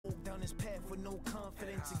this path with no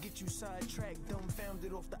confidence to get you sidetracked,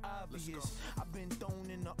 dumbfounded off the obvious. I've been thrown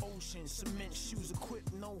in the ocean, cement shoes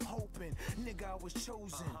equipped, no hoping. Nigga, I was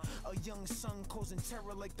chosen. A young son causing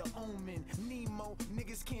terror like the Omen. Nemo,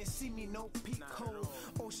 niggas can't see me, no peak hole.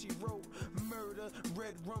 Oh, she wrote murder,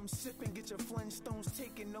 red rum sipping, get your Flintstones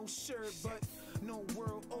taking, no shirt, but no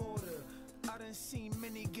world order. I done seen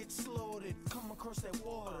many get slaughtered, come across that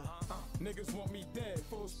water. Niggas want me dead,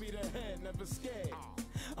 full speed ahead, never scared.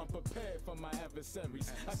 I'm prepared for my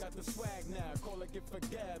adversaries. I got the swag now, call it get for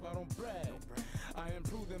gab, I don't brag. I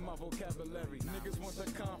improving my vocabulary. Niggas want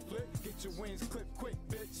the conflict, get your wings clipped quick,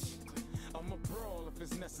 bitch. I'm a brawl if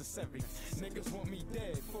it's necessary. Niggas want me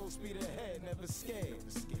dead, full speed ahead, never scared.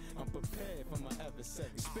 I'm prepared for my adversary.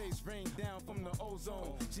 Space rain down from the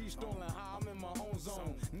ozone. G stolen high, I'm in my own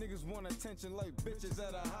zone. Niggas want attention like bitches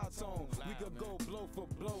at a high tone. We could go blow for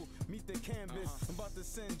blow, meet the canvas. I'm about to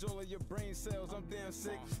singe all of your brain cells, I'm damn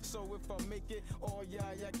sick. So if I make it, oh yeah,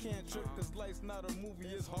 I can't trip. Cause life's not a movie,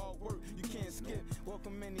 it's hard work, you can't skip.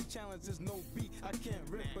 Welcome any challenges, no beat, I can't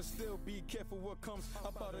rip. But still be careful what comes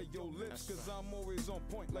up out of your lips. Cause I'm always on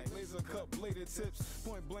point like laser cut bladed tips.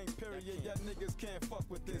 Point blank period, y'all niggas can't fuck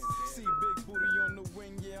with this. See big booty on the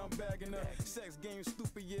wing, yeah, I'm bagging her. Sex game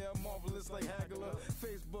stupid, yeah, I'm marvelous like Haggler.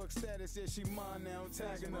 Facebook status, yeah, she mine now, I'm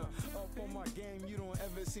tagging her. Up on my game, you don't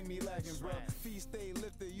ever see me lagging, bro. Feet stay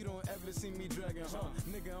lifted, you don't ever see me dragging, huh?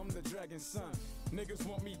 Nigga, I'm the dragon son. Niggas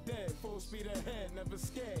want me dead, full speed ahead, never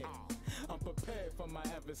scared. I'm prepared for my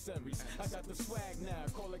adversaries. I got the swag now,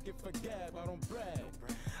 call it get for gab, I don't brag.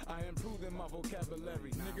 I improving my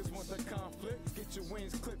vocabulary. Niggas want the conflict, get your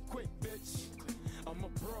wings clipped quick, bitch. I'm a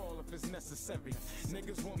brawl if it's necessary.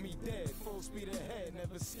 Niggas want me dead, full speed ahead,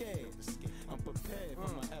 never scared. I'm prepared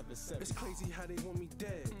for my adversary. It's crazy how they want me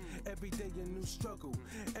dead. Every day a new struggle.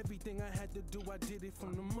 Everything I had to do, I did it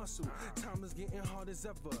from the muscle. Time is getting hard as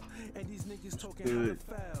ever, and these niggas talking how to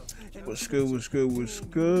foul. What's good, what's good, what's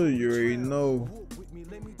good? You already know.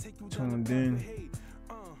 Tuned in.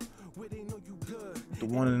 The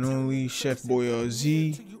one and only Chef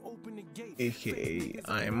BoyarZ, aka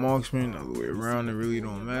I am Marksman. All the way around, it really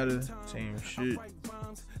don't matter. Same shit.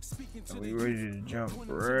 And we ready to jump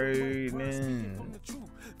right in.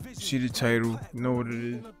 See the title, you know what it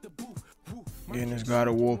is. Getting this God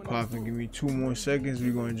of War popping. Give me 2 more seconds,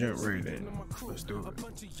 we're gonna jump right in. Let's do it.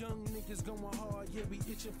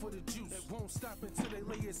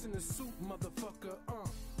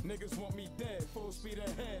 Niggas want me dead, full speed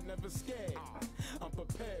ahead, never scared. I'm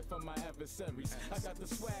prepared for my adversaries. I got the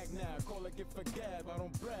swag now, call it get for gab, I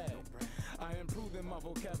don't brag. I improving my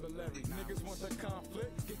vocabulary. Niggas want the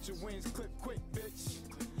conflict, get your wings clipped quick, bitch.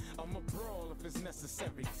 I'm a brawl if it's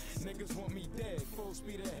necessary. Niggas want me dead, full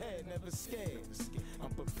speed ahead, never scared. I'm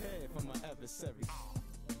prepared for my adversary.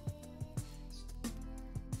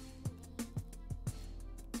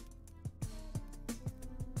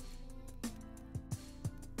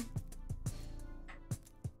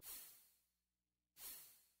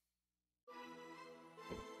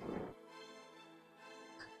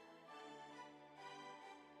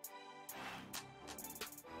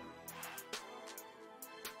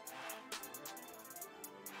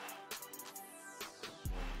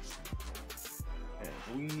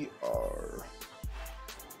 We are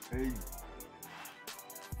hey.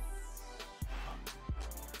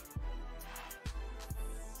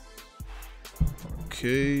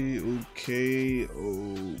 Okay.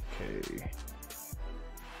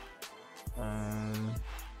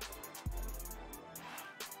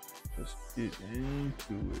 Let's get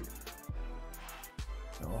into it.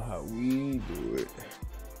 Know how we do it.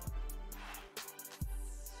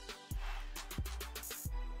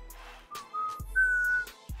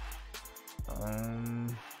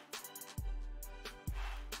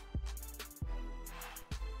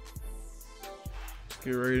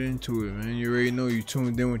 Get right into it, man. You already know you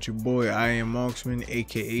tuned in with your boy I am Marksman,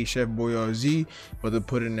 aka Chef BoyarZ. About to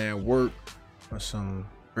put in that work on some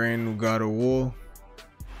brand new God of War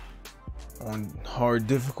on hard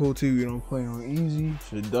difficulty. We don't play on easy.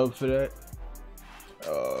 Should dub for that.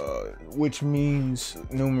 Which means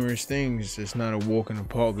numerous things. It's not a walk in the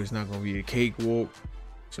park. It's not gonna be a cakewalk.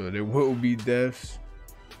 So there will be deaths.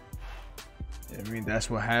 I mean, that's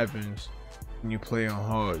what happens when you play on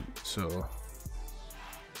hard. So,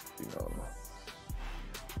 you know,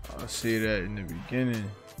 I'll say that in the beginning.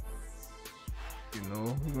 You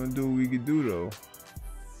know, we're gonna do what we can do though.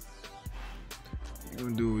 We're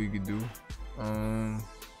gonna do what we can do.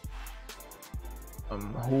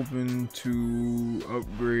 I'm hoping to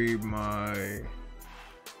upgrade my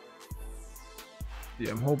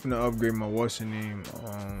I'm hoping to upgrade my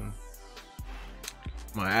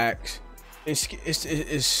my axe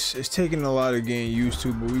It's taking a lot of getting used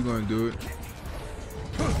to, but we're gonna do it.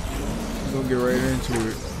 We're gonna get right into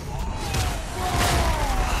it.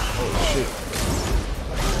 Oh shit.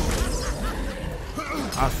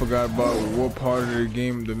 I forgot about what part of the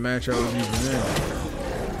game, the match I was even in.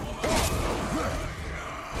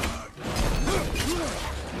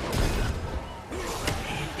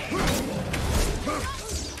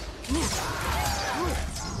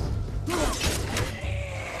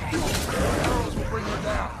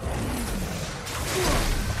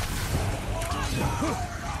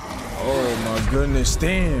 Oh my goodness,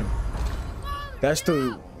 damn. That's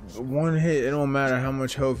the one hit. It don't matter how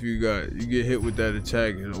much health you got. You get hit with that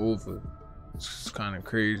attack, it's over. It's kind of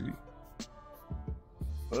crazy.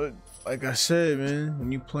 But like I said, man,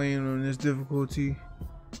 when you playing on this difficulty,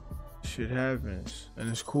 shit happens. And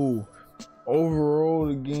it's cool. Overall,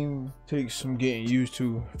 the game takes some getting used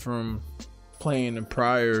to from playing the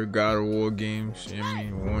prior God of War games. I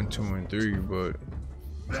mean, 1, 2, and 3, but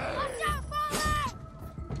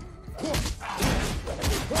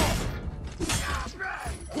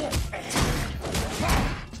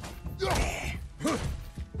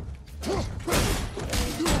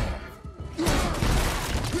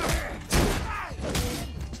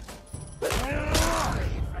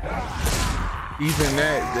even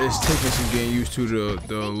that, it's taking some getting used to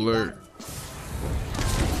the alert.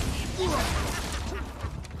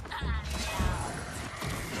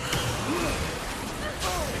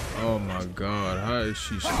 Oh my god, how is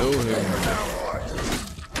she still hitting me?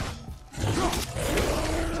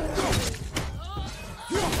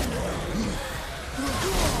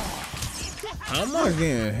 How am I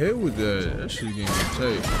getting hit with that? That shit getting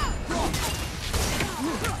tight.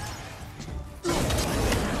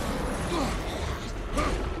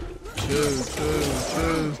 Chill.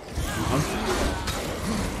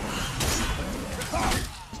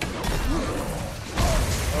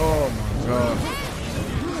 Oh my god.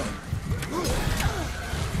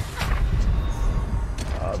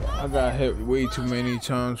 I got hit way too many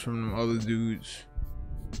times from them other dudes.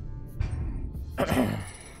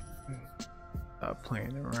 Stop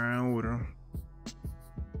playing around with them.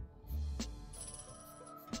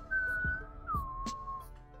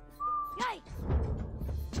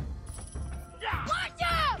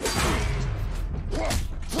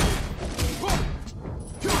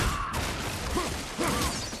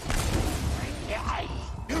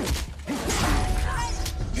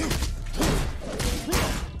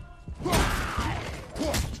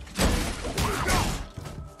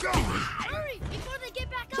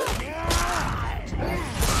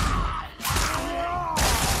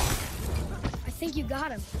 You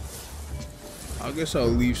got him. I guess I'll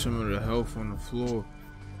leave some of the health on the floor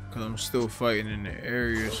because I'm still fighting in the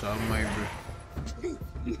area, so I might be.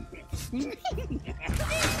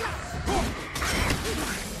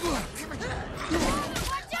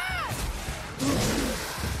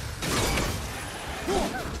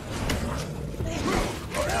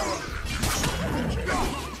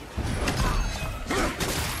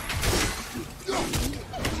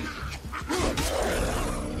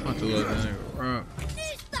 Have to let that nigga rock.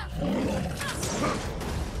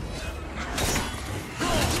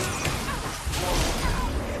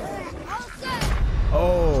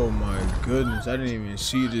 Oh my goodness, I didn't even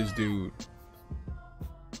see this dude.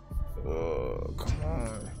 Come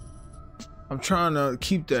on. I'm trying to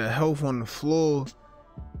keep that health on the floor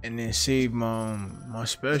and then save my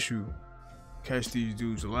special. Catch these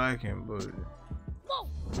dudes lacking, but Whoa.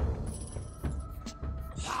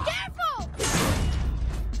 Careful!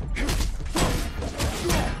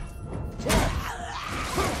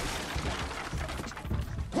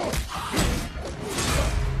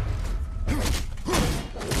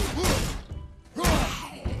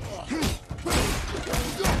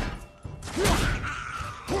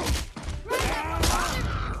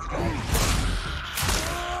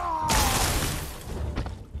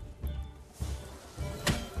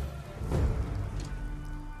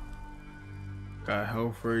 got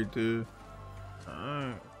health right there.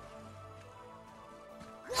 Alright.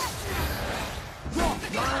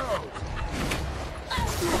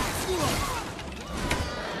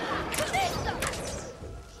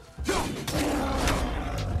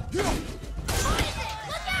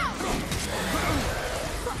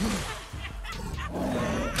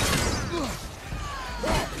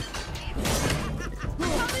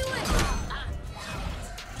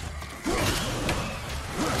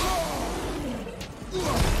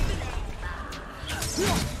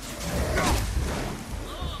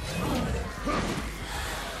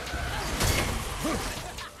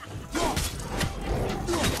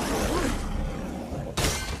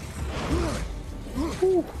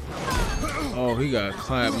 he got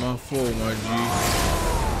clapped my full, my G.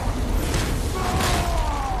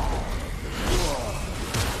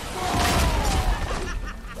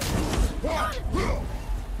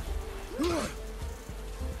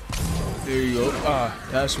 There you go. Ah,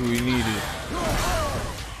 that's what we needed.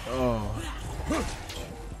 Oh.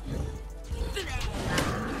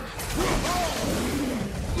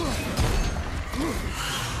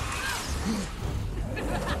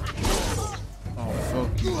 Oh,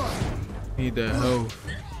 fuck you. Need that health.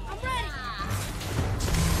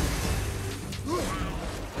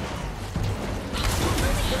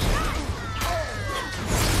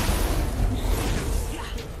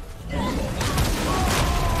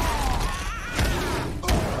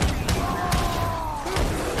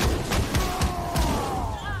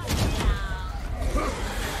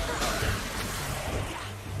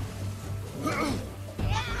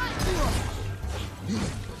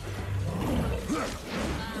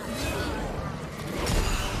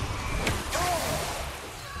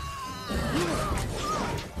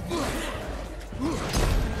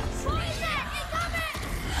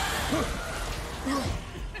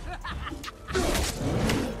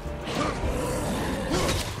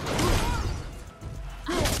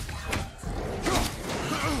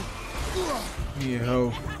 Need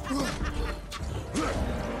help. On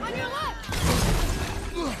your left.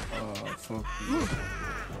 Oh, fuck you.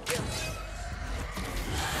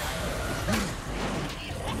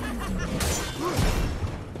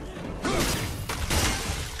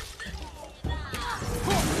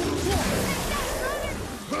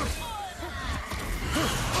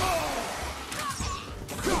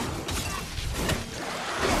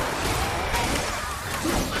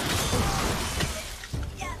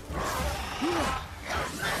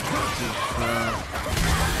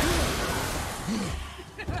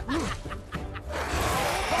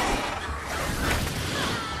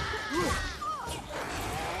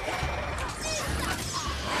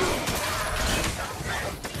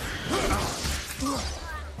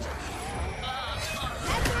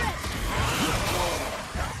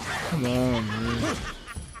 Come on, man.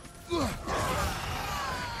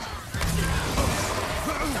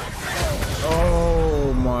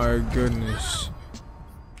 Oh my goodness.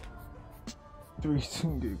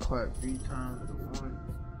 3-2 get clapped 3 times to 1.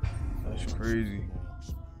 That's crazy.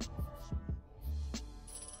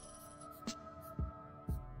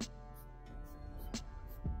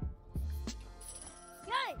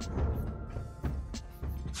 Guys.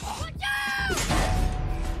 Watch out!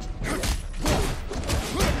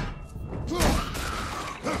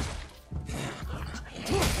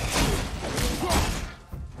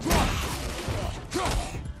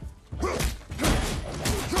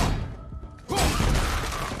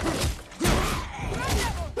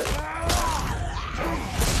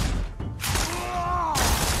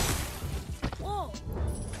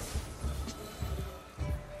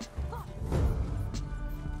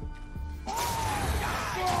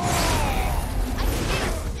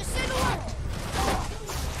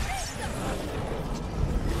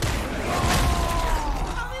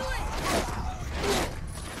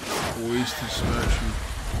 Wasted smash you.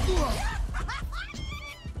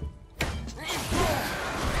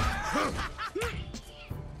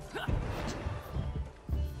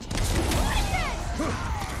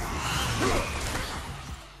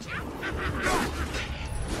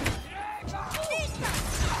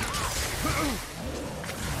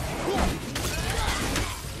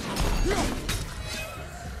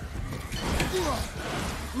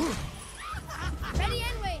 Ready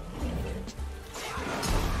and wait.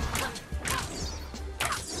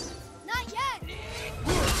 Not yet.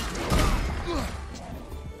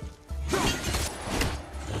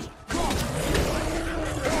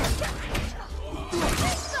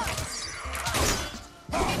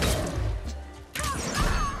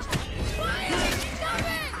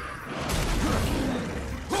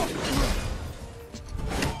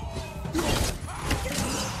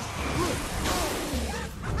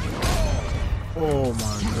 Oh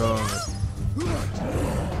my god.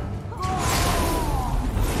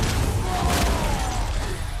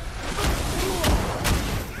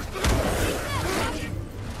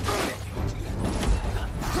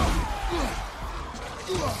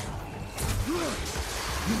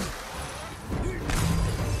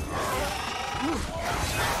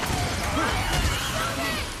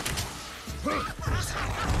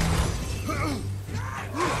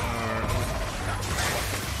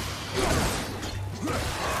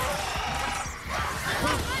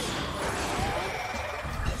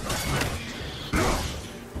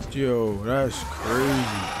 Yo, that's crazy.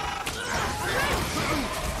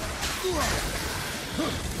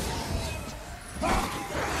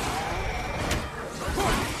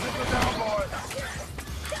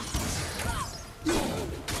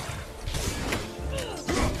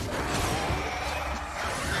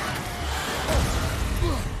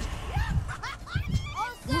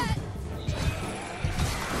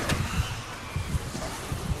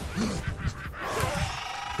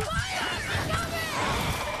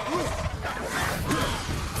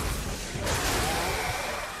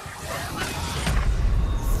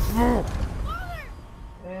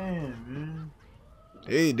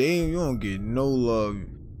 You don't get no love.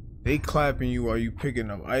 They clapping you while you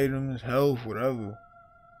picking up items, health, whatever.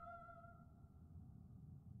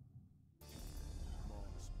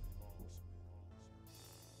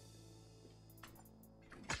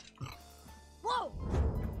 Whoa!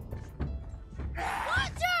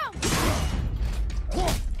 Watch out!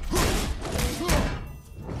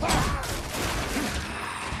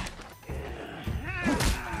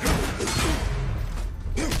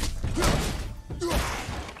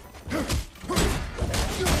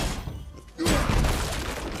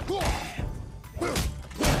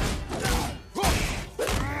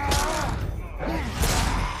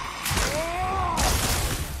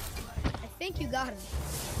 I think you got him.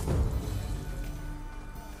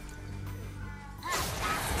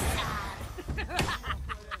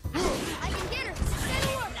 I can get her.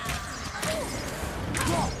 Steady work.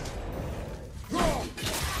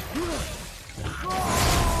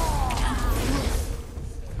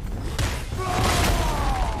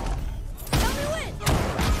 Help me win.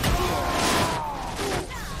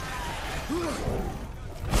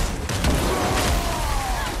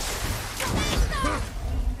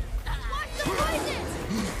 Watch the poison.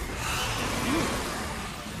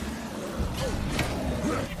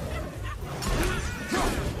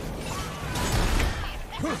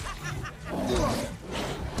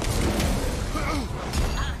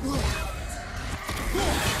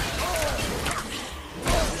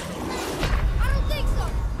 I don't think so.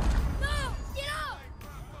 No, get out.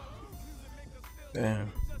 Damn.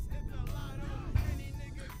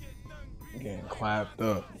 Getting clapped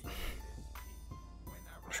up.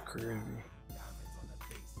 That's crazy.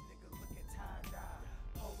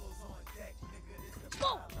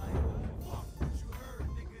 Whoa.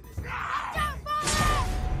 Down, ball.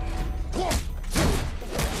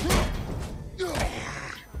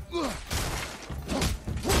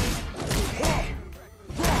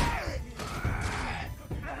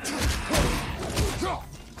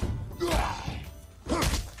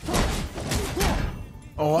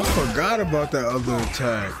 Oh, I forgot about that other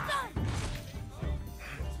attack.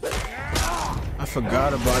 I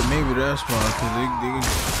forgot about maybe that's why,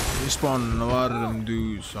 cause they spawning a lot of them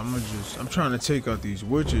dudes. So I'm trying to take out these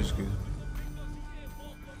witches, cause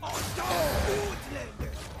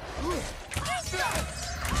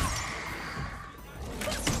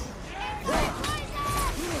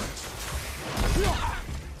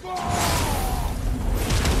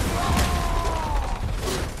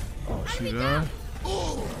oh, see that?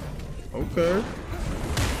 Okay.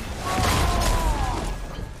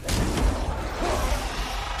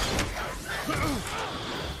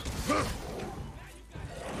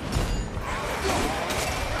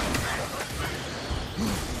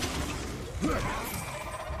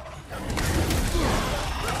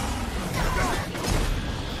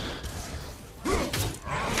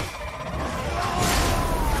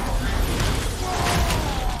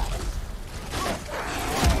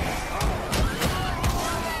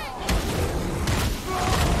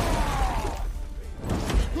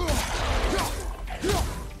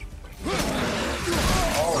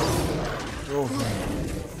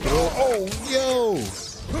 Yo!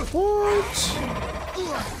 What?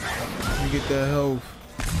 Let me get that health.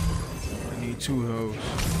 I need 2 health.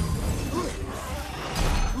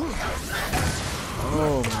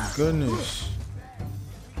 Oh my goodness.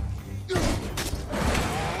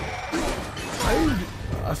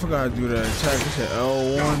 I forgot to do that attack. It's at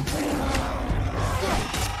L1.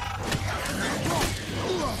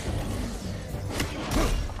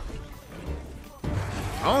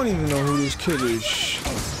 I don't even know who this kid is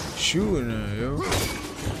shooting at, yo.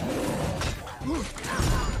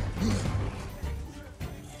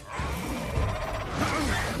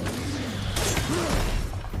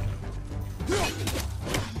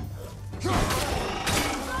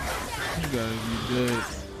 You gotta be dead.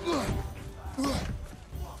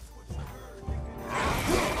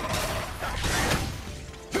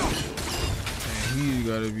 Man, he's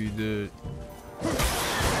gotta be dead.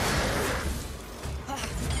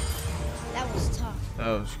 That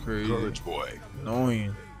was crazy. Courage, boy.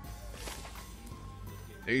 Annoying.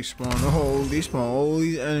 They spawn all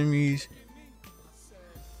these enemies.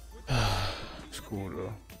 It's cool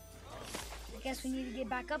though. I guess we need to get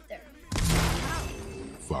back up there.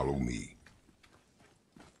 Follow me.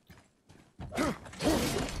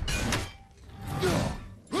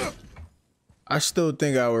 I still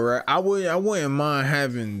think I would. I wouldn't mind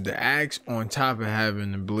having the axe on top of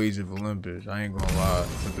having the Blaze of Olympus. I ain't gonna lie,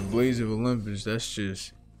 but the Blaze of Olympus,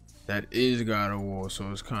 that is God of War, so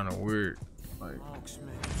it's kind of weird. Like,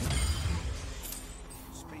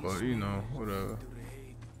 but you know, whatever.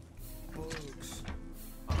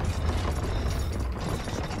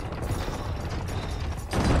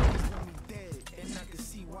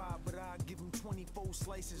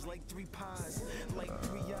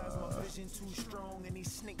 too strong, and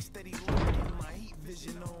these snakes steady lurking. My heat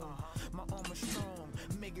vision on, my armor strong.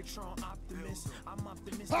 Megatron optimist, I'm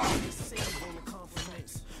optimistic. Save all the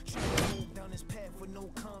confidence. Trying to move down this path with no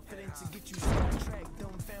confidence to get you sidetracked,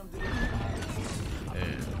 dumbfounded.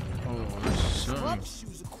 Oh, this is something.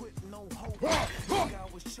 Shoes equipped, no hope. I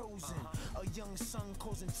was chosen. A young son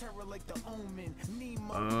causing terror like the omen.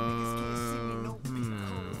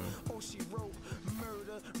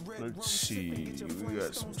 Let's see. We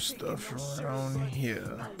got some stuff around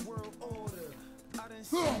here.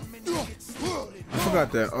 I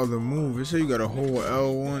forgot that other move. It said you got to hold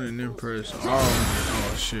L1 and then press R.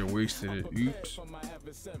 Oh shit, wasted it. Oops.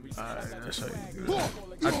 Alright, that's how you do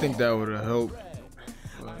it. I think that would have helped.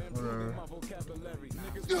 Whatever.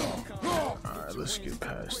 Alright, let's get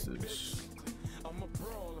past this.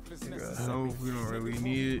 We got help, we don't really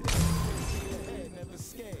need it.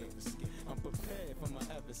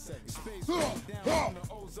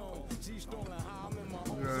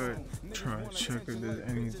 We gotta try and check if there's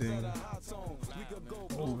anything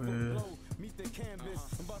over here.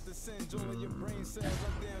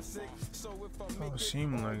 Don't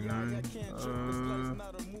seem like none.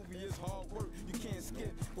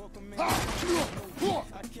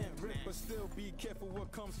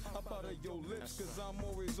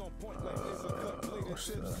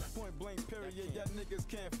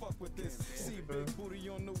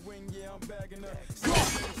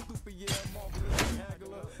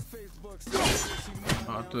 What's that?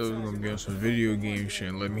 I thought it was gonna be on some video game shit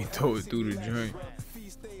and let me throw it through the joint.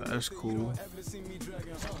 That's cool.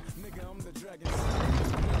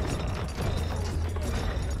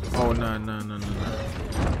 Oh, nah.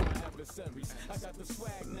 I got the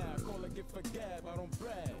swag now, call it get for gab, I don't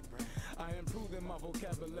brag. I improving my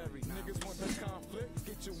vocabulary. Niggas want the conflict,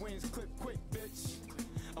 get your wings clipped quick, bitch.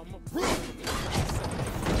 I'm a pro.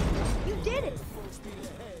 You did it. Full speed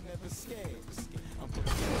ahead, never scared.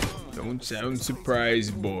 Don't sound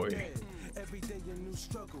surprised, boy.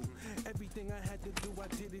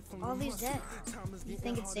 All these dead. You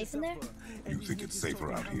think it's safe in there? You think it's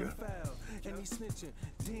safer out here?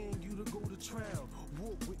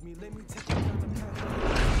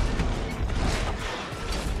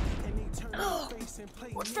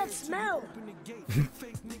 What's that smell?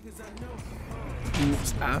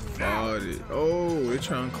 Oops, I fought it. Oh, they're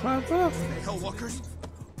trying to clap up. Hellwalkers?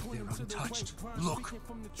 They're untouched. Look.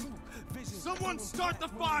 Someone start the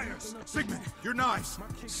fires! Sigmund, your knives!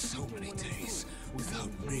 So many days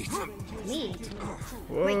without meat. Meat?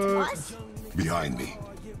 What? Wait, what? Behind me.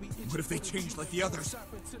 What if they change like the others?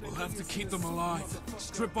 We'll have to keep them alive.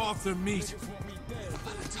 Strip off their meat.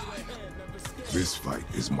 By the time. This fight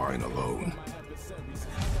is mine alone.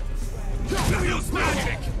 Use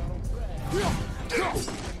magic!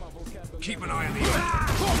 Keep an eye on the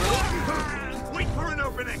open. Wait for an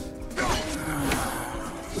opening!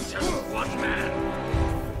 Just one man!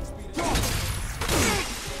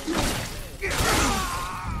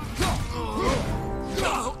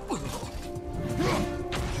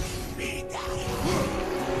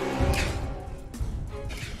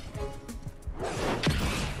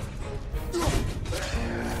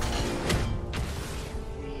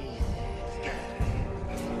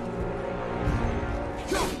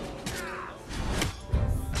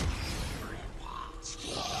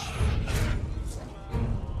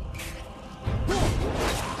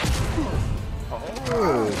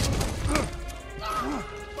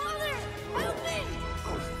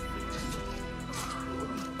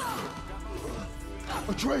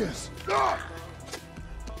 Atreus!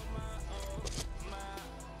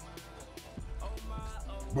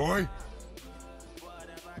 Boy?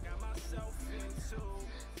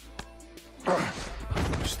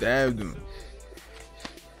 Stabbed him.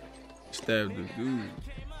 Stabbed the dude.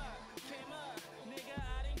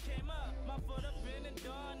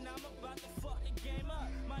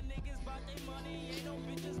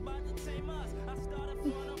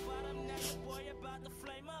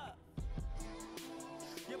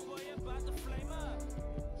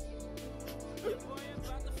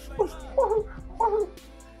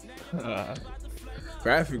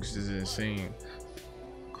 Graphics is insane.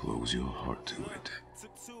 Close your heart to it.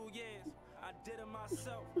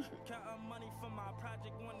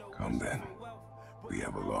 Come then. We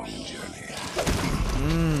have a long journey.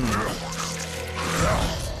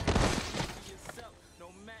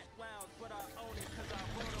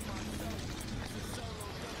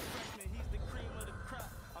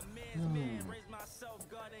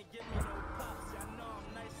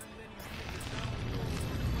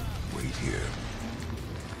 Wait here.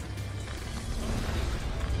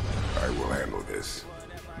 I will handle this.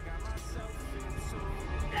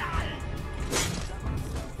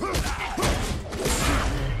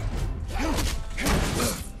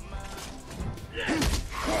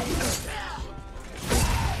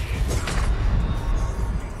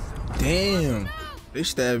 Damn, they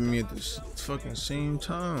stabbed me at the fucking same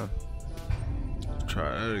time. Let's try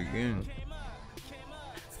that again.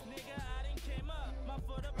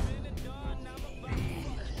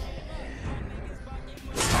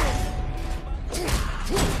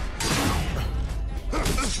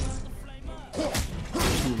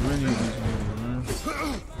 Too many of these niggas, man.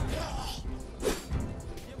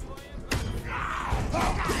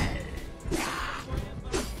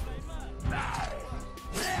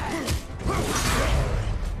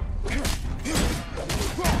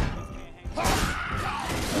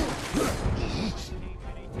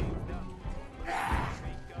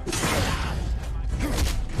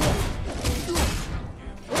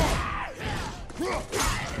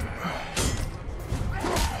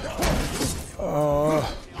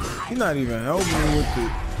 He's not even helping me with the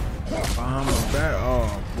behind my back. Oh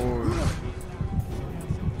boy.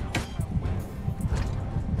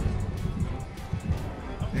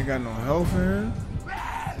 Ain't got no health in here.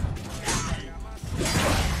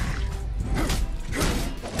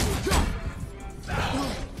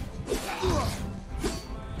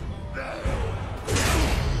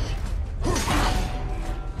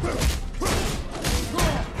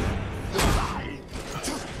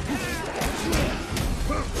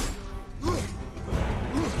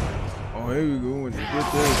 Here we go with the get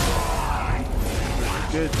this.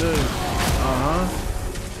 Get this.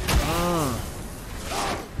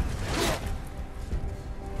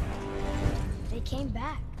 They came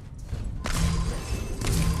back.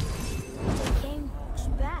 They came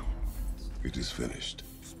back. It is finished.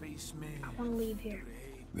 I want to leave here.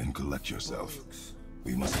 Then collect yourself.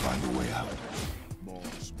 We must find a way out.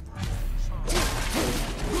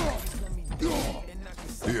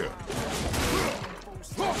 Here.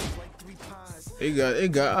 They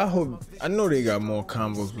got, I know they got more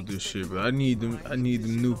combos with this shit, but I need them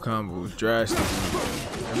new combos drastically.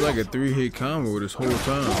 It's like a 3-hit combo this whole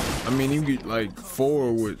time. I mean, you get like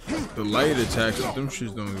 4 with the light attacks, but them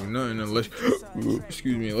shits don't do nothing unless,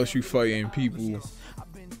 excuse me, unless you fighting people.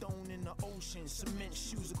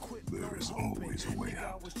 There is always a way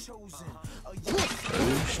out. That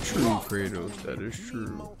is true, Kratos. That is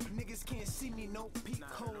true.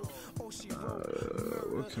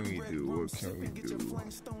 What can we do? What can we do? There we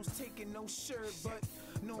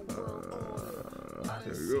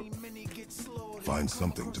go. Find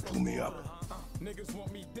something to pull me up.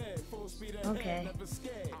 Okay.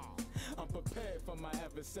 I'm prepared for my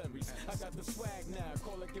adversaries. I got the swag now,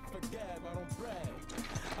 call it get for gab, I don't brag.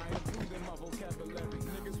 I improving my vocabulary.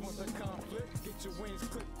 Niggas want the conflict, get your wings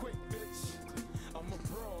clipped quick, bitch. I'm a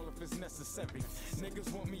brawl if it's necessary.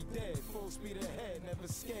 Niggas want me dead, full speed ahead, never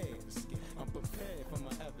scared. I'm prepared for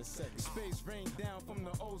my adversary. Space rain down from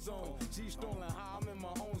the ozone. G stolen high, I'm in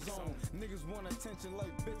my own zone. Niggas want attention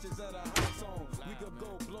like bitches at a hot zone. We could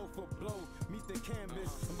go blow for blow, meet the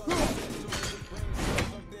canvas. I'm about to get to the brain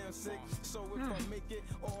cells, I'm damn sick. So if I make it,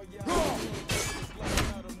 all y'all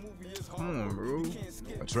come on, bro.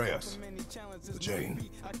 Atreus. The chain.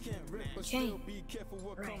 Chain.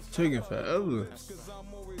 Right. Taking forever.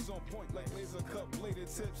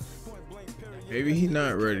 Maybe he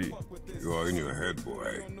not ready. You are in your head,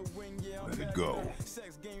 boy. Let it go.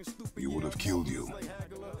 He would have killed you.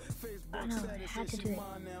 I know, I had to do it.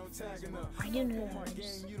 I didn't know what it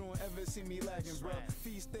was.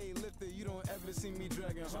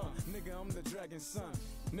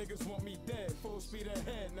 Niggas want me dead, full speed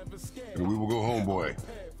ahead, never scared. And we will go home, boy.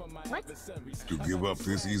 What? To give up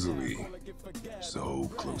this easily. So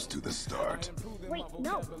close to the start. Wait,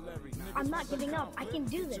 no. I'm not giving up. I can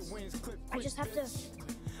do this. I just have to,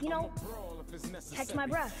 you know, catch my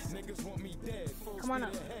breath. Come on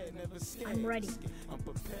up. I'm ready.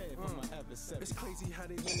 It's crazy how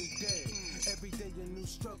they really dead. Every day a new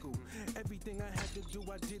struggle. Everything I had to do,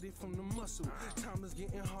 I did it from the muscle. Time is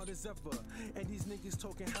getting hard as ever. And these niggas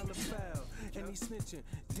talking hella foul. And they snitching,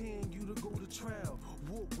 daring you to go to trial.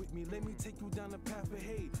 Walk with me, let me take you down the path of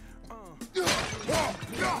hate.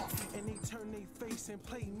 And they turn their face and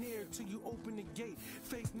play near till you open the gate.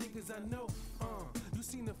 Fake niggas I know, you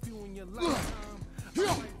seen a few in your lifetime.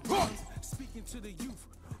 Speaking to the youth,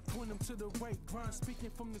 point them to the right, grind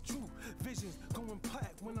speaking from the truth. Visions going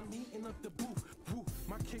black when I'm heating up the booth. Woo,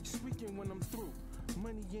 my kick squeaking when I'm through.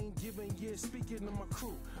 Money ain't giving, yeah, speaking to my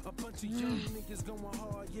crew. A bunch of young niggas going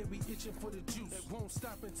hard, yeah, we itching for the juice. It won't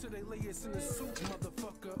stop until they lay us in the soup,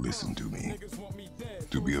 motherfucker. Listen to me.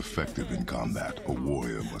 To be effective in combat, a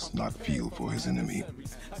warrior must not feel for his enemy.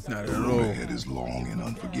 Not The at road all. ahead is long and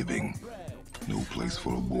unforgiving. No place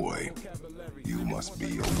for a boy. You must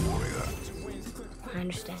be a warrior. I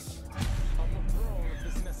understand.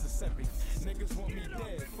 Niggas want me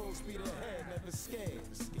dead, full speed ahead, never scared.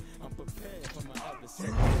 I'm prepared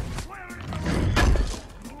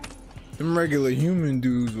Them regular human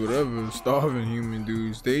dudes, whatever, starving human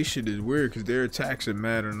dudes, they shit is weird because their attacks are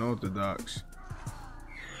mad unorthodox.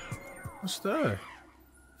 What's that?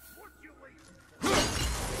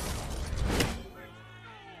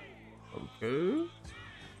 Okay.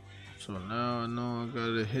 So now I know I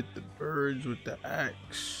gotta hit the birds with the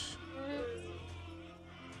axe.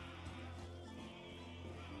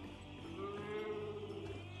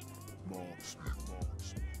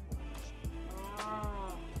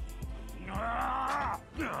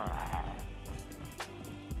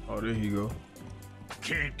 Oh, there you go.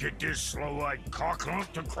 Can't get this slow-eyed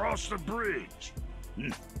cocklump to cross the bridge.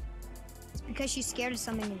 It's because she's scared of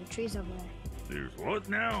something in the trees over there. There's what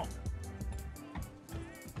now?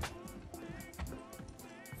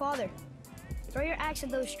 Father, throw your axe at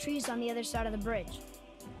those trees on the other side of the bridge.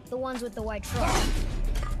 The ones with the white truck.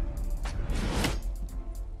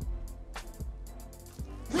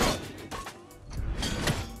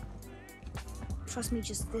 Trust me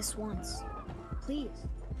just this once. Please.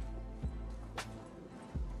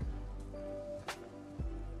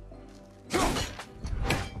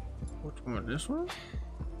 Which one? This one?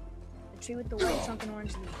 The tree with the white trunk and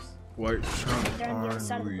orange leaves. White trunk, They're on the other orange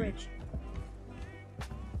side of the leaves. bridge.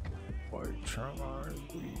 White trunk,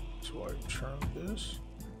 orange leaves. White trunk, this.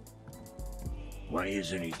 Why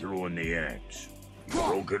isn't he throwing the axe? You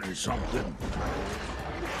broken or something?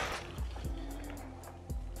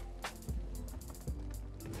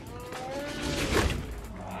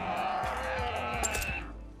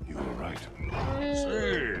 You were right.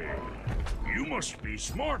 Say, you must be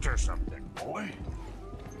smart or something, boy.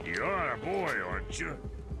 You are a boy, aren't you?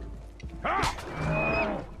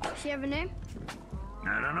 Ha! Does she have a name?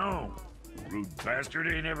 I don't know. Rude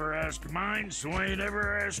bastard ain't ever asked mine, so ain't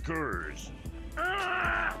ever asked hers.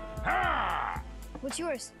 Ah! Ha! What's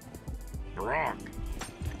yours? Brock.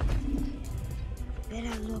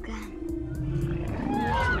 Better look on.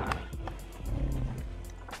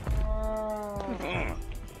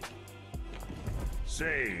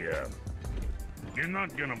 Say, you're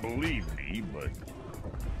not gonna believe me, but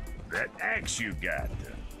that axe you got,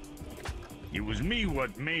 it was me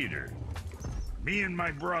what made her. Me and my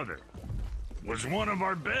brother. Was one of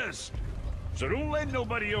our best. So don't let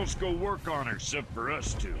nobody else go work on her except for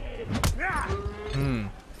us two. Ah!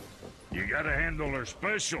 You gotta handle her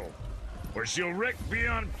special, or she'll wreck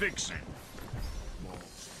beyond fixing.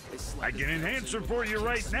 I can enhance her for you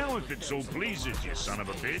right now if it so pleases you, son of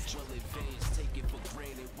a bitch.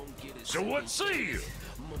 So what say you?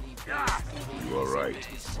 Ah! You are right.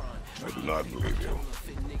 I do not believe you.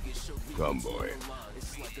 Come, boy.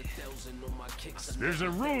 There's a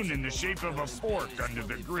rune in the shape of a fork under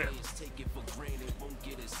the grip.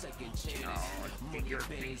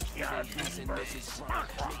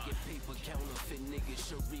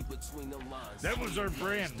 That was our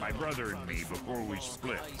brand, my brother and me, before we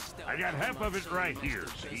split. I got half of it right here,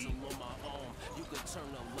 see?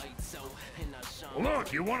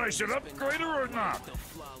 Look, you want I should upgrade her or not?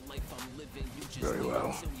 Very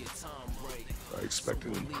well. I expect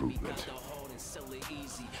an improvement.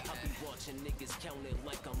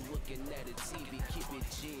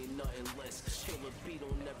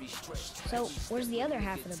 So, where's the other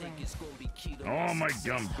half of the brand? Oh, my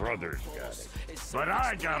dumb brother's got it. But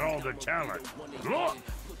I got all the talent. Look!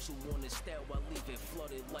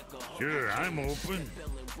 Sure, I'm open.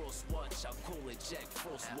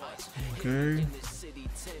 Okay. Okay.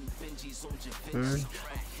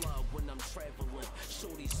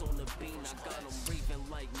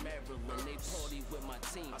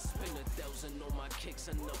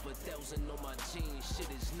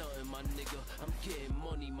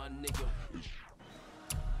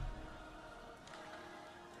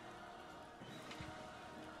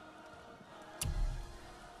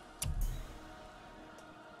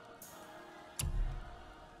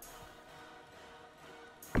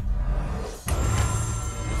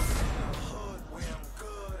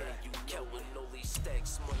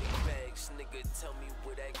 Tell me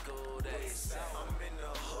where that good is. I'm in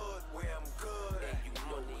the hood where I'm good. And you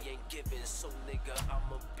money ain't giving, so nigga,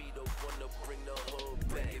 I'ma be the one to bring the hood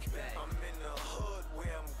back. I'm in the hood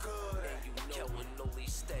where I'm good. And you know counting all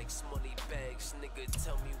these stacks, money bags, nigga,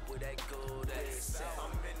 tell me where that good is.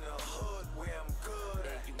 I'm in the hood where I'm good.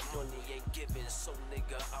 And you money ain't giving, so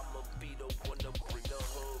nigga, I'ma be the one to bring the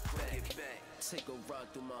hood back. Take a ride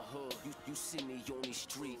through my hood. You see me on these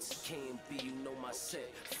streets. K&B, you know my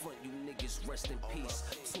set. Front, you niggas rest in peace.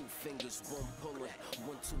 2 fingers, 1 pulling.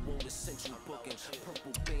 1 2 older central booking.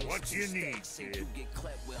 Purple bands. What you need, kid? kid? You get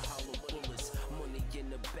clapped with hollow bullets. Money in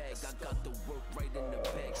the bag. I got the work right in the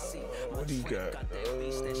back seat. What do you got? That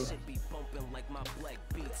bass, that shit be bumping like my black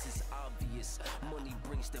beats. It's obvious. Money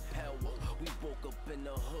brings the power. We woke up in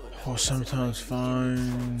the hood. Or sometimes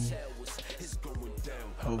find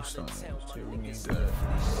host on it. We need that.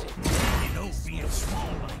 You know, being small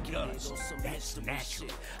like us, that's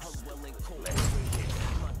natural.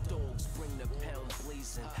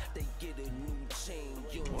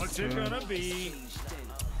 What's it gonna be?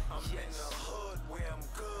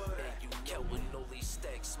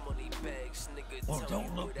 Well,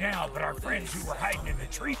 don't look now, but our friends who were hiding in the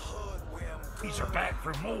tree, these are back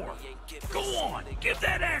for more. Go on, give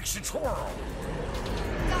that axe a twirl.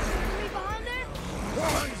 Got somebody behind there? As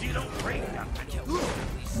long as you don't break nothing.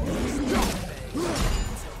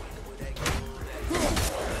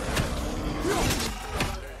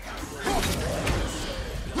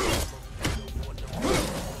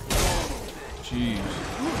 Jeez.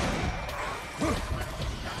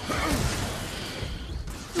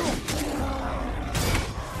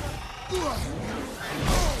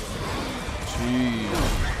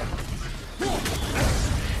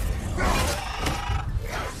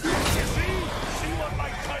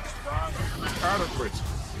 Adequate.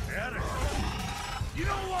 You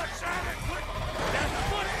know what's adequate? That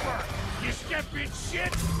footwork. You step in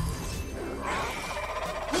shit.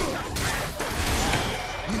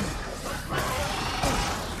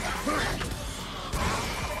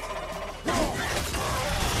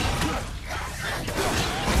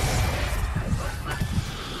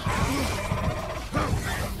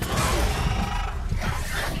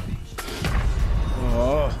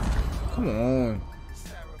 Oh, come on.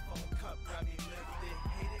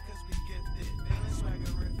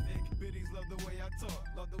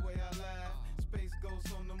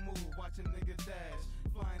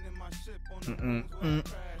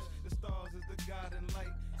 The stars is the guiding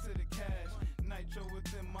light to the cash. Nitro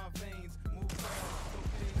within my veins. Move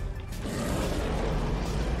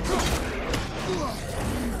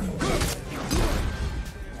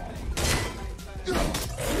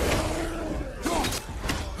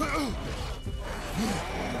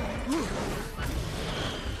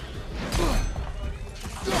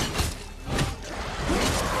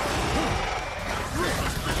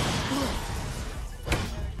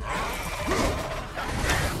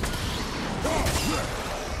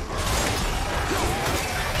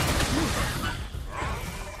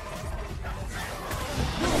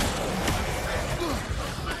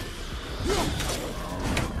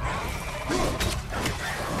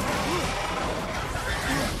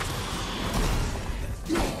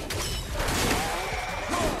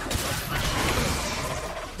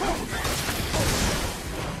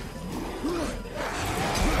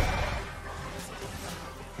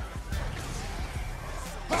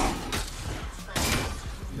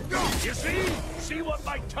You see? See what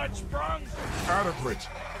my touch sprung? Adequate.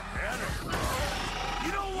 Adequate.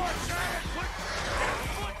 You know what's adequate? That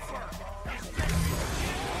footwork. You step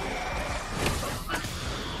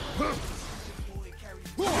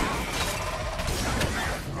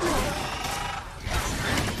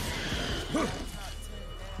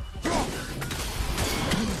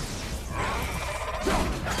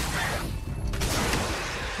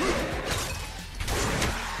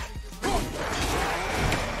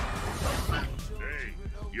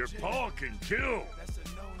Your paw can kill.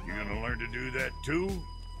 You gonna learn to do that too?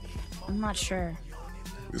 I'm not sure.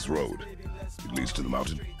 This road, it leads to the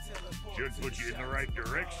mountain. Should put you in the right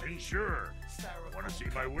direction, sure. Wanna see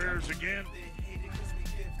my wares again?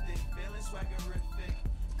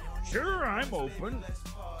 Sure, I'm open.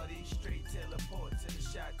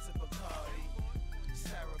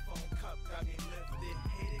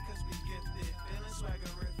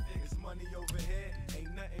 Money over here,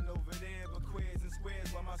 ain't nothing over there but queers and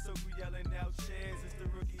squares. While my circle yelling out shares, it's the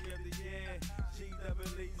rookie of the year.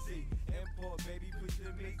 G-double-E-Z, import, baby, push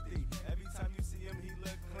the meat thee. Every time you see him, he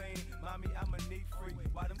look clean. Mommy, I'm a neat freak.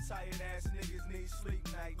 Why them tired ass niggas need sleep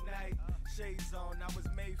night, night? Shades on, I was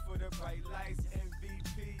made for the bright lights.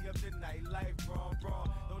 MVP of the nightlife, brawn, brawn.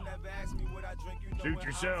 Don't ever ask me what I drink, you know. Suit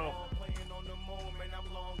yourself. Playing on the moon, man,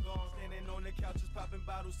 I'm long gone. Standing on the couches, popping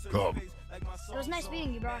bottles to Come. the face. Like my It was nice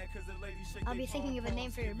meeting you, bro. I'll be thinking of a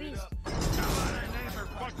name for your beast. Names are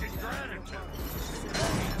fucking gratitude.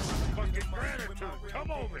 Fucking gratitude.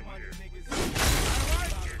 Come over here. I like it.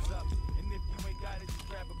 And if you ain't got it, just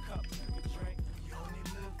grab a cup. You can drink. You only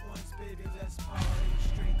live once, baby. Let's party.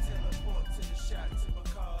 Straight teleport to the shot to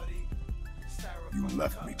Bacardi. You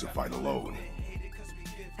left me to fight alone.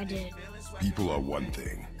 I did. People are one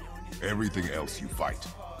thing. Everything else you fight.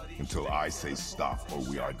 Until I say stop or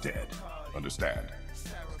we are dead. Understand?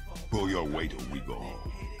 Pull your weight or we go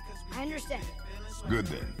home. I understand. Good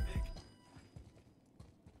then.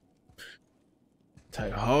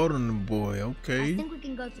 Tight hold on the boy, I okay. think we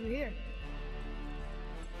can go through here.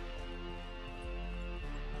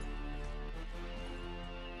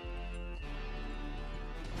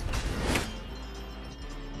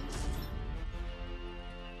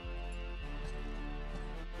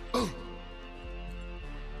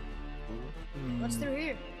 What's through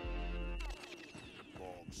here?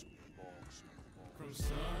 From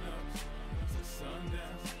sun up to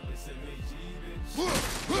sundown, it's MAG, bitch. 20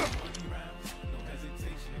 rounds, no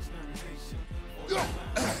hesitation, extermination.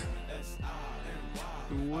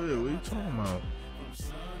 What are you talking about? From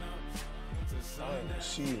sun up to sundown,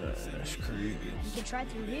 See that? That's crazy. We can try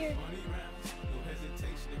through here. 20 rounds, no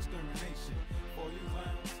hesitation, extermination. For you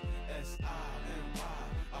clowns, SINY,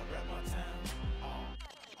 I rap my town.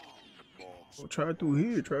 Well, try through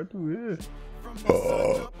here. Try through here.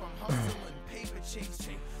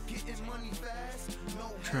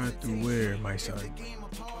 Try through where, my son?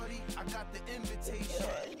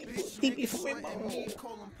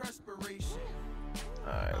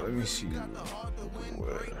 Alright, let me see.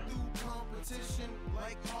 Where?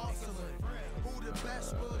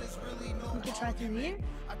 We can try through here.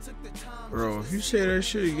 Bro, if you say that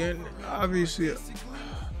shit again, obviously. Let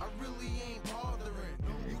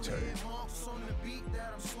me tell you.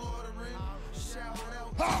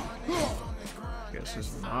 Guess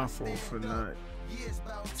it's my fault for not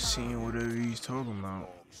seeing whatever he's talking about.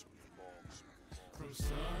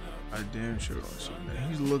 I damn sure don't see that.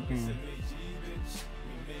 He's looking.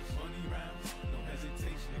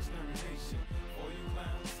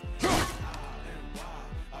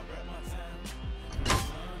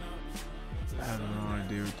 I have no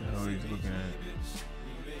idea what the hell he's looking at.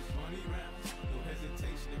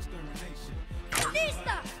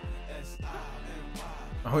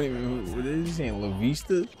 I don't even. What is he saying? La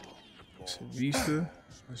Vista? It's a Vista?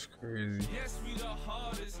 That's crazy. Yes, we the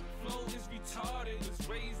hardest. Flow is retarded. Was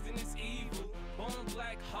raised in this evil. Born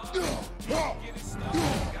black heart. Get it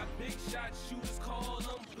started. Got big shot shooters. Call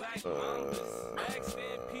them black bombers. Back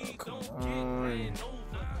stampede. Don't get ran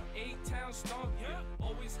over. 8-town stomp ya.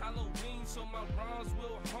 Always Halloween, so my rhymes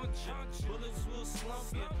will haunt ya. Bullets will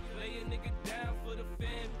slump ya. Lay a nigga down for the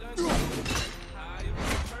fam done. High of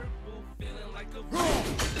purple, feeling like a fool.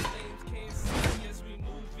 The names can't see as we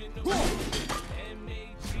move in the room.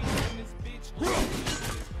 MAG in this bitch.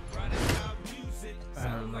 Riding out music.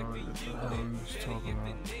 Sound like the unit. He's talking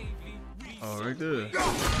about. Oh, right there.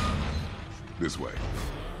 This way.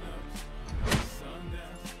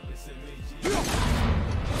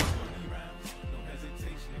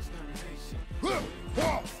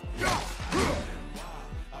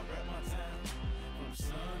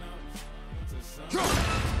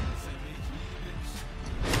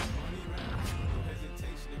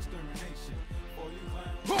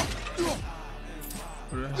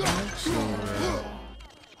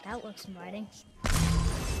 That looks inviting.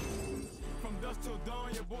 From dusk till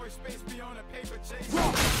dawn, your boy space be on a paper chase.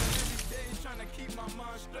 Every day trying to keep my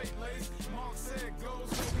mind straight laced. Mark said go,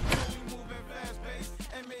 so we moving fast paced.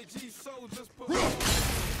 MAG soldiers put no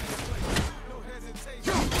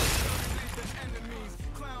hesitation. Eliminate the enemies.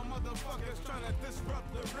 Clown motherfuckers trying to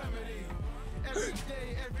disrupt the remedy. Every day,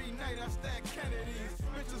 every night I stack Kennedys.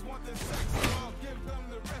 Bitches want the sex, so I'll give them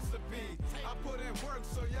the recipe. I put in work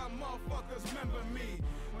so y'all motherfuckers remember me.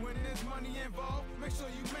 When there's money involved, make sure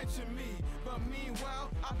you mention me. But meanwhile,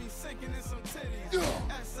 I'll be sinking in some titties.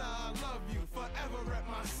 S.I. I love you, forever rep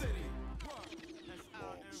my city.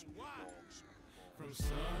 From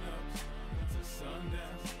sun up to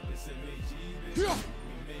sundown, it's MAG, bitch. We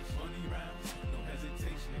make money rounds, no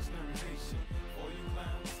hesitation, extermination. For you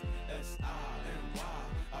clowns, SINY,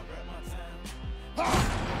 I rep my town.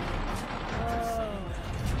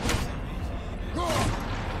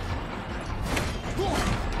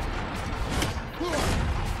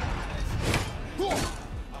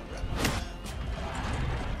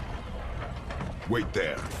 Wait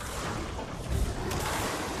there.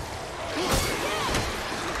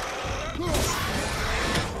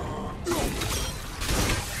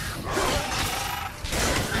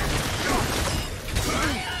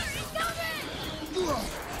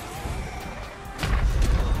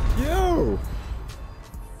 Yo!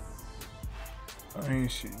 I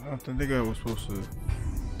ain't see nothing. I think I was supposed to.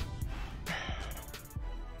 I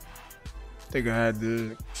think I had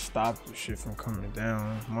to stop the shit from coming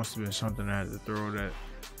down. Must have been something I had to throw that.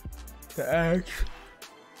 The axe.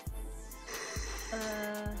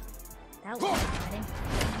 That was exciting.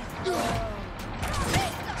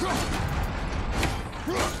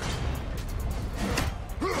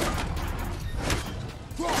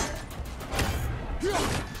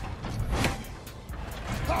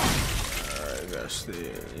 Alright, gotta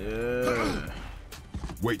stay. Yeah.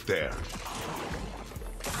 Wait there.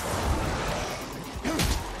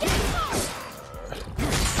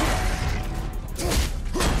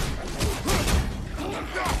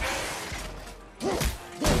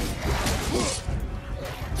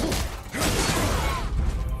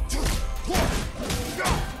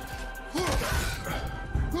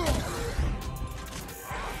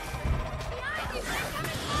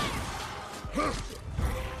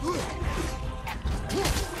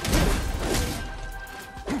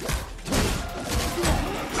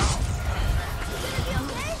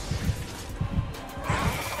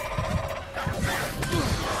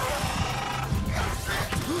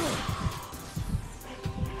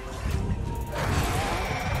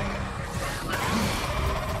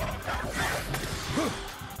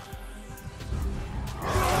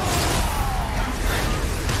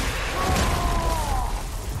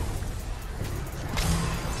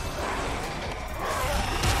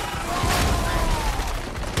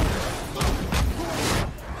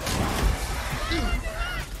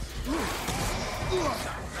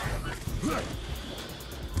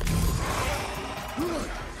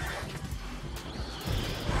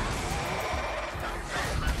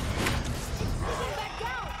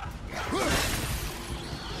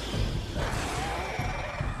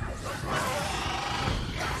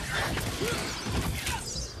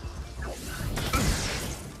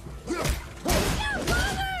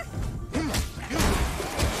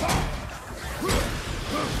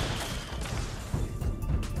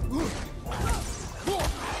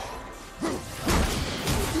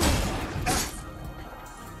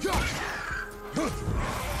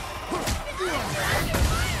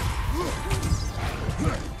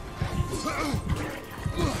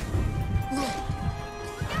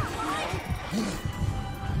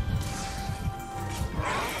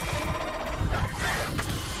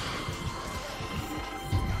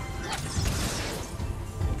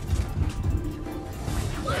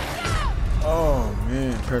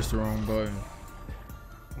 Pressed the wrong button.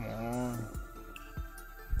 Come on.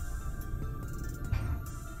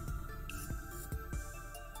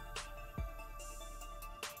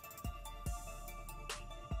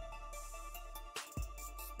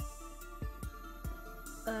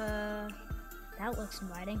 That looks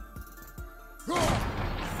inviting.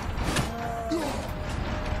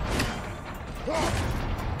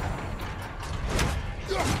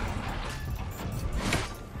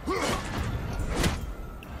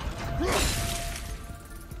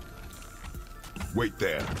 Wait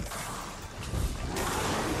there.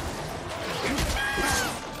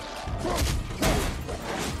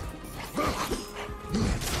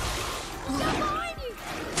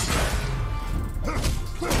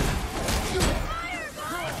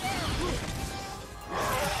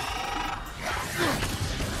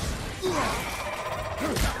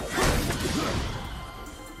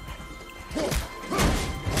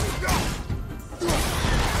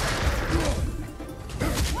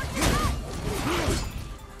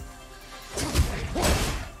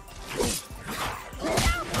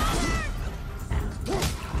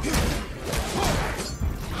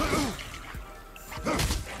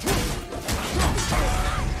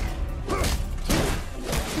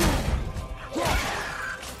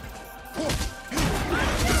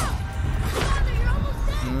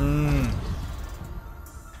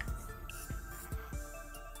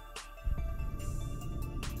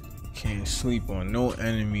 Can't sleep on no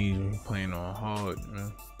enemies when you're playing on hard,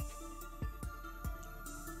 man.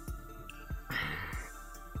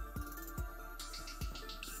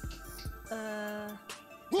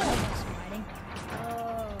 That's inviting.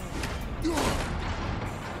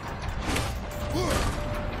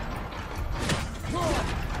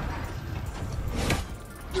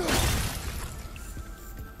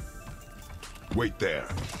 Wait there.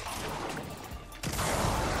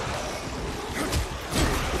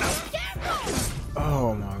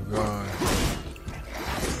 Oh my god.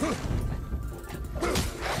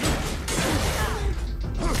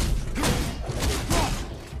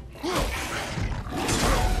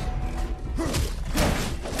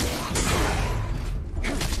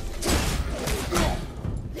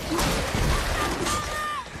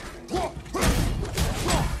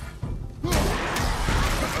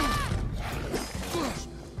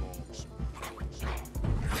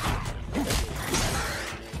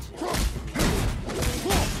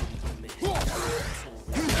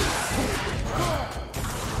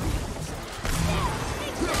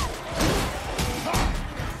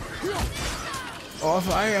 Oh,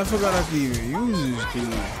 I forgot I could even use this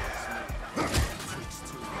dude.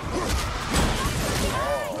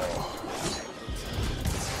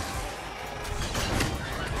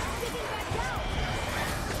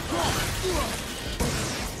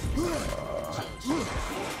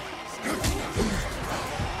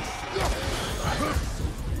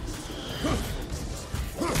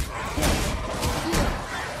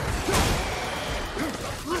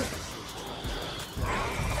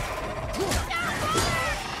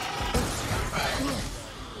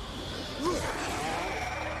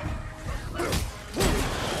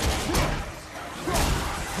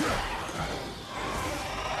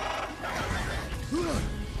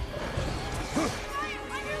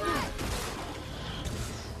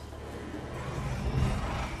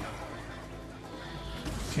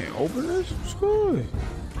 Can't open this? What's good?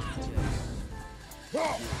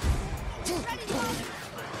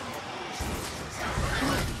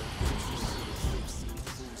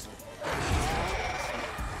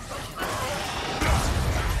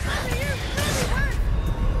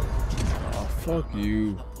 Oh, fuck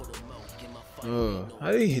you.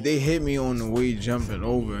 They hit me on the way jumping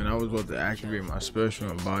over, and I was about to activate my special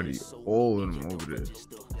and body all of them over there.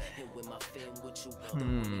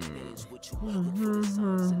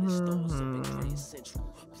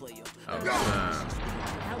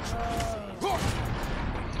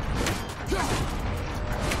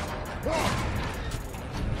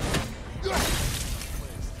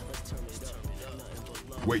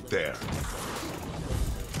 Wait there.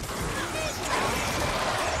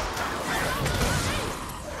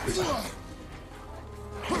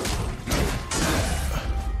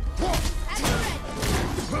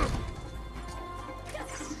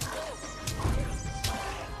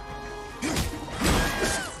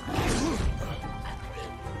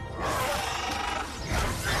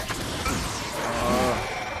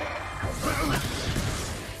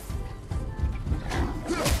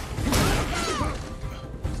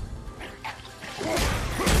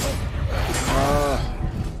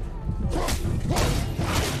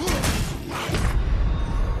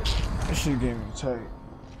 Shit getting me tight.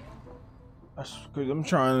 That's because I'm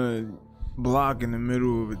trying to block in the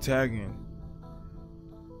middle of attacking.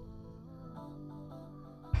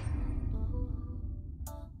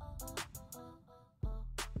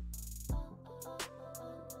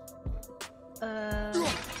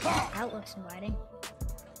 That looks inviting.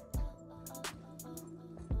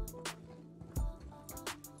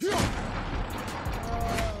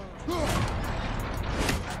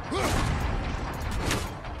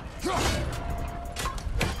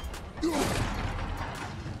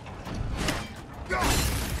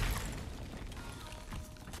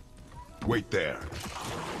 Wait there.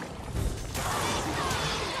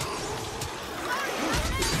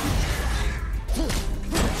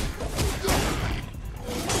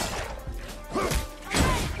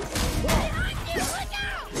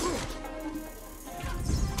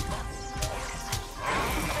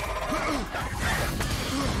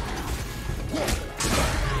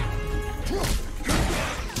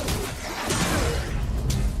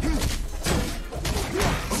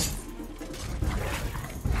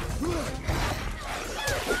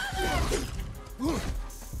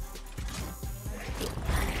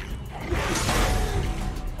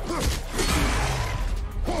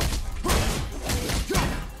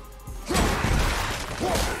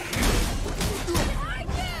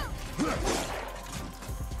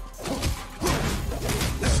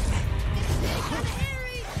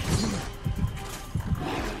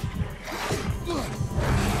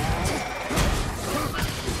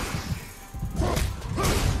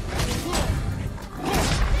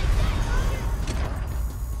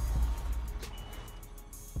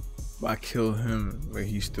 I kill him, but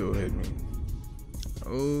he still hit me.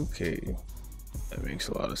 Okay, that makes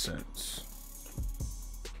a lot of sense.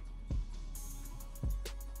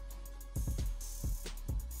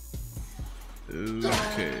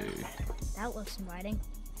 Okay. That looks inviting.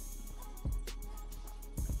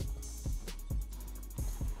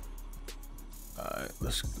 Alright,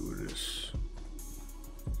 let's do this.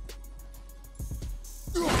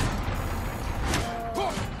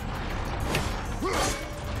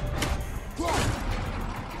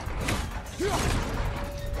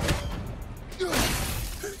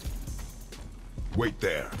 Wait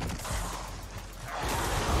there.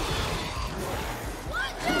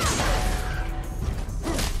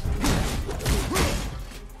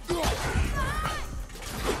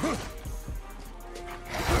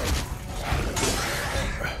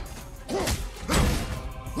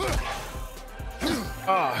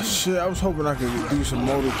 Ah, shit, I was hoping I could do some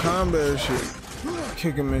Mortal Kombat shit.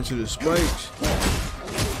 Kick him into the spikes.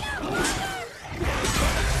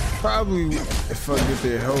 Probably if I get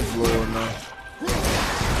their health low enough.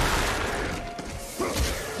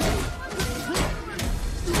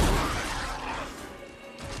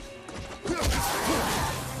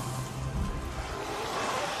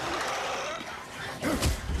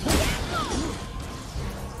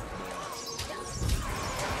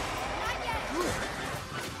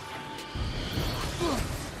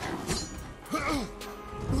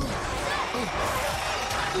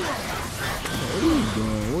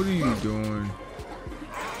 What are you doing?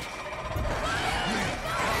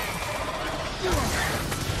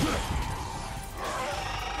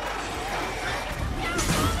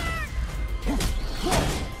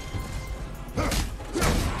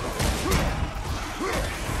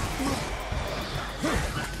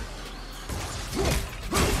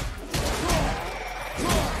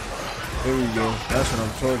 There we go. That's what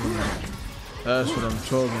I'm talking about. That's what I'm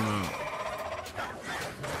talking about.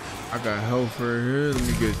 I got health right here. Let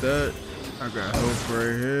me get that. I got health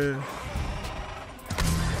right here.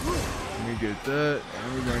 Let me get that.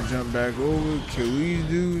 And we're gonna jump back over, kill these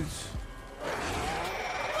dudes.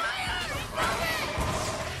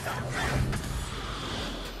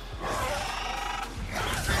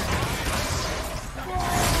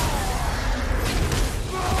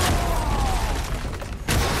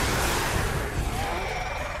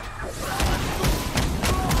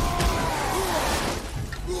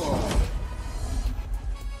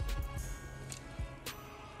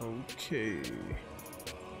 Okay.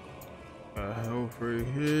 Got health right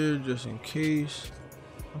here just in case.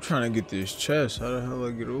 I'm trying to get this chest. How the hell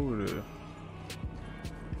I get over there?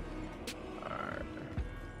 Alright.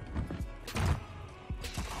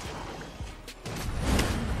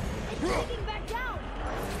 Back down.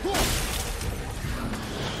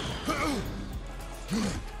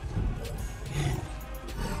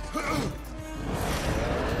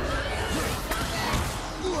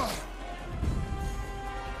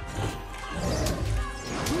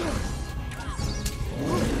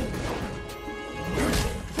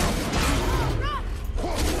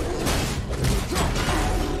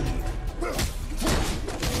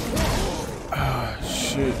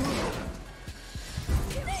 Shit.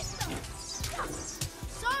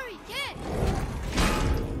 Sorry, kid.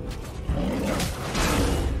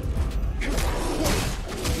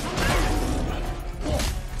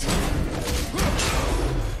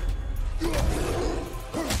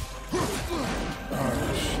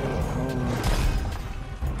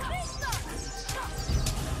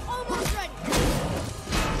 Almost ready.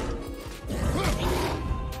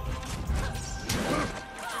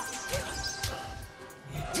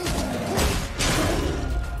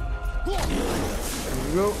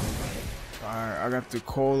 Go. Alright, I got the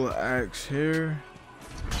cola axe here.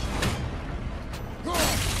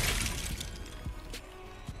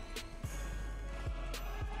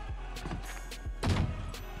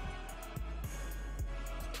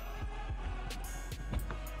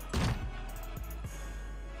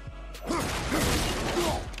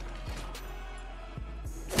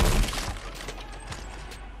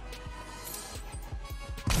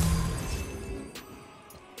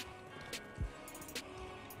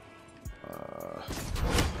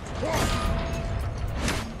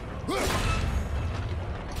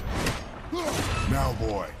 Now,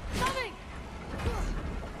 boy. Coming.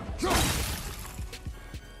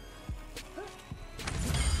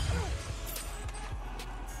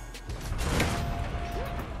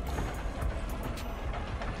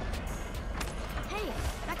 Hey,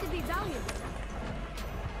 that could be valuable.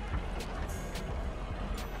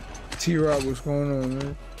 T-Rock, what's going on,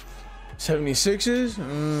 man? 76s?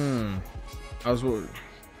 I was what?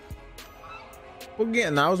 Well,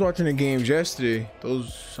 again, I was watching the games yesterday.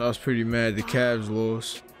 Those I was pretty mad the Cavs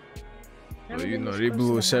lost. But you know, they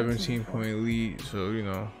blew a 17-point lead, so you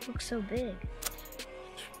know. Looks so big.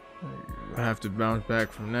 I have to bounce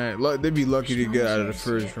back from that. They'd be lucky to get out of the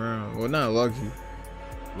first round. Well, not lucky,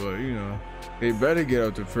 but you know, they better get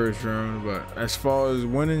out the first round. But as far as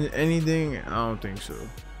winning anything, I don't think so.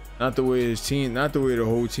 Not the way his team, not the way the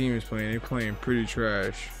whole team is playing. They're playing pretty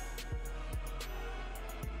trash.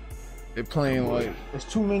 They're playing like there's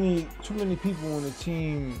too many people on the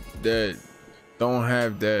team that don't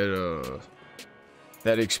have that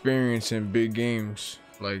that experience in big games.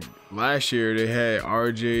 Like last year, they had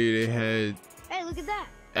RJ. They had. Hey, look at that.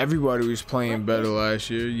 Everybody was playing better last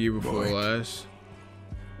year, year before last.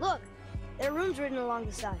 Look, there are runes written along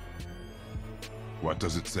the side. What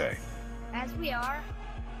does it say? As we are,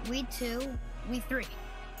 we two, we three.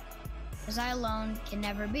 As I alone can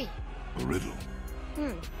never be. A riddle.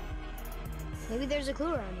 Maybe there's a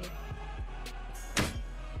clue around here.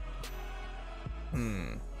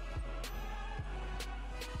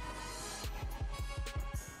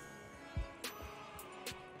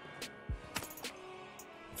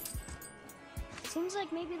 Seems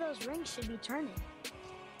like maybe those rings should be turning.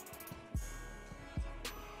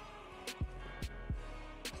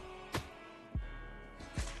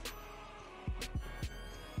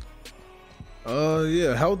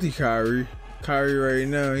 Yeah, healthy Kyrie. Kyrie right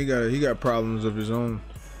now, he got problems of his own.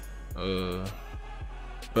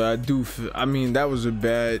 But I mean, that was a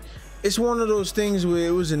bad. It's one of those things where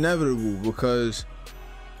it was inevitable, because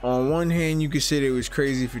on one hand you could say that it was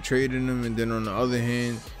crazy for trading him, and then on the other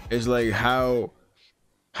hand, it's like how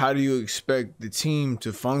do you expect the team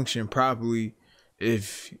to function properly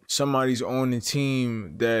if somebody's on the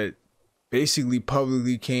team that basically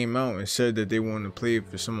publicly came out and said that they want to play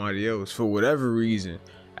for somebody else for whatever reason,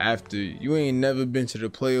 after you ain't never been to the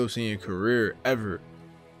playoffs in your career ever.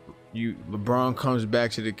 LeBron comes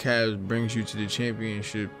back to the Cavs, brings you to the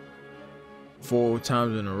championship 4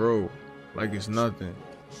 times in a row like it's nothing.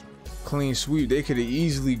 Clean sweep. They could have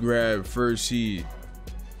easily grabbed first seed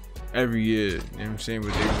every year, you know what I'm saying?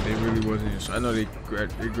 But they really wasn't. So I know they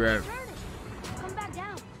grabbed. Come back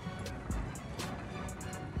down.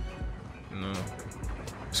 No,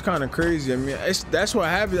 it's kind of crazy. I mean, that's what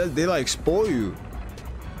happens. They like spoil you.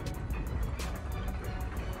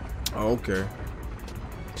 Oh, okay.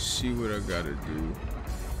 Let's see what I gotta do.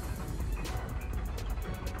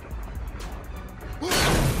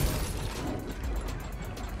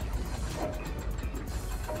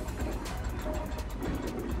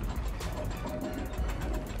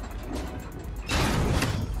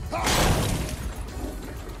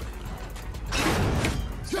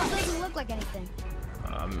 Anything.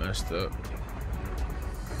 I messed up.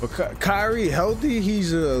 But Kyrie healthy,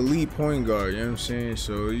 he's an elite point guard, you know what I'm saying?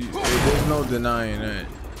 So there's no denying that.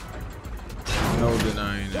 No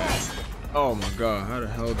denying that. Oh my god, how the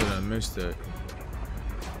hell did I miss that?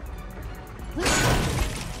 I'm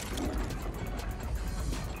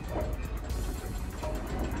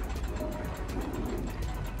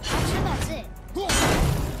sure that's it.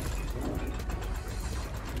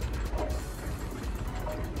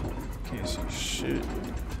 Can't see shit.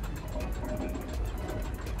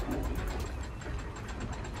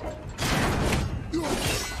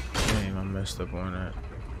 Damn, I messed up on that.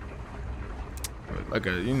 But like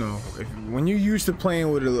you know, when you used to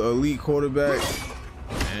playing with an elite quarterback,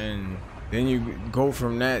 and then you go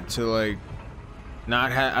from that to like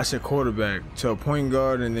I said quarterback to a point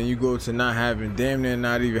guard, and then you go to not having, damn near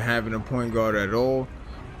not even having a point guard at all.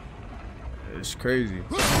 It's crazy.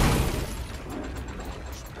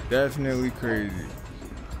 Definitely crazy.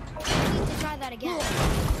 I need to try that again.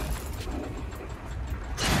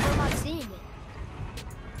 I'm not seeing it.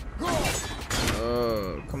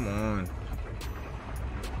 Come on.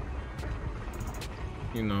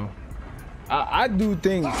 You know, I do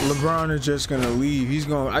think LeBron is just gonna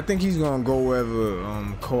leave. I think he's gonna go wherever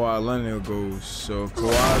Kawhi Leonard goes. So if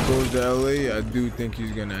Kawhi goes to LA, I do think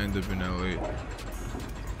he's gonna end up in LA.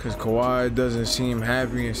 Cause Kawhi doesn't seem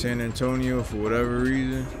happy in San Antonio for whatever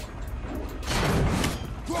reason.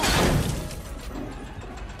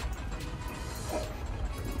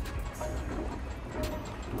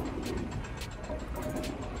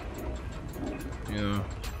 You know,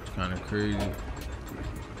 it's kind of crazy.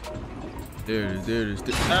 There it is.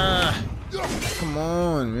 Ah! Come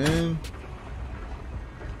on, man.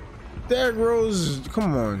 Derrick Rose,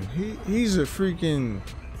 come on. He's a freaking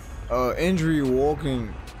injury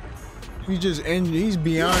walking. He's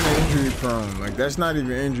beyond injury prone. Like, that's not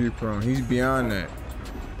even injury prone. He's beyond that.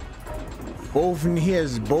 He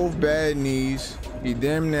has both bad knees. He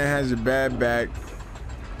damn near has a bad back.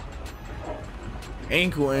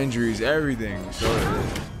 Ankle injuries, everything. So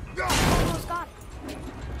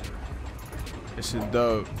it's a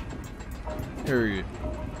dub. Period.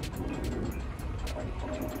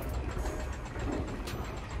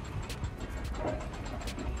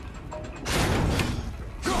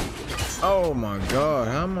 Oh my god,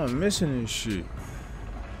 how am I missing this shit?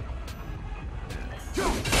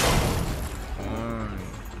 One.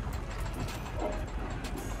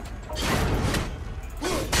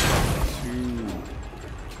 Two.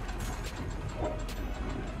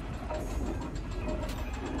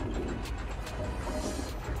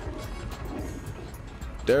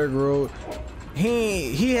 Derrick Rose,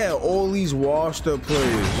 he had all these washed up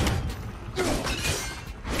players.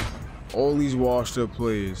 All these washed up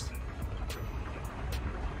players.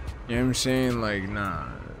 You know what I'm saying? Like, nah.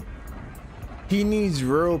 He needs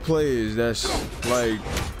real players that's like,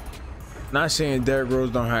 not saying Derrick Rose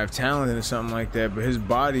don't have talent or something like that, but his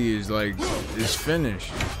body is like, is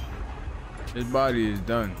finished. His body is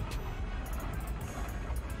done.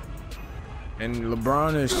 And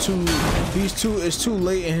LeBron is it's too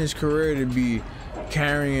late in his career to be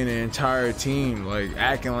carrying the entire team, like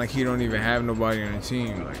acting like he don't even have nobody on the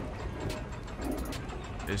team. Like,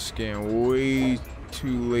 it's getting way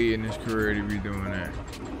too late in his career to be doing that.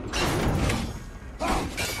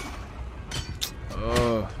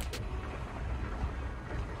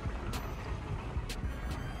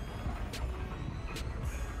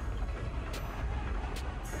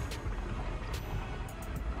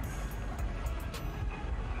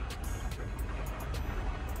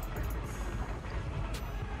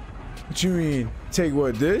 What you mean? Take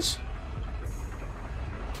what, this?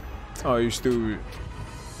 Oh, you stupid.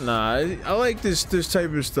 Nah, I like this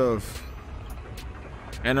type of stuff.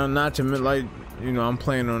 And I'm not to like, you know, I'm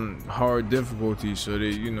playing on hard difficulty, so that,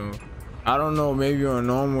 you know, I don't know, maybe on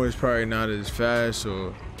normal it's probably not as fast,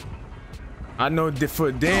 or I know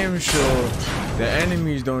for damn sure the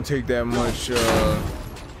enemies don't take that much,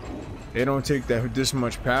 they don't take this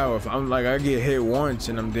much power. If I'm like, I get hit once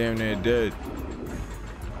and I'm damn near dead.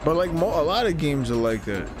 But like a lot of games are like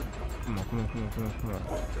that. Come on, come on, come on, come on, come on.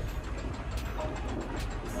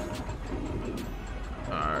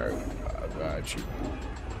 Alright, I got you.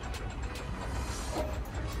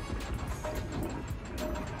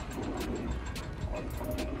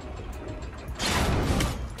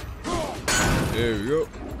 There we go.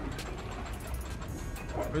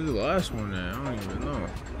 Where's the last one at? I don't even know.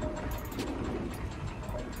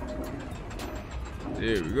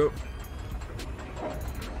 There we go.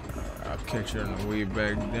 I'll catch her on the way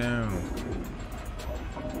back down.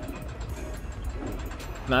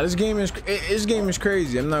 Nah, this game is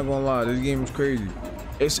crazy. I'm not gonna lie, this game is crazy.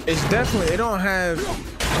 It's definitely, it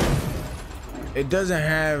doesn't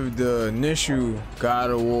have the initial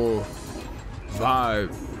God of War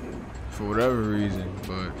vibe for whatever reason,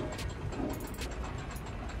 but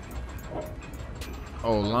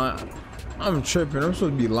I'm tripping. I'm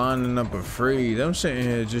supposed to be lining up a phrase. I'm sitting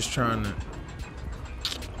here just trying to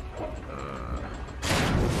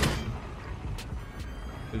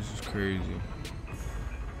this is crazy.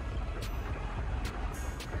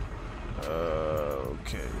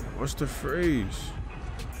 Okay, what's the phrase?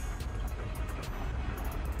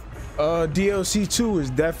 DLC 2 is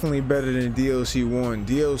definitely better than DLC 1.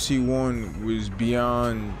 DLC 1 was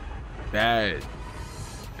beyond bad.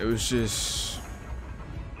 It was just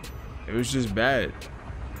bad.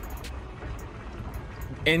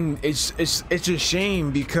 And it's a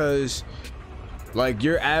shame because like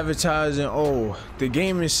you're advertising, oh, the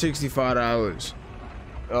game is $65.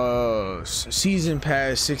 Season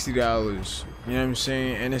pass $60. You know what I'm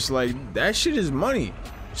saying? And it's like that shit is money.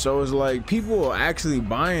 So it's like people are actually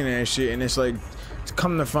buying that shit, and it's like, to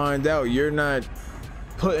come to find out, you're not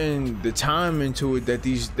putting the time into it that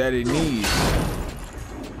it needs.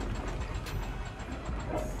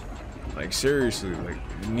 Like seriously, like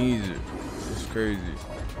it needs it. It's crazy.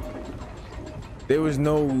 They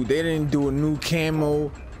didn't do a new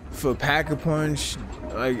camo for Pack-a-Punch.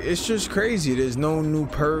 Like it's just crazy. There's no new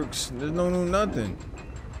perks. There's no new nothing.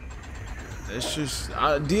 It's just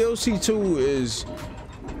DLC 2 is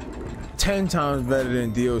 10 times better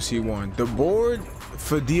than DLC 1. The board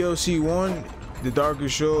for DLC 1, the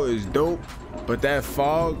Darkest Shore, is dope, but that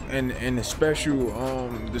fog and the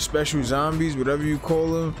special zombies, whatever you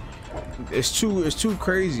call them, it's too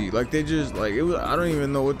crazy. Like they just like it was, I don't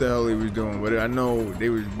even know what the hell they was doing, but I know they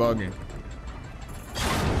was bugging.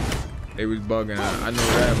 They was bugging. I know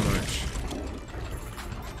that much.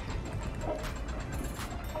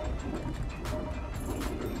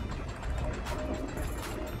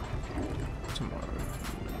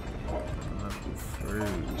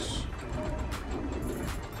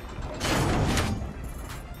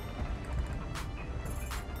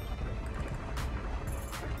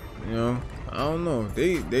 You know, I don't know.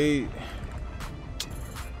 It's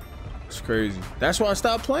crazy. That's why I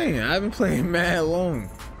stopped playing. I haven't played mad long.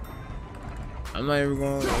 I'm not even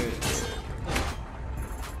going.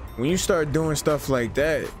 When you start doing stuff like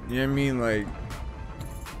that, you know what I mean? Like,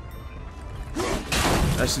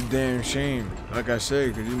 that's a damn shame. Like I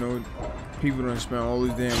said, because you know, people don't spend all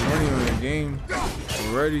this damn money on the game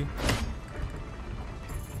already.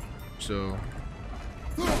 So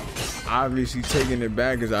obviously taking it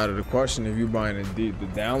back is out of the question if you're buying the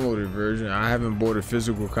downloaded version. I haven't bought a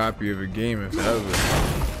physical copy of a game in forever.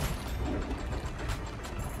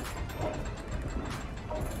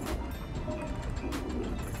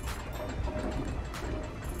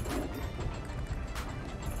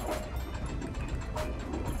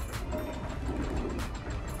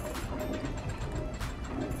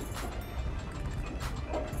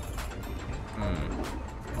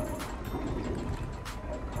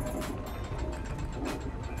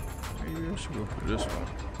 Maybe I should go for this one.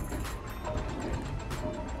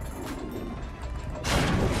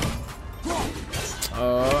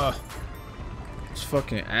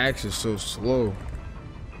 fucking axe is so slow.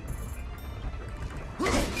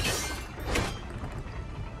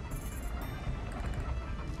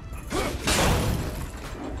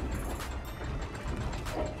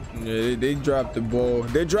 Yeah, they dropped the ball.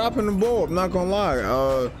 They're dropping the ball. I'm not gonna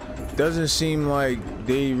lie. Doesn't seem like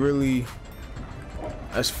they really,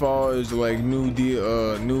 as far as like new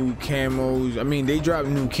camos. I mean, they dropped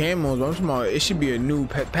new camos. But I'm talking about it should be a new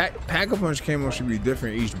Pack-a-Punch camo should be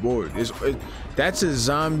different each board. That's a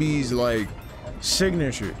zombies like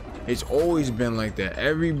signature. It's always been like that.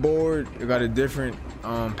 Every board got a different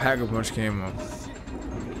Pack-a-Punch camo.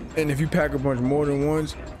 And if you Pack-a-Punch more than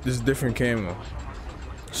once, there's a different camo.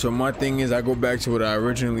 So my thing is, I go back to what I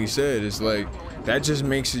originally said. It's like, that just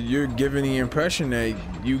makes it, you're giving the impression that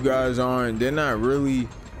you guys they're not really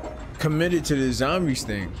committed to the zombies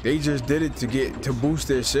thing. They just did it to boost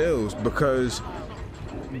their sales, because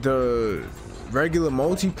the regular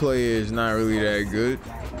multiplayer is not really that good.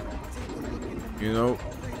 You know,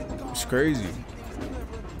 it's crazy.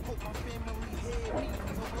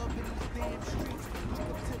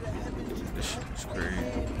 It's crazy.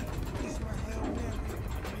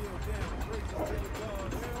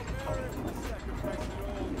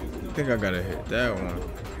 I think I gotta hit that one.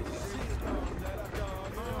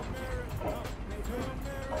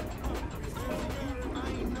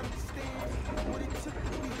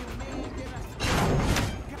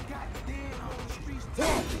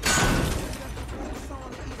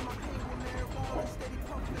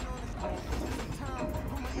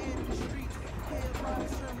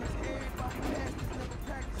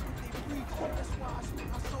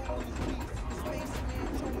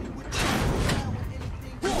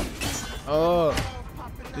 Oh,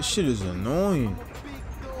 this shit is annoying.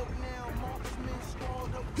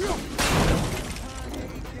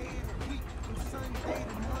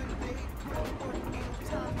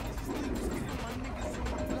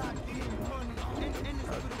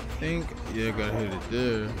 I think, yeah, I gotta hit it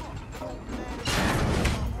there.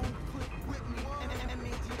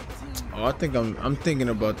 Oh, I think I'm thinking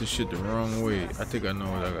about this shit the wrong way. I think I know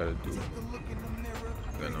what I gotta do.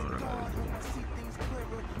 I know what I gotta do.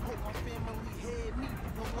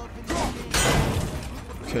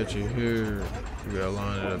 Catch it here. We gotta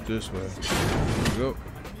line it up this way. There we go.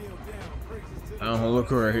 I don't look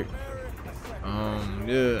right.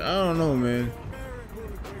 Yeah, I don't know, man.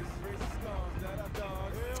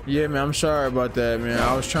 Yeah, man, I'm sorry about that, man.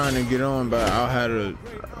 I was trying to get on, but I had a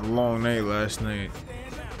long night last night.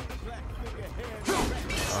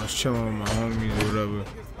 I was chilling with my homies or whatever.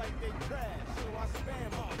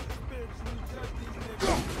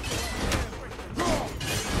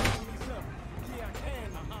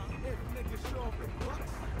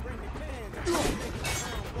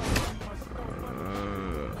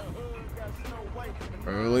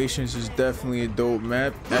 Revelations is definitely a dope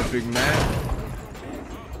map, epic map.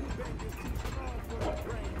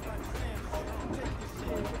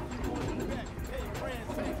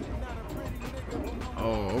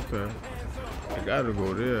 Oh, okay. I gotta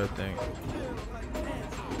go there, I think.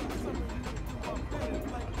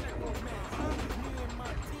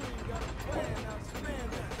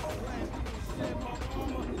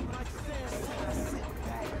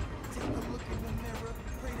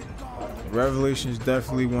 Revelation is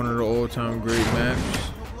definitely one of the all-time great maps.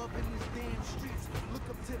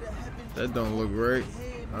 That don't look right.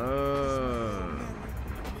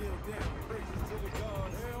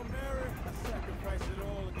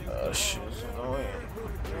 Oh shit, it's annoying.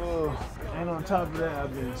 Oh, and on top of that,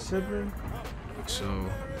 I've been sipping. So,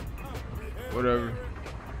 whatever.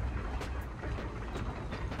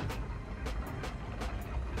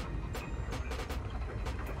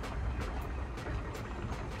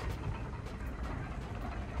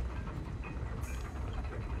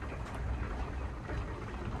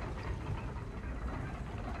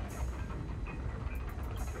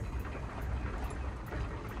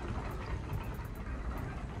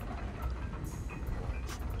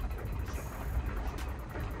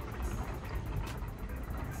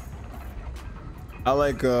 I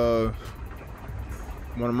like one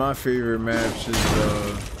of my favorite maps is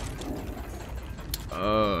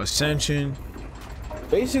Ascension.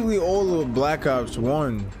 Basically all of Black Ops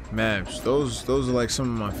 1 maps. Those are like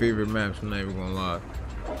some of my favorite maps, I'm not even gonna lie.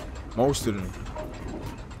 Most of them.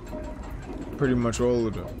 Pretty much all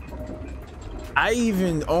of them. I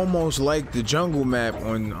even almost like the jungle map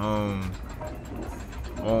on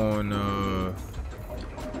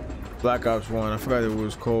Black Ops 1. I forgot what it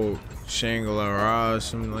was called. Shangri-La or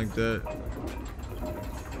something like that.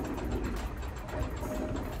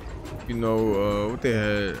 You know, what they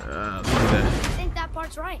had. I think that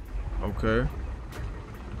part's right. Okay.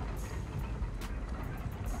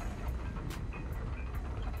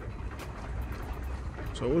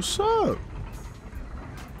 So what's up?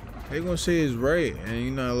 They gonna say it's right, and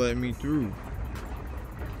you're not letting me through.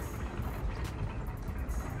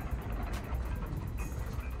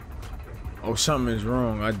 Oh, something is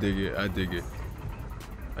wrong. I dig it. I dig it.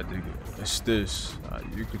 I dig it. It's this.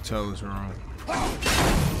 You could tell it's wrong.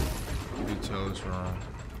 You could tell it's wrong.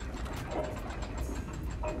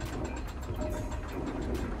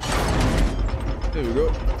 There we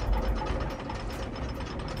go.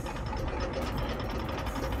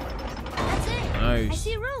 That's it. Nice. I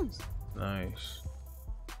see rooms. Nice.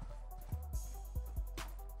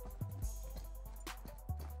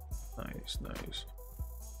 Nice.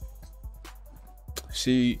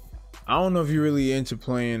 See, I don't know if you're really into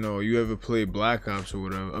playing or you ever played Black Ops or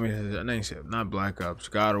whatever. I mean, I didn't say not Black Ops,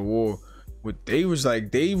 God of War. But they was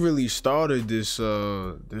like, they really started this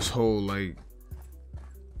this whole like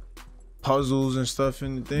puzzles and stuff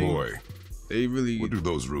in the thing. Boy, they really. What do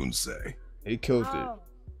those runes say? They killed it.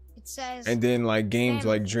 It says. And then like games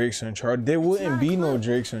like Drake's Uncharted, there wouldn't be no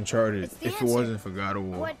Drake's Uncharted if it wasn't for God of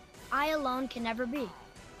War. What I alone can never be.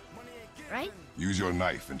 Right? Use your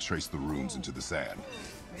knife and trace the runes into the sand.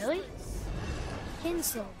 Really?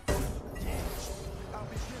 Kinsel.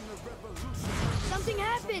 Something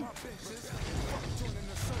happened.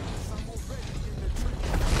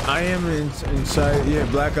 I am inside. Yeah,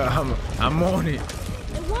 Black Ops. I'm on it.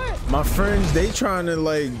 It worked. My friends, they trying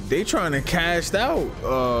to cast out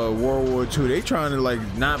World War II. They trying to like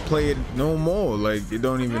not play it no more. Like it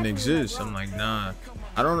don't even exist. I'm like, nah.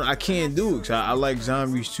 I can't do it because I like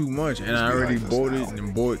zombies too much, and I already bought it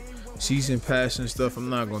and bought season pass and stuff. I'm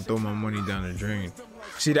not gonna throw my money down the drain.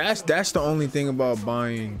 See, that's the only thing about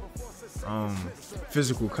buying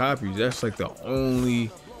physical copies. That's like the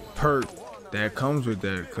only perk that comes with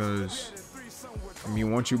that, because I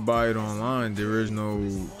mean, once you buy it online, there is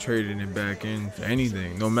no trading it back in for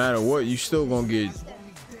anything. No matter what, you still gonna get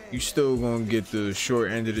the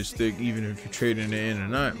short end of the stick, even if you're trading it in or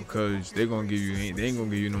not, because they ain't gonna give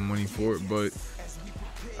you no money for it. But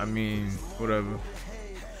I mean, whatever.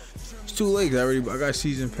 It's too late. I got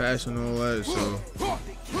season pass and all that, so you know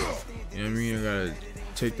what I mean. I gotta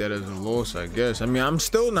take that as a loss, I guess. I mean, I'm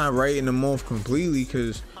still not writing them off completely,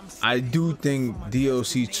 because I do think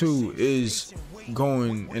DLC 2 is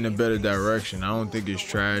going in a better direction. I don't think it's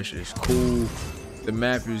trash. It's cool. The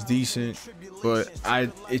map is decent. But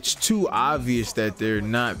it's too obvious that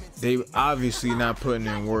they obviously not putting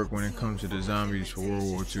in work when it comes to the zombies for World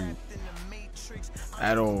War II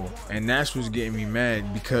at all. And that's what's getting me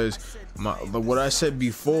mad, because what I said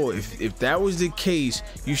before, if that was the case,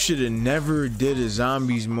 you should have never did a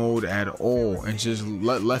zombies mode at all and just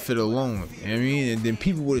left it alone. You know what I mean? And then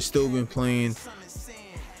people would have still been playing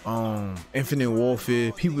Infinite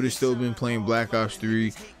Warfare. People would have still been playing Black Ops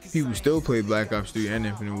 3. People still play Black Ops 3 and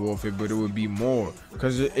Infinite Warfare, but it would be more,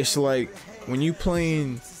 because it's like when you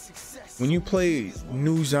play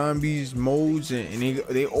new zombies modes, and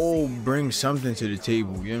they all bring something to the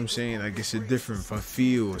table. You know what I'm saying? Like it's a different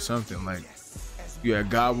feel or something. Like you had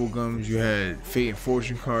Gobblegums, you had Fate and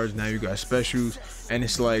Fortune cards, now you got specials, and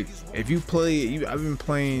it's like if you play it, I've been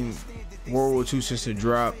playing World War II since the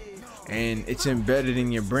drop, and it's embedded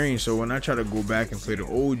in your brain. So when I try to go back and play the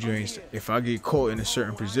old joints, if I get caught in a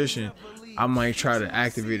certain position, I might try to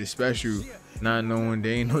activate a special, not knowing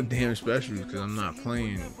there ain't no damn specials, because I'm not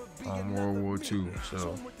playing World War II.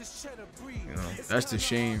 So you know, that's the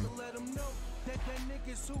shame,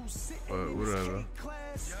 but whatever.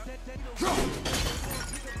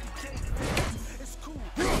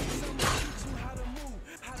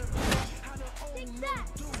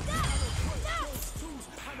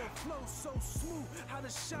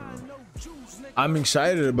 I'm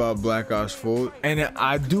excited about Black Ops 4, and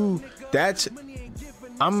I do.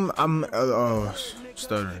 I'm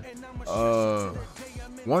stuttering.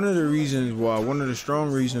 One of the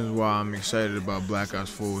strong reasons why I'm excited about Black Ops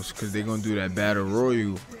 4 is because they're gonna do that battle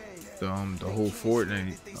royale, the whole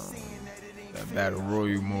Fortnite, that battle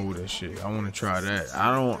royale mode and shit. I want to try that.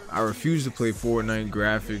 I refuse to play Fortnite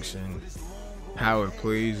graphics and how it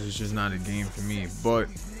plays. It's just not a game for me. But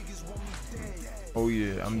oh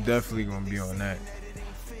yeah, I'm definitely gonna be on that.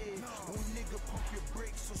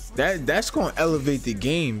 That's gonna elevate the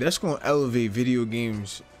game. That's gonna elevate video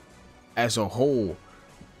games as a whole,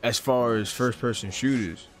 as far as first-person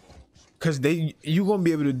shooters, because you gonna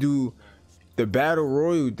be able to do the battle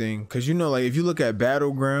royale thing. Because you know, like if you look at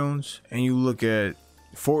Battlegrounds and you look at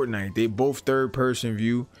Fortnite, they both third-person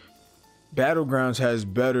view. Battlegrounds has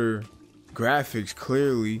better graphics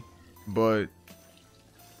clearly, but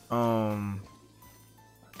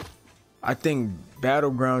I think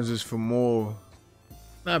Battlegrounds is for more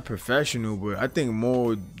not professional, but I think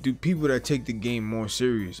more people that take the game more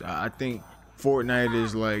serious. I think Fortnite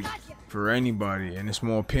is like for anybody, and it's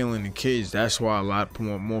more appealing to kids. That's why a lot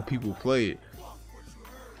more people play it.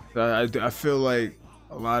 I feel like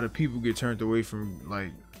a lot of people get turned away from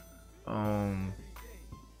like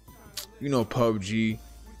you know, PUBG. You know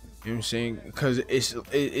what I'm saying? Because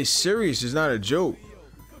it's serious. It's not a joke.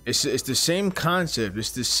 It's the same concept.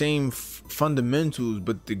 It's the same fundamentals,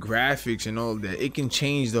 but the graphics and all of that, it can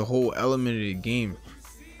change the whole element of the game.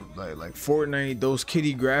 Like Fortnite, those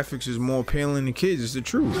kiddie graphics is more appealing to kids. It's the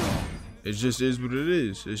truth. It just is what it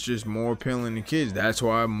is. It's just more appealing to kids. That's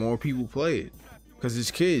why more people play it. Because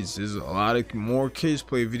it's kids. There's a lot of more kids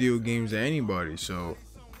play video games than anybody. So,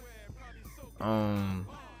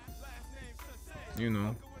 you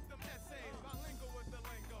know.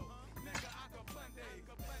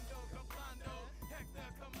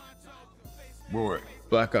 Boy,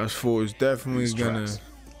 Black Ops 4 is definitely gonna,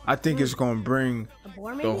 I think it's gonna bring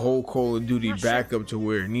the whole Call of Duty back up to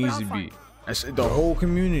where it needs to be. That's the whole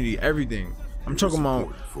community, everything. I'm talking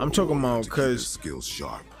about because skills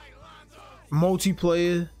sharp.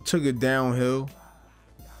 Multiplayer took a downhill,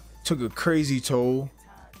 took a crazy toll.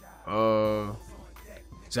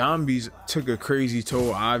 Zombies took a crazy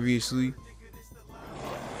toll, obviously.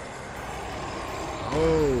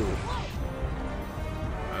 Oh,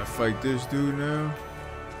 I fight this dude now.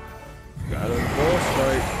 Got a boss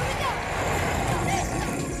fight.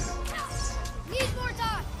 Need more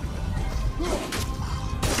time.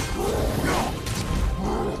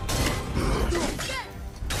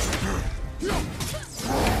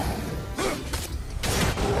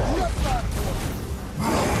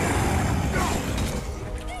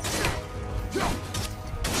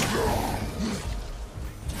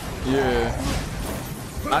 Yeah,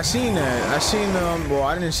 I seen that. I seen well,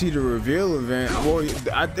 I didn't see the reveal event. Well,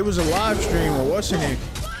 it was a live stream or what's his name?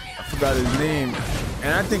 I forgot his name.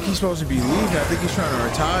 And I think he's supposed to be leaving. I think he's trying to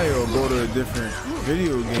retire or go to a different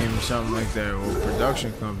video game or something like that, or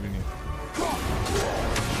production company.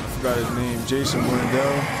 I forgot his name. Jason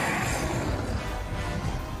Blundell.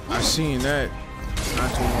 I seen that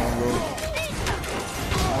not too long ago.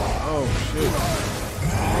 Oh shit.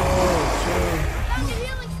 Oh shit.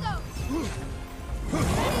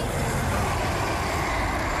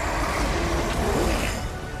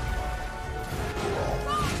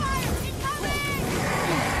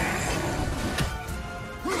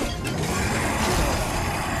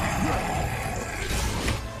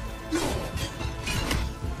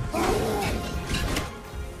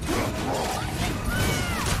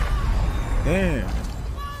 Damn.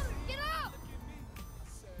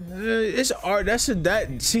 It's art.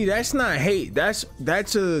 See, that's not hate. That's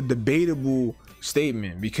a debatable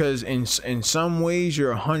statement, because in some ways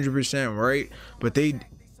you're 100% right, but they,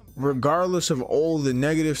 regardless of all the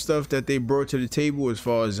negative stuff that they brought to the table as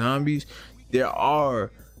far as zombies, there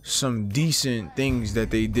are some decent things that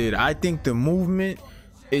they did. I think the movement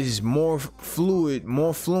is more fluent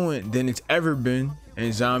than it's ever been.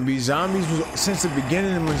 And zombies was, since the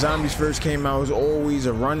beginning when zombies first came out, was always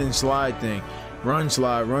a run and slide thing. Run,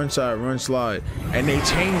 slide, run, slide, run, slide. And they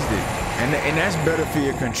changed it. And that's better for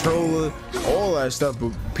your controller, all that stuff.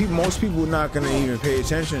 But most people are not gonna even pay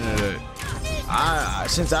attention to that.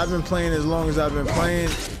 Since I've been playing as long as I've been playing,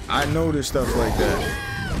 I noticed stuff like that.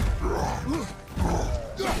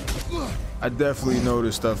 I definitely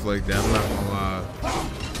noticed stuff like that, I'm not gonna lie.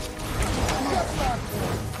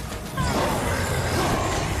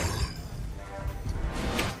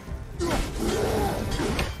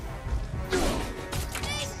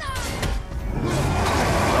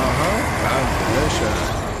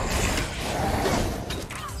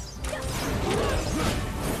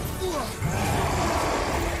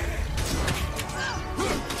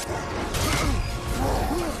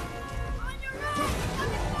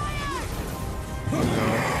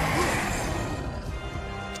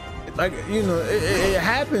 Like, you know, it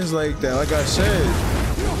happens like that, like I said.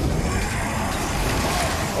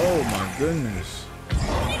 Oh my goodness.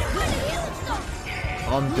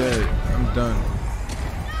 I'm dead. I'm done.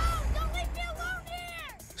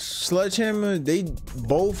 Sledgehammer, they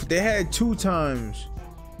had 2 times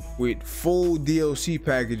with full DLC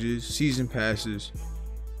packages, season passes,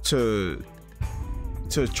 to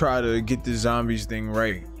try to get the zombies thing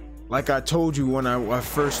right. Like I told you when I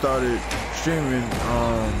first started streaming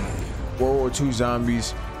World War II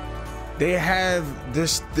Zombies, they have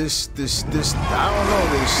this I don't know,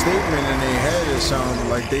 this statement in their head or something,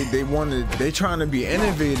 like they trying to be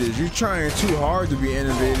innovators. You're trying too hard to be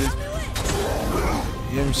innovators.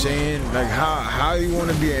 You know what I'm saying? Like how you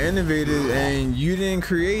want to be an innovator and you didn't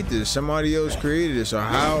create this, somebody else created it. So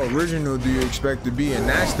how original do you expect to be? And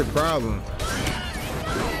that's the problem.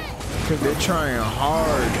 Because they're trying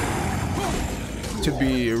hard to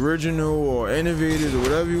be original or innovative or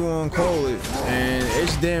whatever you want to call it, and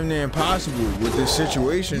it's damn near impossible with this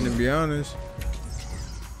situation, to be honest.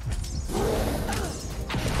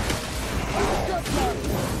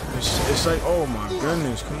 It's like, oh my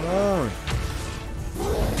goodness, come on.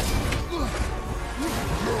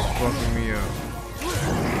 It's fucking me up.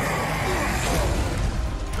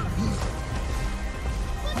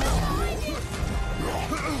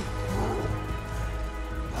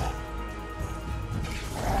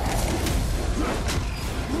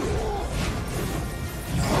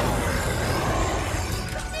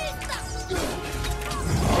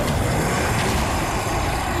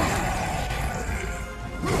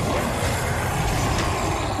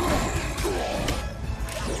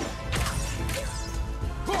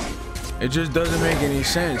 It just doesn't make any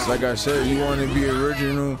sense. Like I said, you want to be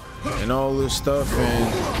original and all this stuff,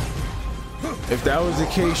 and if that was the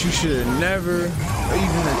case, you should have never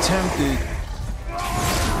even attempted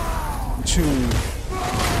to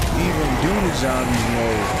even do the zombies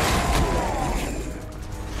mode.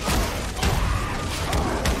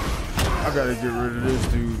 I gotta get rid of this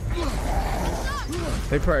dude.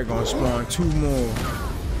 They probably gonna spawn 2 more.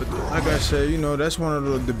 But like I said, you know, that's one of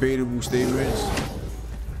the debatable statements.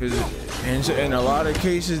 In a lot of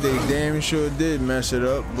cases, they damn sure did mess it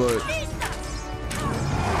up, but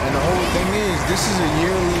and the whole thing is, this is a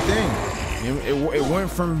yearly thing. It went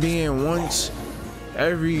from being once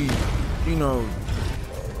every, you know,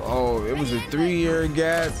 oh, it was a 3-year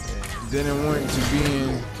gap, then it went to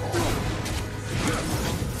being,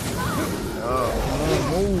 come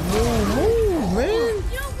on, move, man.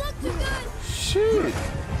 You don't look too good. Shit.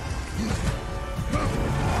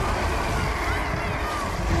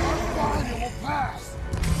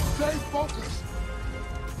 Stay focused.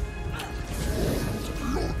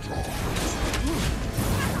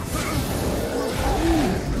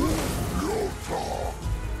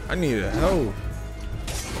 I need a help.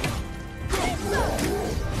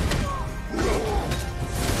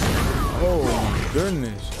 Oh my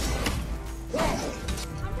goodness.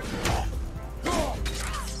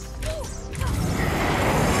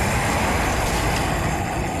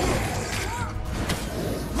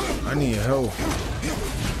 I need help.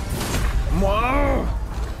 Whoa.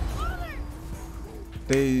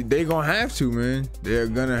 They gonna have to, man. They're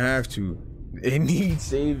gonna have to. It needs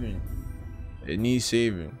saving. It needs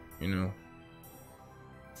saving, you know.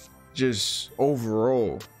 Just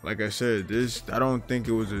overall, like I said, this, I don't think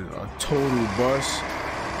it was a total bust,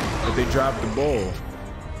 but they dropped the ball.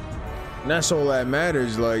 And that's all that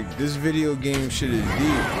matters. Like, this video game shit is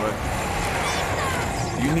deep, but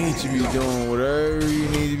you need to be doing whatever you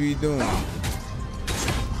need to be doing.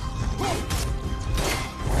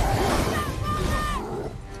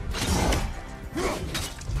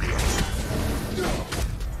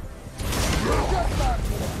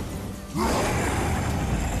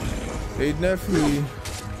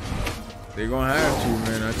 They gonna have to,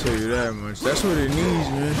 man. I tell you that much. That's what it needs,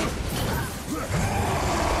 man.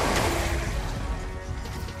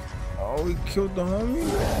 Oh, he killed the homie?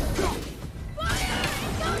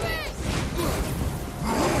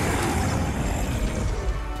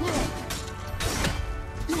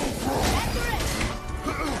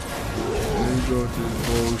 Let me go to this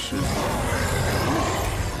bullshit.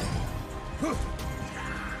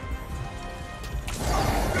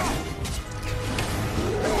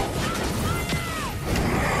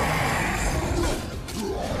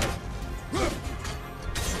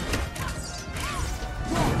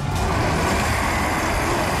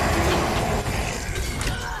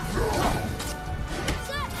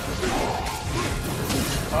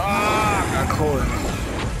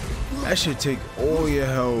 That should take all your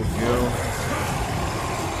health, yo.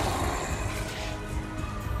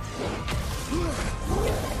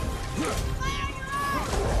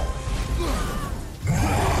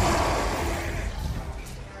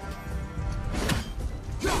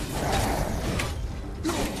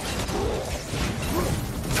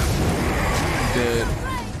 Dead.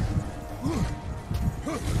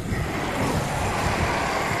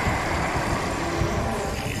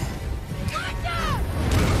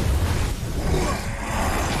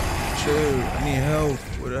 I need help.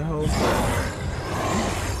 Where the hell's that?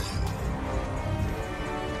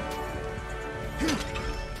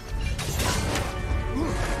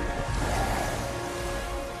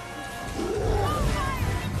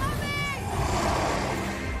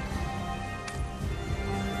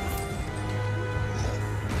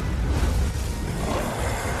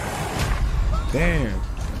 Damn.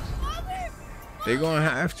 They gonna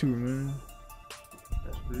have to, man.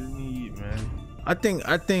 That's what they need, man.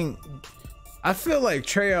 I feel like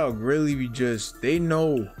Treyarch really be just, they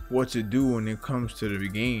know what to do when it comes to the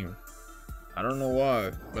game. I don't know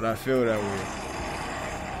why, but I feel that way.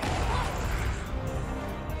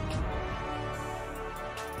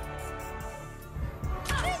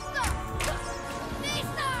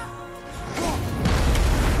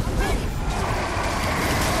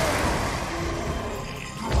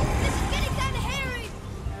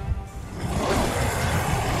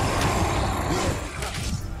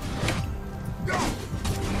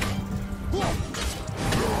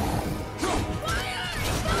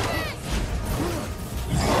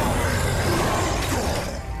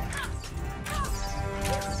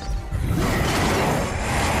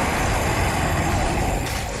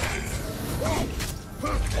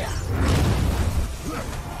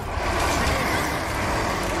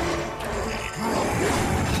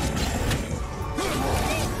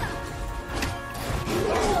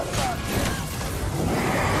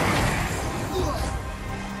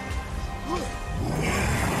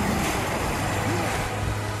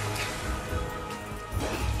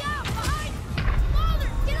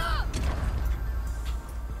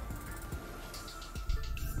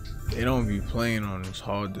 They don't be playing on this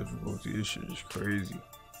hard difficulty. This shit is crazy.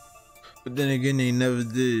 But then again, they never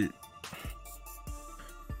did.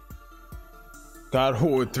 God of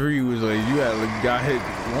War 3 was like, you got hit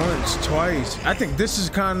once, twice. I think this is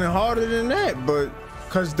kind of harder than that, but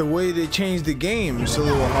because the way they changed the game, it's a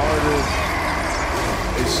little harder.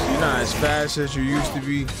 You're not as fast as you used to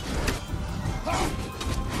be.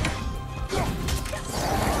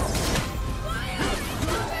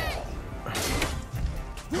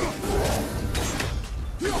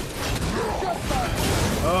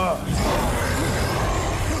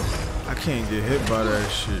 I can't get hit by that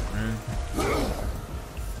shit, man.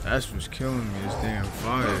 That's what's killing me, this damn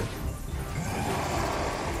fire.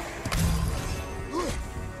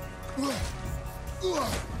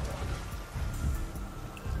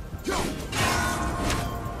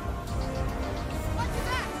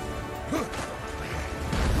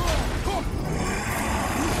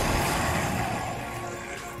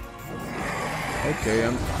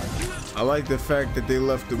 Okay, I like the fact that they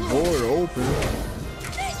left the board open.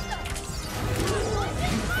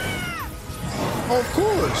 Of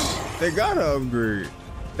course, they gotta upgrade.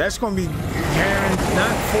 That's gonna be not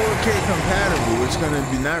 4K compatible. It's gonna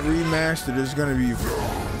be not remastered. It's gonna be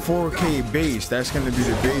 4K base. That's gonna be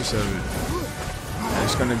the base of it.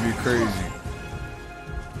 That's gonna be crazy.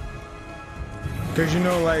 Cause you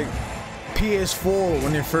know, like PS4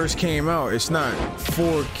 when it first came out, it's not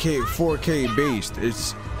 4K based.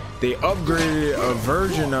 They upgraded a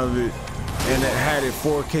version of it and it had it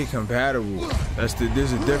 4K compatible. There's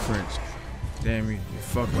a difference. Damn, you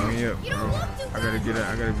fucking me up, bro. I gotta get out.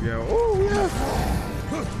 I gotta be out. Oh, yeah.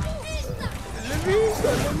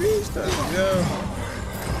 La vista. Yeah.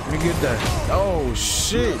 Let me get that. Oh,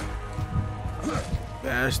 shit.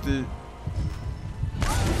 Bastard.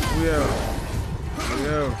 Yeah.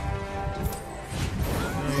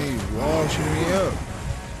 He's washing me up.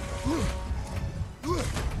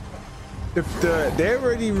 They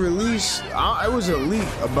already released, it was a leak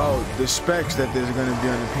about the specs that there's going to be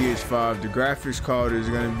on the PS5. The graphics card is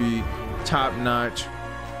going to be top notch.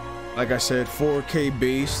 Like I said, 4K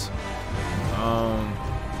based.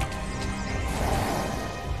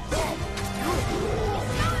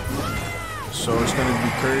 So it's going to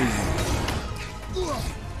be crazy.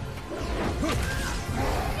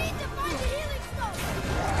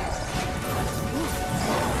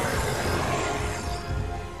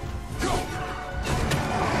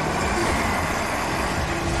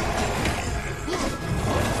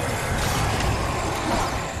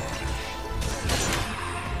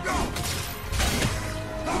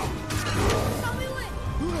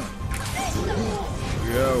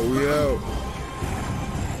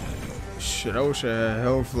 Shit, I wish I had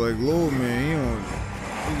health like Lil Man.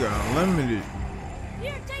 He got unlimited.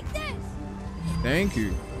 Here, take this. Thank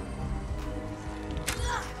you.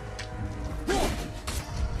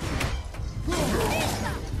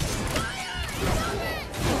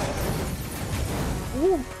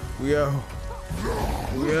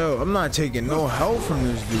 Yo, I'm not taking no help from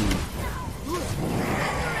this dude.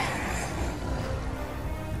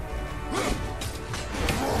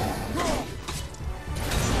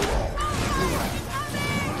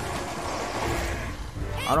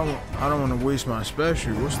 I don't want to waste my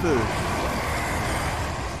special. What's this?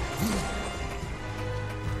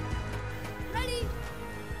 Ready?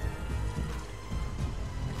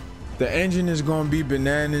 The engine is gonna be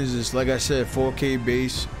bananas. It's like I said, 4K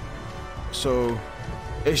base. So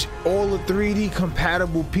it's all the 3D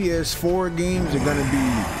compatible PS4 games are gonna be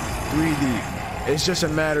 3D. It's just a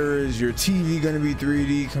matter is your TV gonna be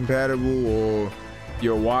 3D compatible or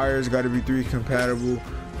your wires gotta be 3D compatible.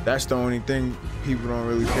 That's the only thing people don't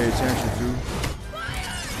really pay attention to.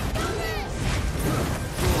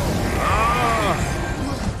 Ah!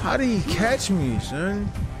 How did he catch me,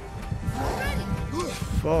 son?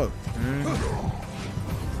 Fuck, man.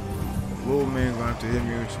 Little man gonna have to hit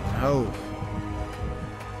me with some help.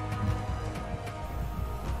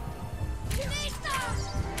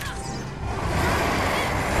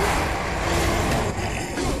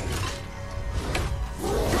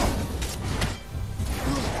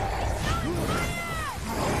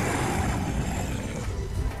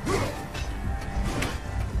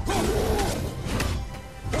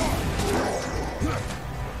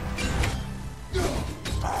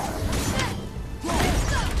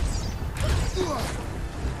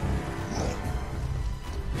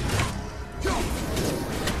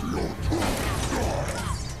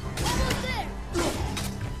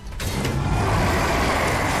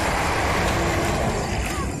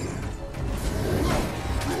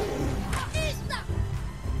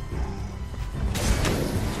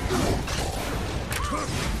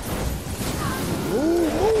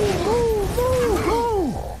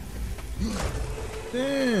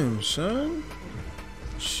 Damn, son.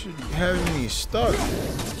 Should be having me stuck.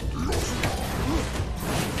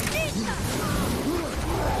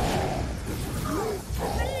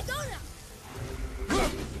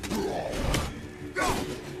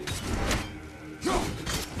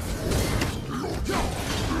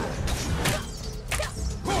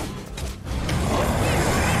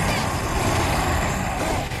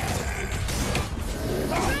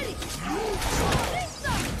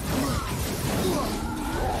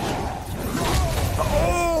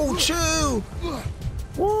 Chill.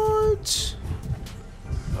 What?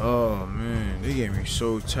 Oh man, they get me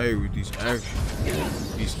so tight with these actions,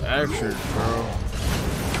 bro.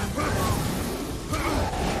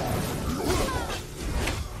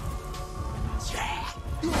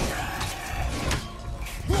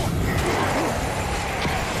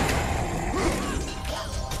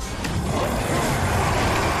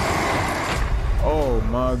 Oh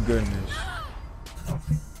my goodness.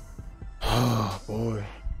 Oh boy.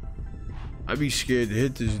 I'd be scared to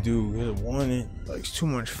hit this dude. Hit a warning. Like, it's too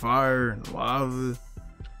much fire and lava.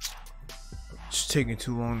 It's taking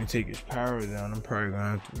too long to take his power down. I'm probably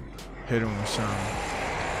gonna have to hit him with something.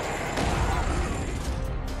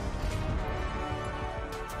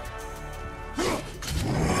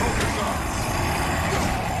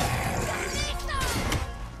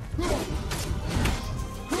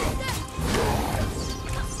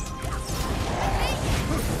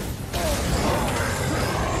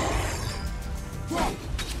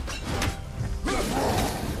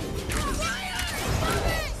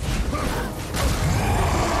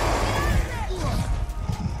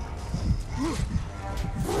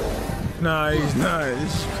 Nah, he's not.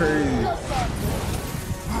 It's crazy.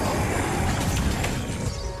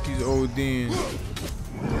 He's ODing.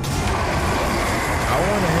 I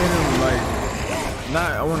want to hit him like,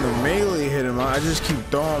 I want to melee hit him. I just keep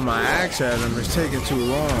throwing my axe at him. It's taking too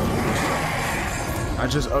long. I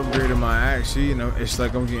just upgraded my axe. See, you know, it's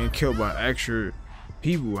like I'm getting killed by extra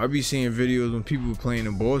people. I be seeing videos when people playing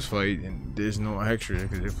a boss fight and there's no extra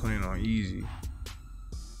because they're playing on easy.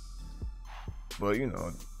 But you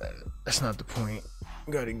know, that's not the point.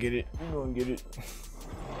 Gotta get it. We're gonna get it.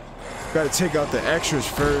 Gotta take out the extras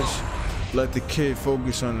first. Let the kid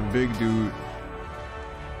focus on the big dude.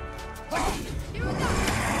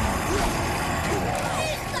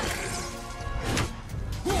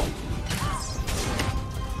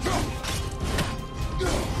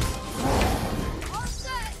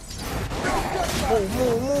 Move.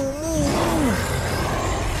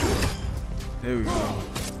 There we go.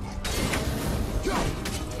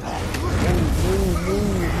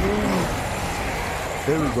 Move.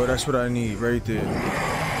 There we go. That's what I need right there. I'm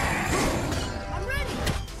ready.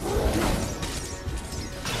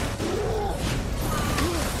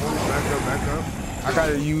 Back up.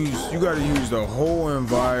 You gotta use the whole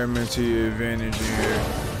environment to your advantage here.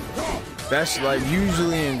 That's like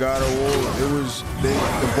usually in God of War, the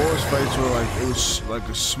boss fights were like, it was like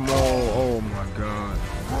a small, oh my god.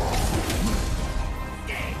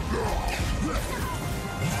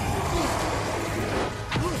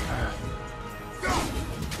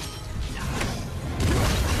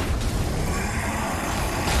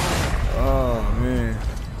 Oh man.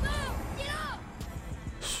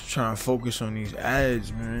 Trying to focus on these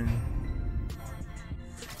ads, man.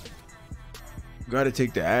 gotta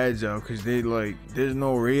take the ads out because they like there's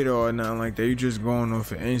no radar or nothing like that. You just going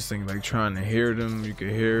off of instinct, like trying to hear them. You can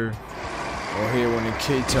hear or hear when the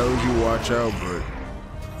kid tells you watch out, but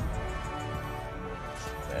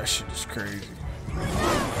that shit is crazy.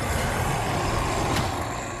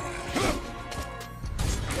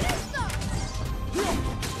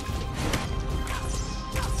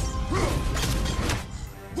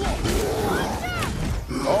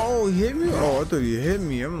 Oh, he hit me? Oh, I thought he hit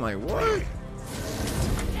me. I'm like, what?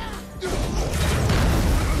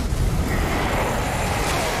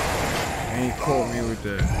 And he caught me with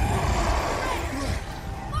that.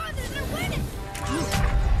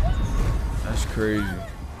 That's crazy.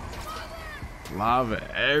 Lava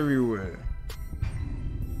everywhere.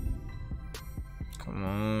 Come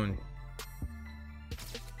on.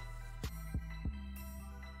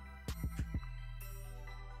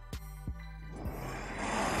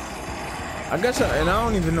 I guess, and I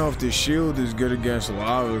don't even know if this shield is good against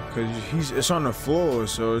lava because it's on the floor,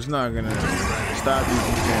 so it's not gonna stop you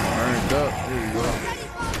from getting burned up. There you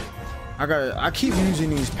go. I keep using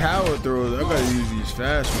these power throws. I gotta use these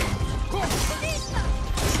fast ones.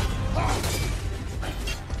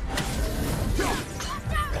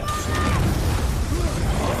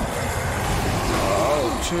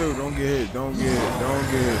 Oh, chill! Don't get hit! Don't get hit! Don't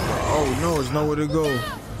get hit! Oh no! There's nowhere to go.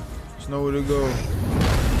 There's nowhere to go.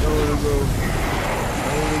 Nowhere to go.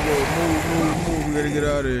 Nowhere to go. Move, move, move. We gotta get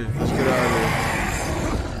out of here. Let's get out of here.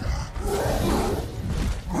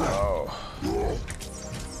 Oh.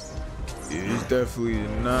 Yeah, he's definitely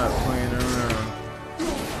not playing around.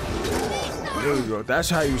 There we go. That's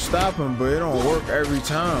how you stop him, but it don't work every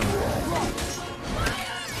time.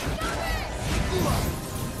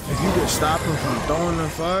 If you can stop him from throwing the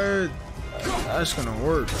fire, that's gonna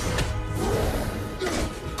work.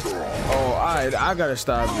 Oh, alright, I gotta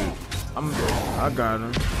stop it. I got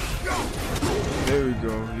him. There we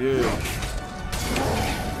go, yeah.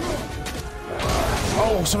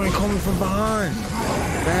 Oh, somebody coming from behind.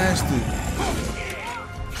 Bastard.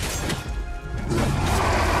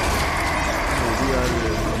 Oh, we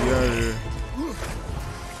out of here.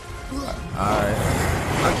 Alright.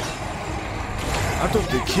 I thought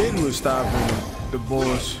the kid was stopping the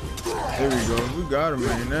boss. There we go. We got him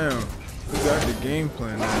right now. We got the game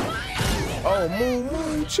plan now. Oh,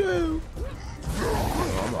 move, chill.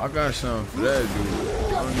 Oh, I got something for that dude.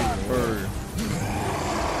 Don't even worry.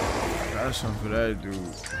 I got something for that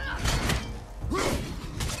dude.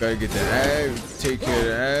 Gotta get the ad, take care of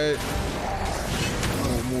the ad.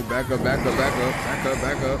 Move, back up, back up, back up, back up,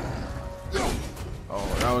 back up. Oh,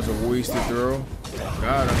 that was a wasted throw.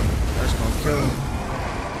 Got him. That's gonna kill him.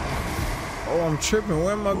 Oh, I'm tripping.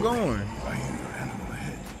 Where am I going?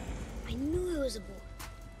 I knew it was a boy.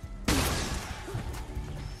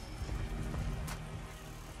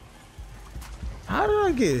 How did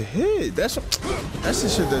I get hit? That's the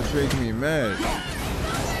shit that's making me mad.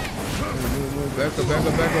 Move, back up, back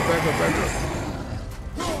up, back up, back up, back up.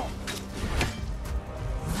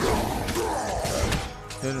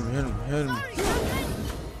 Hit him, hit him, hit him.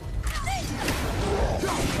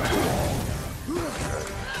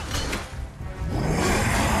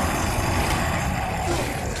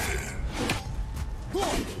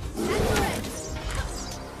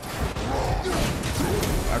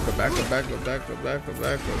 Back up, back up, back up, back up,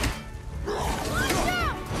 back up.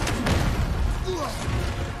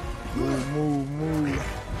 Move, move.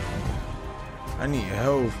 I need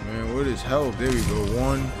health, man. What is health? There we go.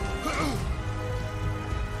 One.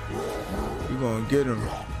 We're gonna get him.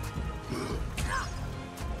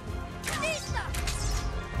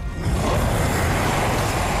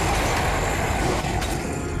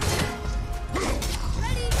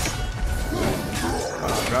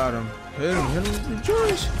 Got him. Hit him with the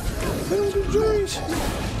joints. Hit him with the joints.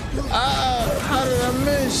 Ah, how did I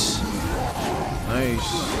miss? Nice.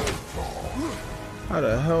 How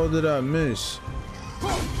the hell did I miss?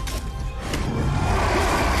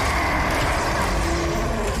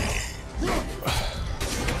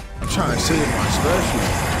 I'm trying to save my special.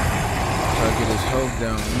 So I get his health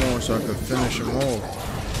down more so I can finish him off.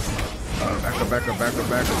 Back up, back up, back up,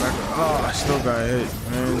 back up, back up. Oh, I still got hit,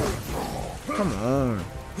 man. Come on.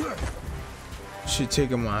 Shit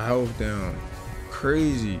taking my health down.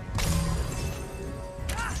 Crazy.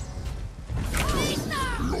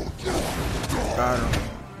 Got him.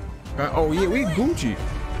 Oh yeah, we Gucci.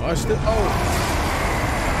 Oh, still. Oh.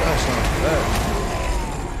 Got something for that.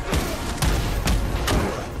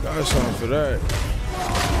 Got something for that.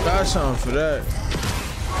 Got something for that.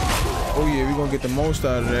 Oh yeah, we gonna get the most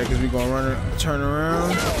out of that because we gonna turn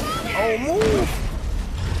around. Oh, move.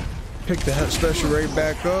 Pick the special rate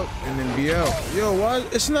back up and then be out. Yo, why?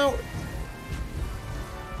 It's not.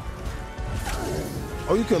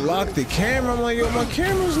 Oh, you can lock the camera. I'm like, yo, my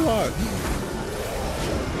camera's locked.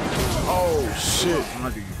 Oh shit, I'm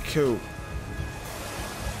about to get killed.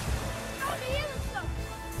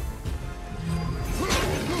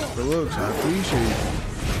 Good looks, I appreciate it.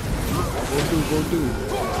 Go through.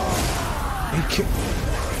 He killed.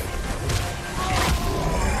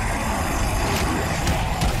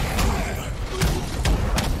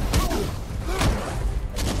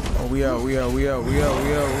 Oh, we out. Oh,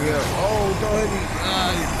 don't hit me.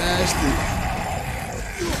 Ah, you bastard.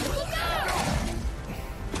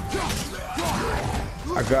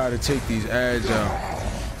 I gotta take these ads out.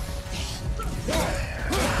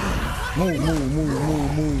 Move.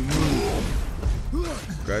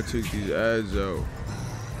 Gotta take these ads out.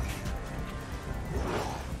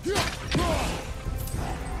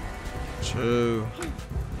 Chill.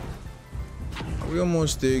 We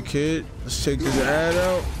almost there, kid. Let's take this ad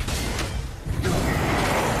out.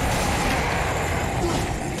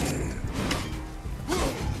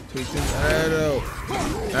 Take this ad out.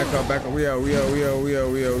 Back up. We out.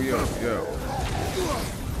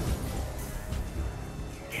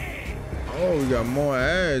 Oh, we got more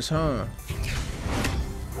ads, huh?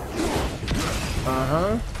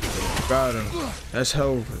 Got him. That's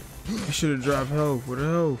health. You should have dropped health. What the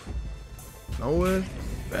health? Nowhere?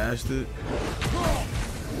 Bastard.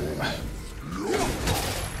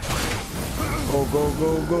 Go.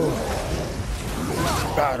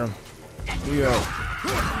 Got him. We out.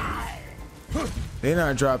 They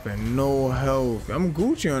not dropping no health. I'm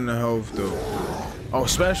Gucci on the health though. Oh,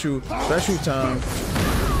 special time.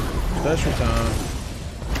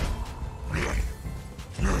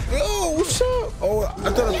 Yo, what's up? Oh,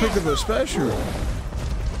 I thought I picked up a special.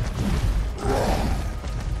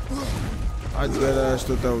 I deadass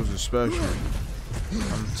thought that was a special.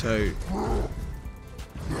 I'm tight.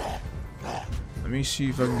 Let me see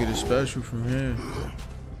if I can get a special from here.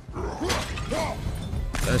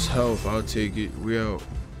 That's health. I'll take it. We out.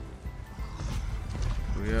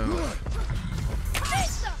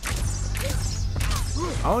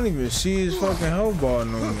 I don't even see his fucking health bar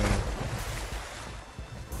no more.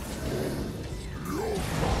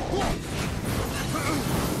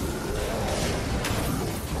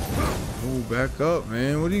 Move back up,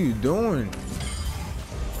 man. What are you doing?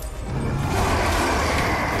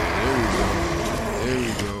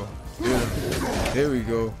 There we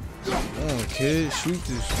go. Come on, kid. Shoot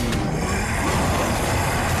this dude.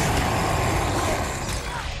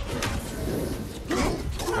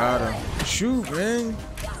 Got him. Shoot, man. I'm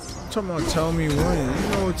talking about tell me when. You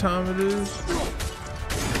know what time it is?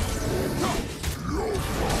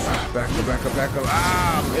 Back up.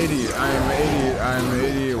 Ah, I'm an idiot. I am an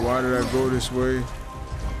idiot. Why did I go this way?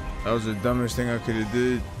 That was the dumbest thing I could have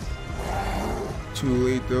did. Too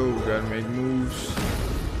late though. We gotta make moves.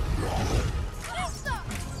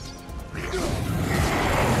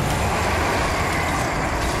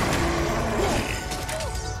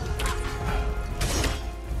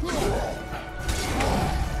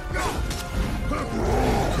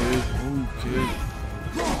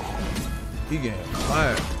 He getting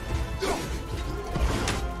clapped.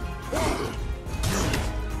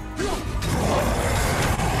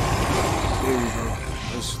 There we go.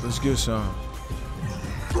 Let's get some.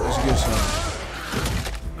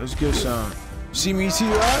 Let's get some. See me,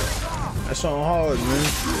 T-Rock? That's on hard, man.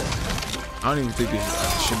 I don't even think it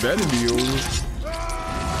should better be over.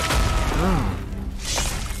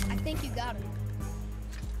 I think you got him.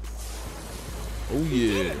 Oh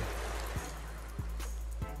yeah.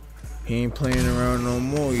 He ain't playing around no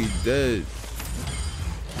more. He dead.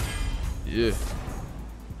 Yeah.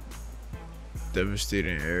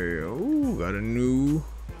 Devastating area. Ooh, we got a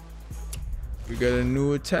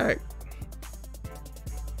new attack.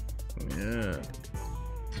 Yeah.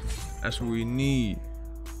 That's what we need.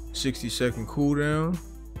 60-second cooldown.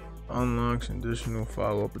 Unlocks additional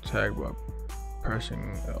follow-up attack by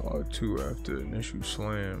pressing R2 after initial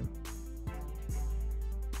slam.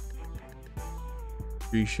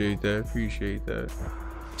 Appreciate that. It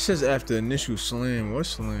says after initial slam. What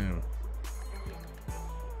slam?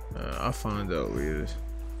 I'll find out later.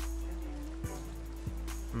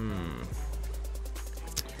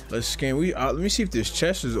 Let's scan. Let me see if this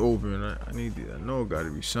chest is open. I know it got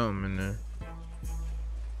to be something in there.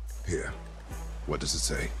 Here. What does it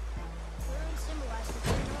say?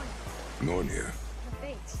 Nornir.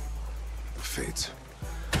 The fates.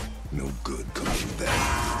 No good comes from that.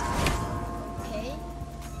 Okay.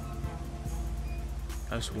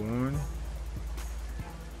 That's one.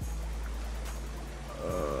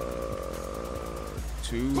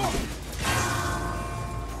 2.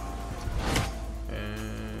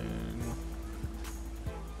 And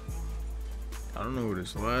I I don't know what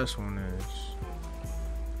this last one is.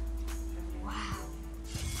 Wow.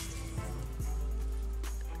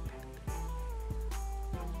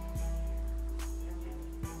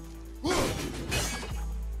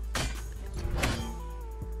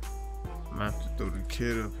 I'm gonna have to throw the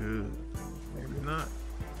kid up here. Maybe not.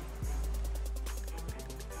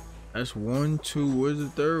 That's 1, 2. Where's the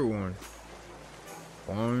third one?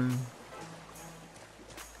 1,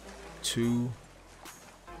 2.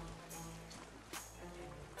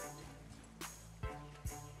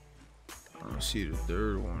 I don't see the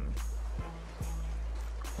third one.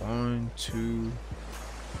 1, 2.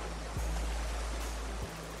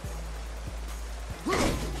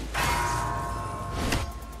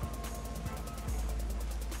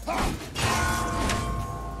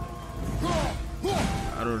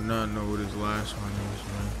 I do not know what his last one is,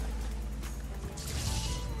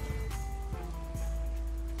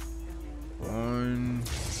 man. 1,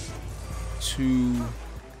 2.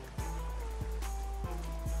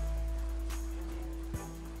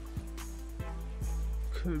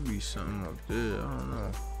 Could be something up there. I don't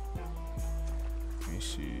know. Let me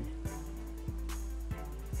see.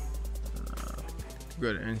 You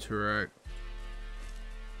gotta interact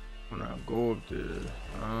when I go up there.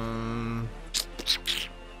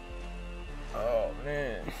 Oh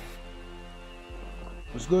man.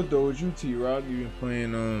 What's good though with you, T-Rock? You been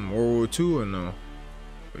playing World War II or no?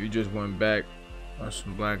 Or you just went back on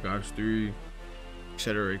some Black Ops 3,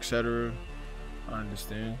 etc., etc.? I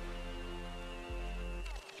understand.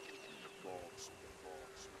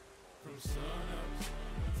 From sunup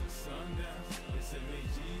to sundown, it's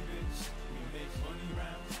MAG, bitch. We make money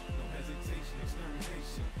rounds, no hesitation,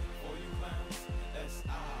 extermination. All you clowns,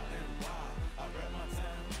 S-I-N-Y, I rap my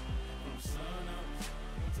town. From sunup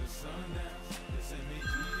to sundown, it's MAG,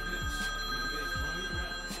 bitch. We make money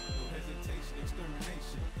rounds, no hesitation,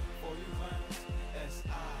 extermination. All you clowns,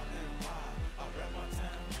 S-I-N-Y, I rap my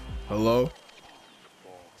town. Hello?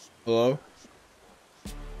 Hello?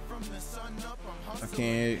 I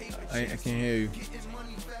can't hear you.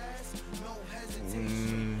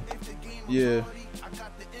 Yeah.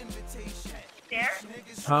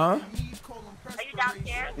 Downstairs? Huh? Are you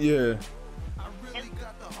downstairs? Yeah.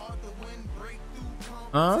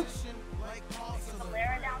 Huh? Is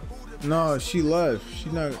Valera downstairs? No, she left.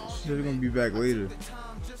 She's gonna be back later. I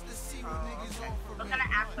was gonna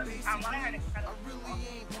ask her. I wanted her to cut off.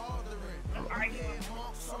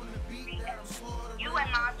 You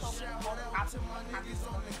and Ma told me to go to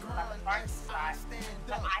the dark side,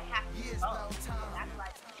 but I have to go. That's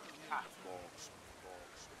like.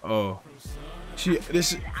 Oh. This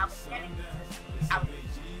is.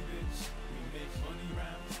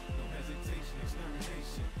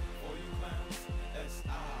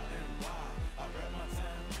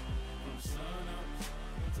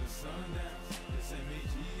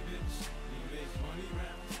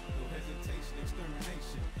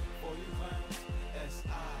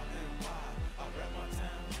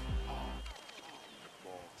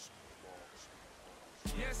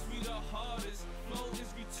 Yes, we the hardest. Flow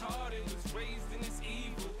is retarded. Was raised in this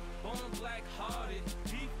evil. Born black-hearted.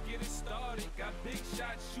 Beef get it started. Got big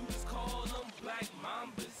shot shooters. Call them black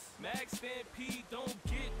mambas. Max Stampede don't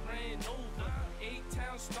get ran over.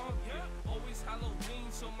 8-town stomp ya. Always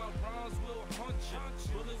Halloween, so my rhymes will haunt ya.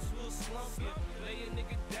 Bullets will slump ya. Lay a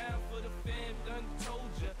nigga down for the fam. Done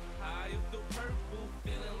told ya. High of the purple.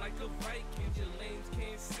 Feeling like a Viking. Your lanes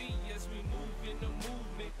can't see. Yes, we move in the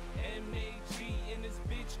movement. MAG in this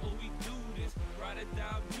bitch, oh we do this. Ride or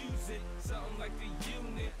die music, something like the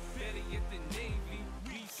unit. Better yet the Navy,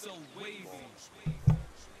 we so wavy.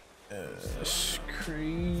 That's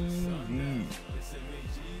crazy.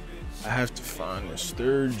 I have to find this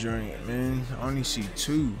third joint, man. I only see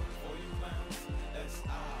 2.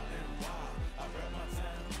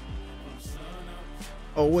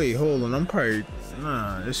 Oh wait, hold on. I'm probably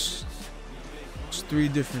it's 3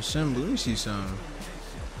 different symbols. Let me see something.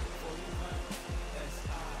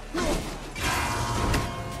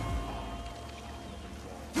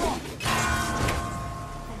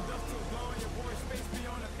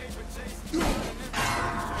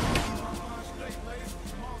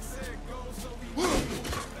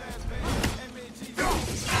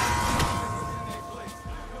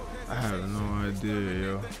 I have no idea,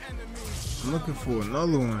 yo. I'm looking for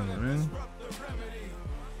another one, man.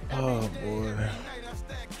 Oh boy.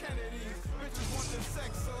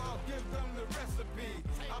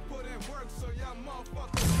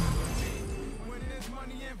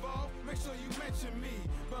 Make sure you mention me,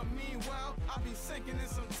 but meanwhile, I be sinking in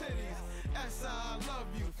some titties. S I love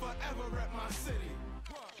you, forever rep my city.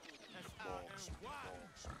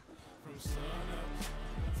 From sun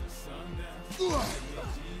up to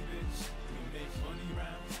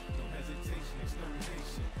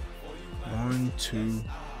One, two.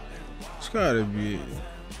 It's gotta be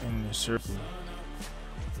in the circle.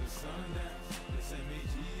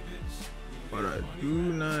 But I do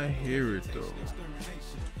not hear it though.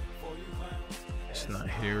 It's not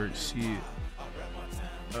hear it, see it.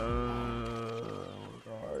 Where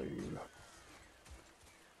are you?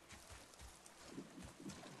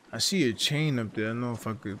 I see a chain up there. I don't know if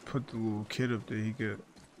I could put the little kid up there, he could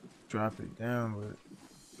drop it down, but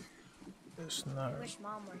it's not. I wish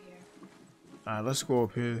Mom were here. Alright, let's go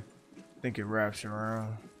up here. I think it wraps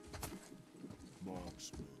around.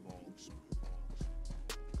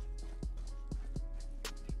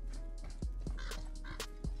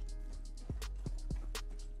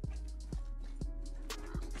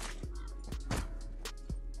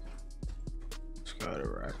 It's gotta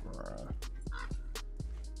wrap around.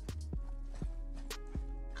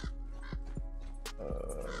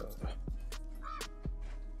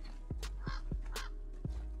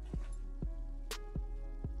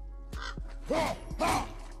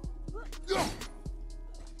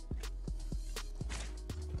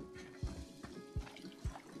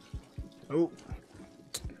 Oh,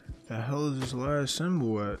 the hell is this last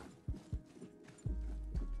symbol at?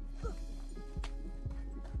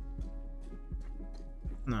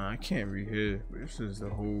 Nah, I can't read here. This is the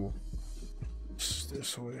whole. It's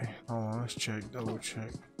this way. Hold on, let's check, double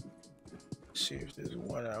check. See if there's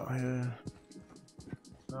one out here.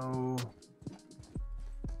 No.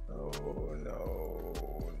 No, no,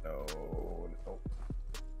 no, no.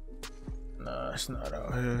 Nah, it's not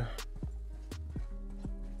out here.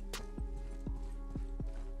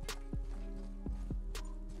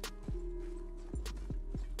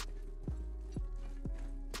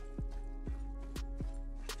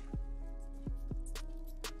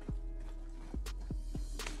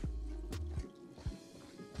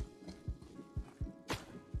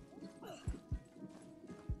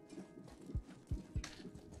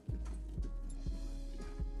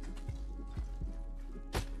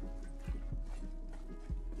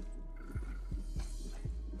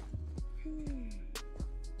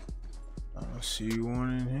 I see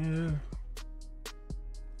one in here.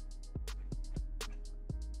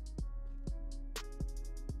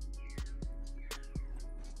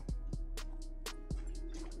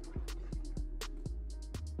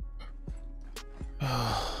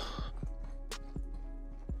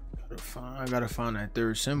 I gotta find that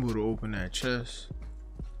third symbol to open that chest.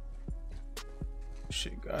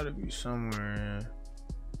 Shit gotta be somewhere in here.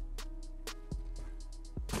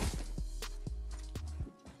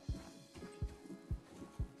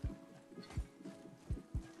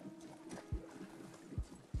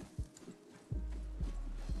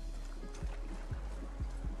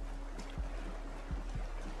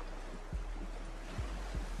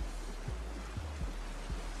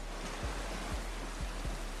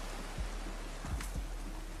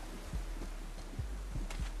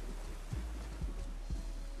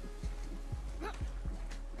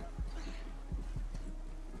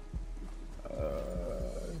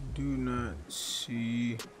 Do not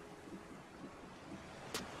see.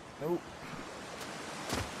 Nope.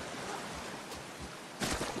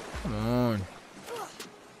 Come on.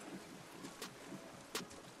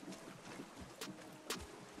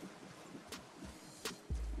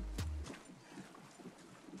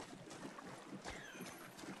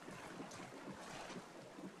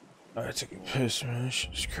 I took a piss, man. This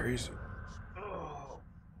shit's crazy.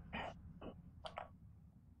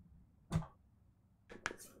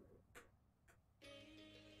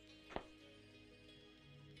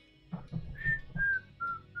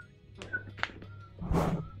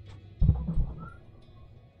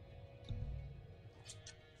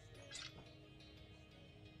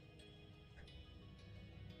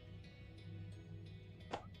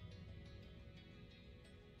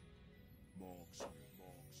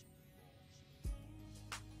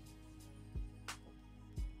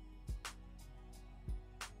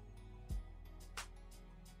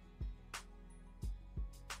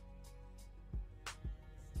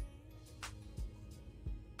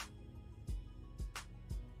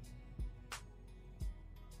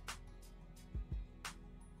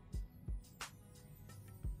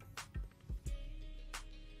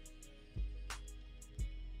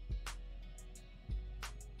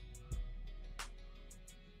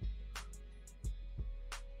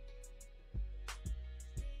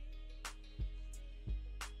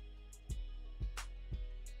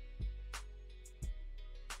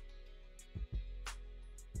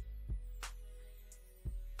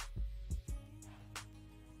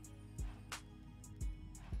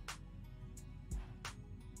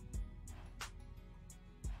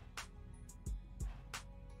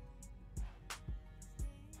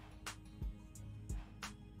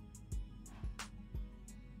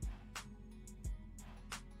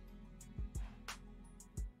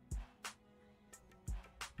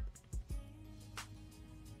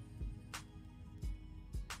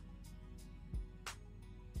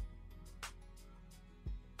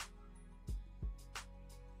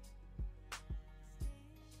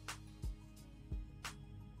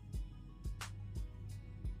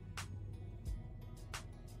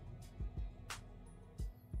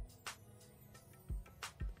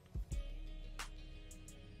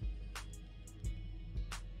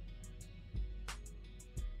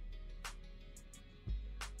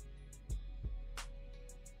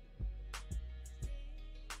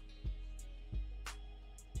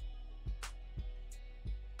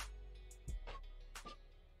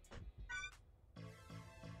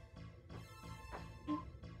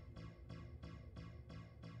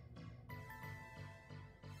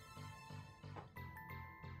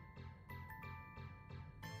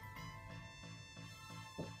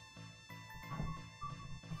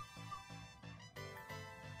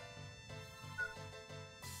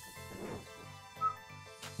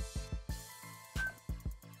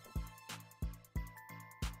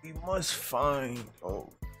 We must find. Oh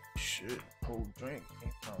shit! Whole drink.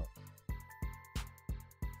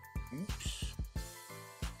 Oops.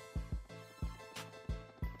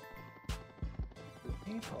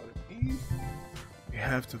 We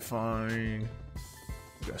have to find.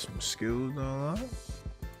 We got some skills online.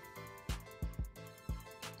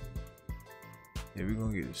 Yeah, we're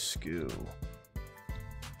gonna get a skill.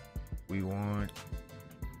 We want.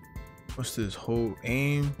 What's this whole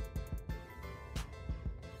aim?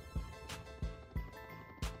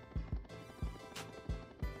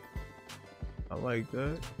 I like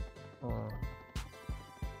that.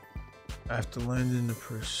 After landing the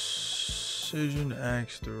precision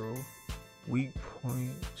axe throw, weak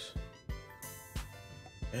points,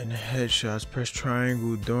 and headshots, press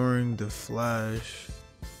triangle during the flash.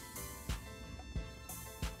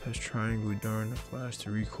 Press triangle during the flash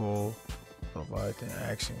to recall Leviathan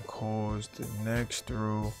axe and cause the next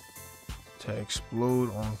throw to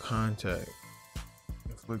explode on contact,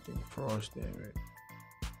 inflicting frost damage.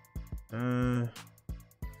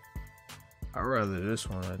 I'd rather this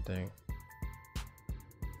one, I think.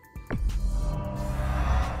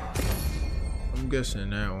 I'm guessing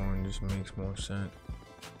that one just makes more sense.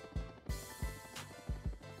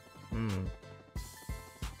 Let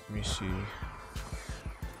me see.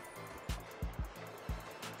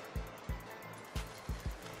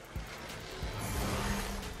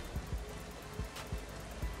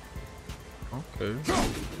 Okay.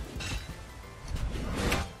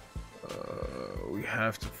 We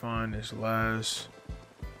have to find this last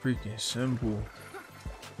freaking symbol.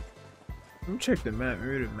 Let me check the map.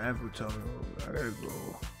 Maybe the map will tell me where I gotta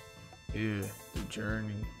go. Yeah, the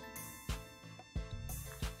journey.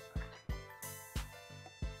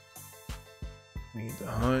 Need to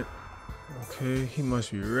hunt. Okay, he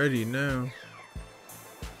must be ready now.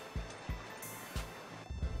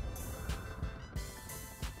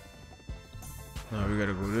 No, we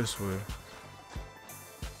gotta go this way.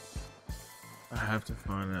 I have to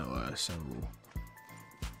find that last symbol.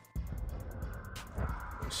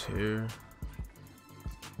 It's here.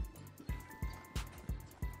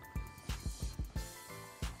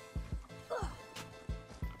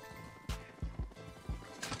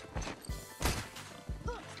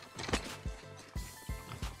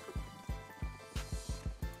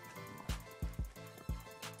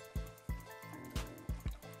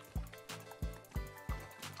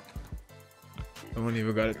 I don't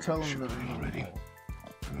even gotta tell him that. Already.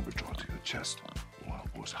 Remember, draw to your chest.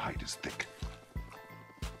 Wild boar's hide is thick.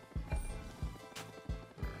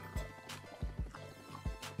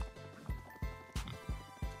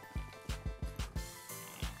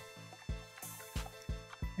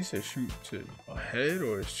 He said shoot to a head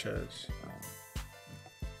or his chest.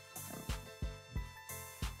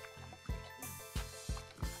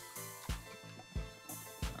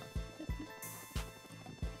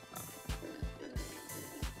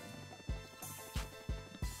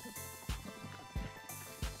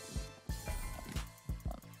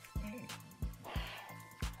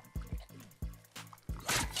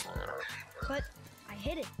 But I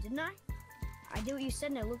hit it, didn't I? I did what you said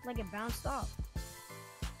and it looked like it bounced off.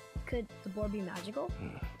 Could the board be magical?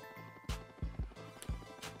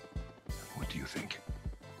 What do you think?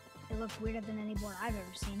 It looked weirder than any board I've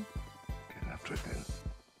ever seen. Get after it then.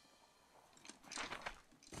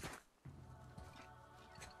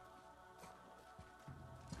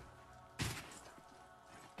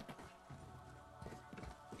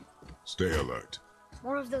 Stay alert.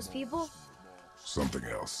 More of those people? Something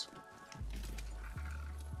else.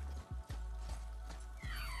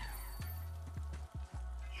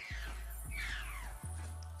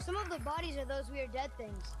 Some of the bodies are those weird dead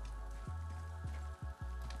things.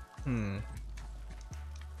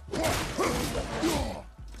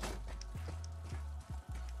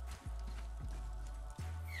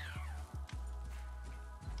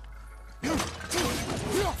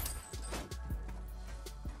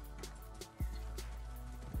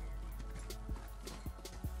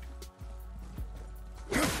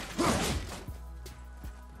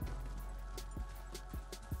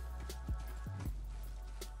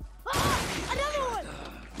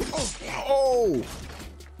 Oh!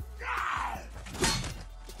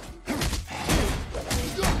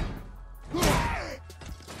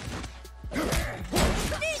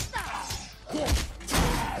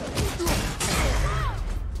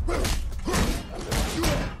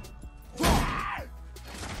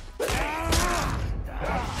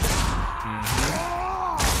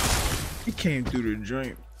 He came through the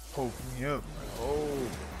joint, poking me up. Oh.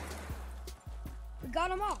 We got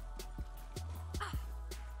them all.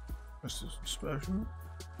 What's this special?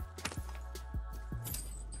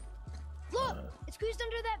 Look, it's squeezed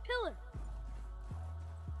under that pillar.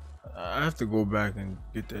 I have to go back and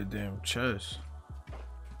get that damn chest.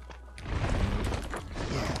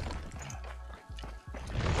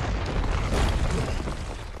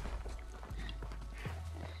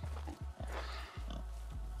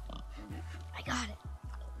 I got it.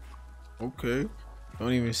 Okay.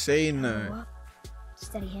 Don't even say nothing.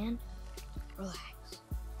 Steady hand. Relax.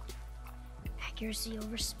 Accuracy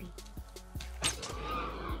over speed.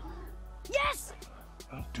 Yes!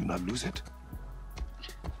 Do not lose it.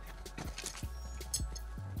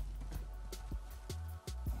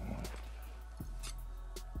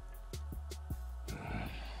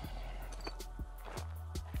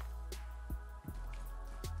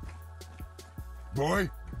 Boy?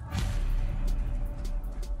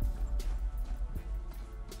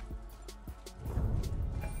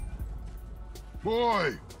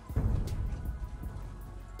 Boy!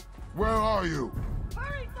 Where are you?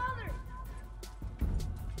 Hurry, Father!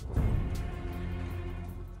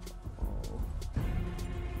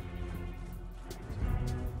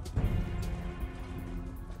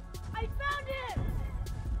 I found him!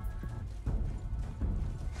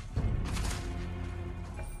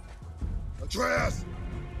 Atreus!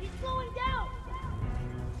 He's slowing down!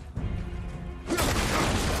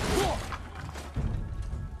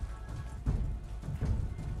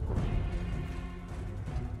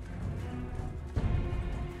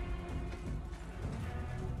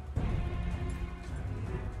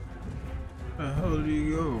 Where the hell did he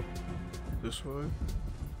go? This way?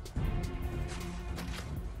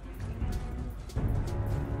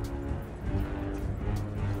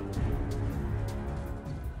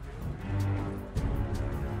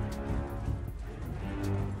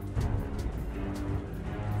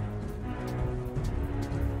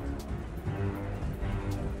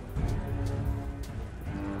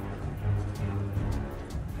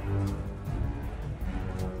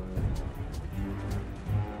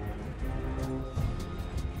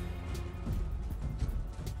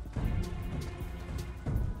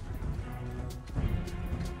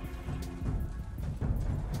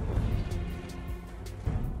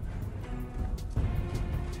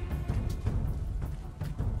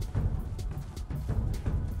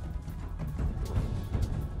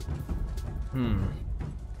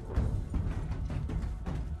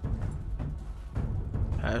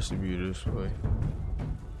 Has to be this way.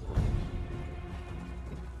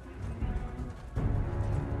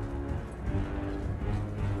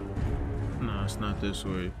 No, it's not this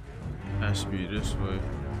way. Has to be this way.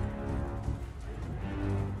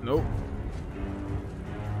 Nope.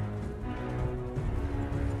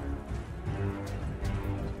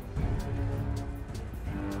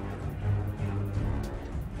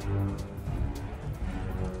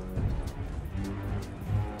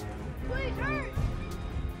 Please hurry!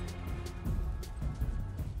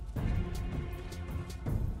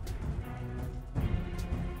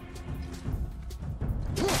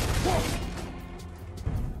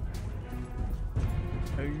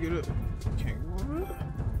 How you get up? Can't go over there?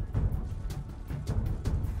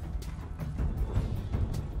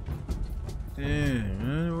 Damn,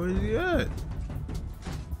 man, where's he at?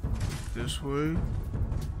 This way.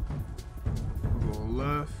 We'll go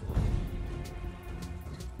left.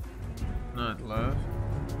 Not left.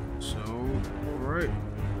 So, right.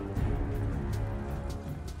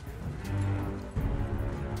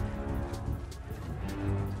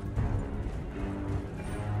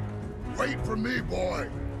 Wait for me, boy!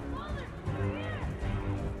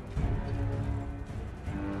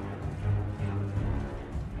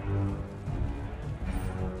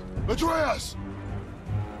 Atreus!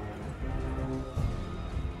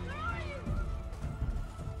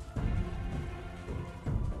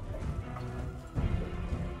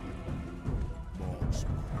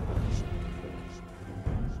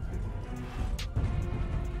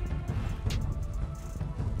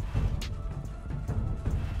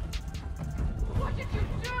 What did you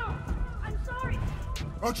do? I'm sorry.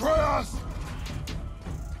 Atreus!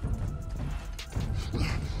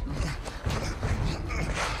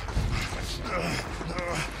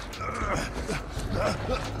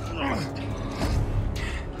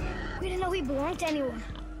 We didn't know he belonged to anyone.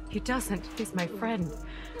 He doesn't. He's my friend.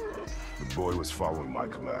 The boy was following my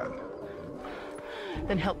command.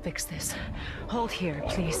 Then help fix this. Hold here,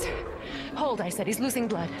 please. Hold, I said. He's losing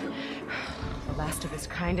blood. The last of his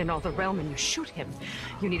kind in all the realm, and you shoot him.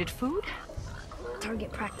 You needed food?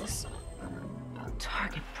 Target practice.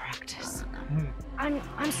 Target practice.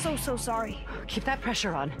 I'm so sorry. Keep that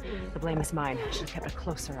pressure on. The blame is mine. I should have kept a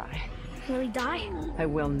closer eye. Will he die? I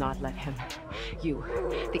will not let him. You,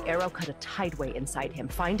 the arrow cut a tideway inside him.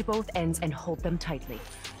 Find both ends and hold them tightly.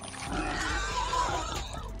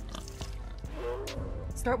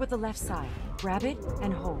 Start with the left side. Grab it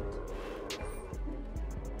and hold.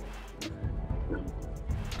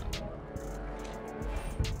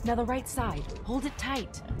 Now the right side. Hold it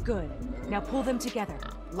tight. Good. Now pull them together.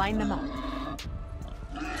 Line them up.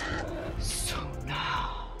 So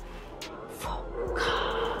now,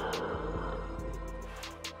 focus.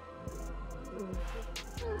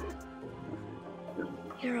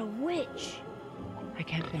 You're a witch. I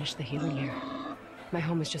can't finish the healing here. My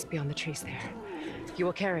home is just beyond the trees there. You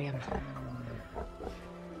will carry him.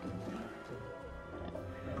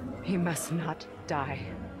 He must not die.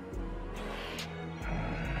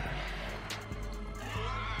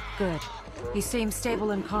 Good. He seems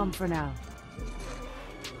stable and calm for now.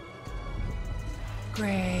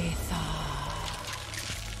 Great thought.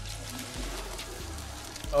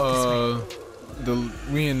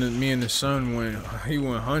 Me and the son went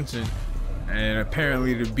hunting, and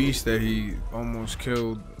apparently the beast that he almost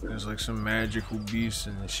killed is like some magical beast,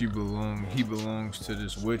 and he belongs to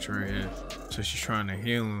this witch right here, so she's trying to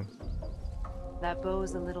heal him. That bow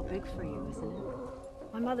is a little big for you, isn't it?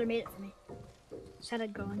 My mother made it for me. Said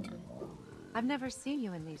I'd grow into it. I've never seen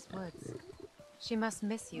you in these woods. She must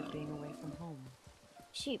miss you being away from home.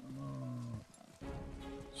 She's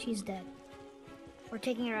dead. We're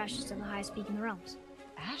taking her ashes to the highest peak in the realms.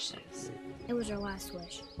 Ashes? It was her last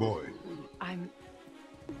wish. Boy. I'm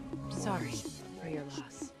sorry for your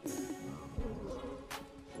loss.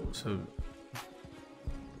 So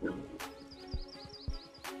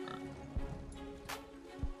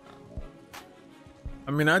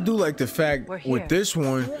I mean, I do like the fact with this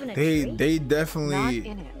one, they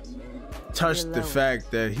definitely touched the fact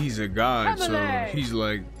that he's a god, so he's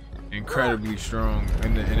like incredibly strong.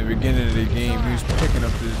 In the beginning of the game, he was picking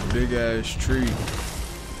up this big ass tree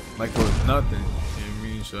like it was nothing. You know what I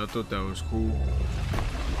mean? So I thought that was cool.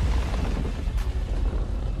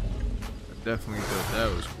 I definitely thought that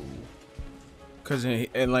was cool. Cause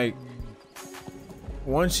and like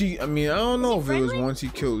once he, I mean, I don't know if it was once he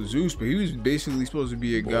killed Zeus, but he was basically supposed to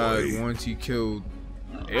be a god once he killed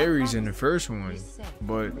Ares in the first one.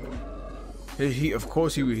 But he of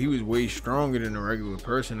course he was way stronger than a regular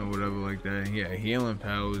person or whatever like that. He had healing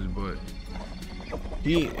powers, but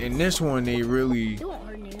in this one they really,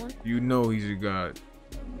 you know, he's a god.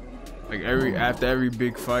 Like after every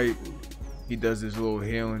big fight, he does this little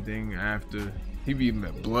healing thing. After he be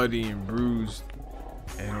bloody and bruised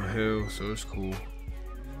and he'll heal, so it's cool.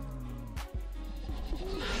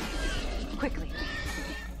 Quickly.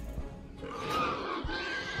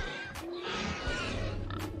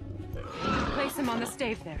 Place him on the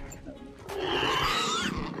stave there.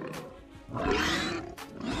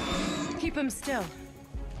 Keep him still.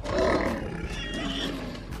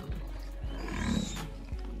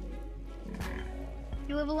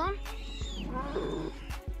 You live alone?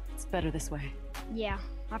 It's better this way. Yeah,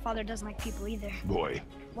 my father doesn't like people either. Boy.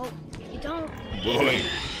 Well, you don't. Boy.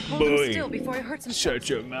 Hold him still before he hurts himself. Shut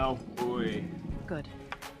your mouth, boy. Good.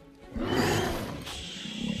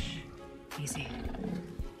 Easy.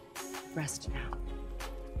 Rest now.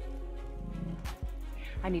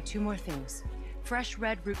 I need 2 more things. Fresh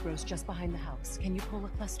red root roast just behind the house. Can you pull a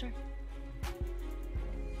cluster?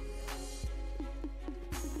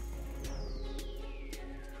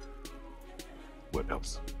 What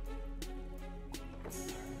else?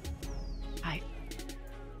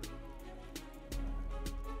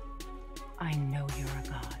 I know you're a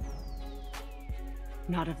god.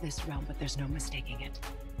 Not of this realm, but there's no mistaking it.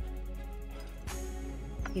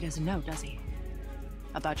 He doesn't know, does he?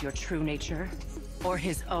 About your true nature? Or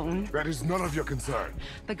his own? That is none of your concern.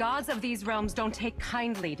 The gods of these realms don't take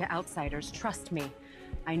kindly to outsiders, trust me.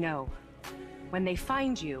 I know. When they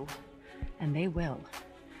find you, and they will,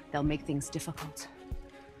 they'll make things difficult.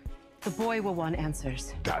 The boy will want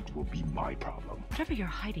answers. That will be my problem. Whatever you're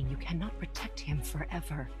hiding, you cannot protect him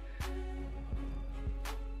forever.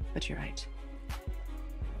 But you're right.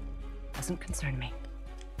 Doesn't concern me.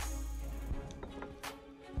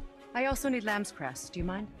 I also need lamb's cress. Do you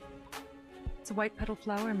mind? It's a white petal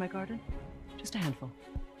flower in my garden. Just a handful.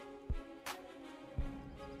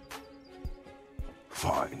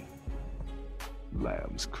 Fine.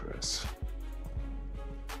 Lamb's cress.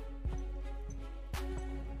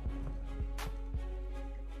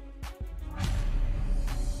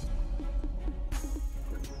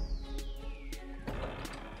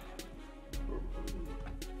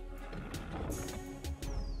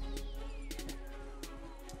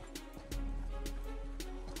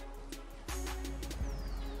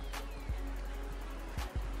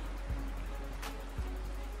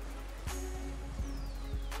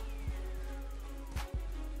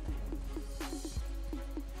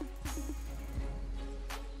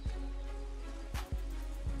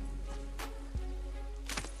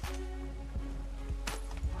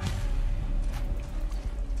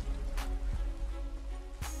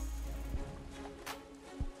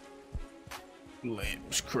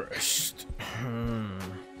 Lamps crushed. Turn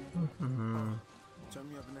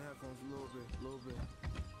me up in the headphones a little bit,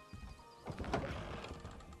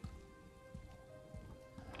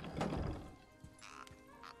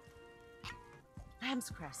 Lamb's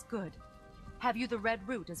cress, good. Have you the red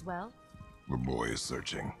root as well? The boy is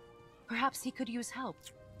searching. Perhaps he could use help.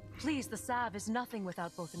 Please, the salve is nothing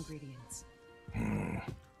without both ingredients.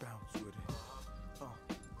 Bounce with it.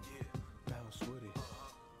 Bounce with it.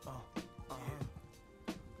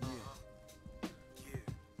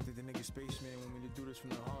 Did the nigga Spaceman want me to do this from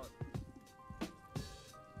the heart?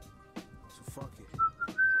 So fuck it.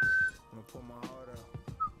 I'm gonna pour my heart out.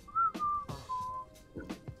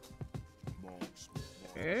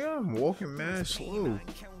 Yeah, I'm walking mad slow.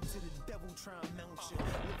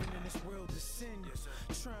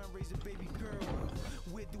 Try and raise a baby girl.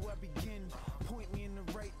 Where do I begin? Point me in the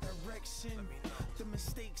right direction. The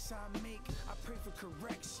mistakes I make, I pray for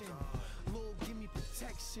correction. Lord, give me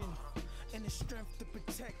protection and the strength to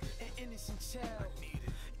protect an innocent child.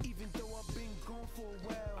 Even though I've been gone for a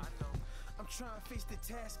while, I'm trying to face the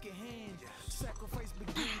task at hand. Sacrifice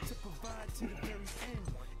begin to provide to the very end.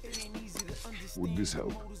 It ain't easy to understand. Would this help?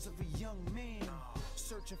 The motives of a young man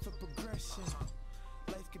searching for progression.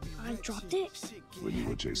 I dropped it. When you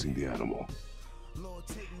were chasing the animal.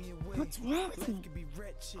 What's wrong with me?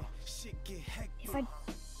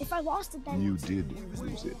 If I lost it, then You did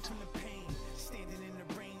lose it.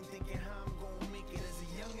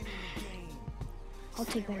 I'll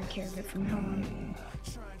take better care of it from now on.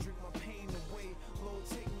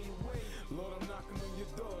 Lord, I'm knocking on your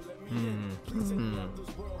door. Let me in. Please take me out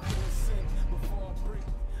this world full of sin before I break.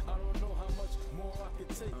 I don't know how much more I can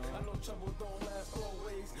take. I know trouble don't last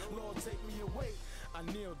always. Lord, take me away. I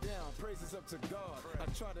kneel down, praises up to God. I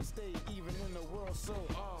try to stay even in the world so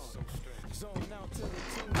odd. Zone out to the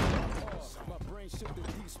tune of my heart. My brain shifted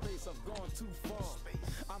deep space, I've gone too far.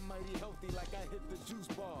 I'm mighty healthy like I hit the juice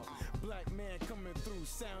bar. Black man coming through,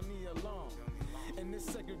 sound the alarm. In this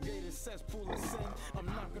segregated cesspool of sin, I'm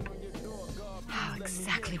knocking on your door, God. Oh,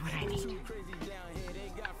 exactly what I need. Too crazy down here, they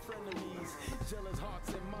got frenemies. Jealous hearts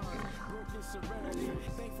and minds, broken serenity.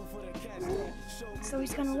 Thankful for the cats that showed me. So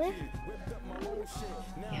he's gonna live? Whipped up my own shit.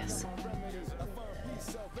 Now Yes. I got my remedies. I found peace,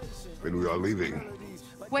 salvation. When we are leaving.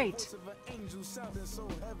 Wait.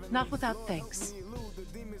 Not without thanks.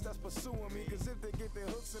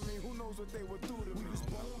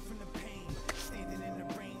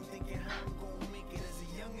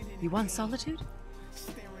 You want solitude?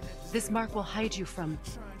 This mark will hide you from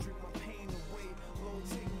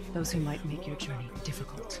those who might make your journey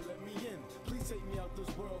difficult. Please take me out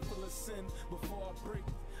this world full of sin before I break.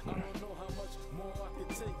 I don't know how much more I can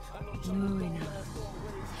take. I know trouble don't last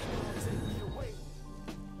always. Take me away.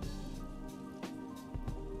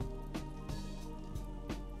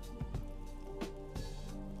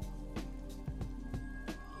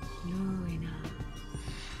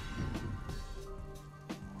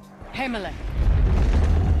 Himalay.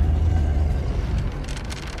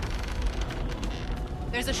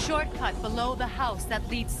 There's a shortcut below the house that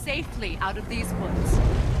leads safely out of these woods.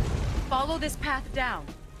 Follow this path down,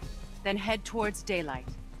 then head towards daylight.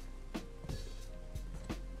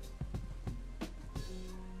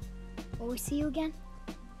 Will we see you again?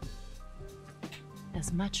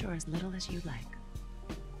 As much or as little as you like.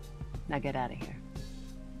 Now get out of here.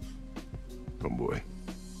 Come, boy.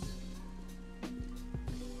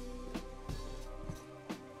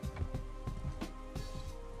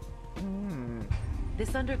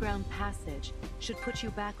 This underground passage should put you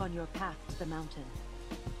back on your path to the mountain.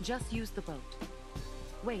 Just use the boat.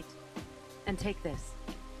 Wait, and take this.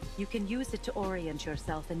 You can use it to orient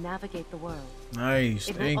yourself and navigate the world. Nice,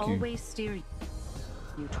 it thank will you. always steer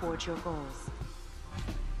you towards your goals.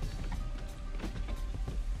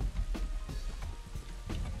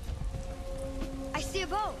 I see a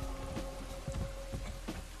boat.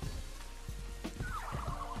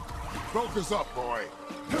 Focus up, boy.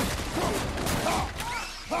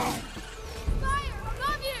 Fire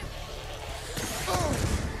above you!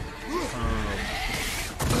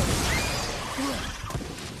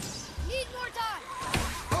 Need more time.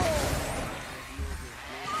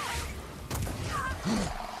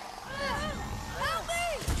 Help me!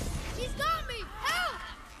 He's got me! Help!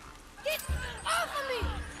 Get off of me!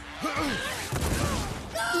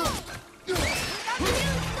 Go! I'm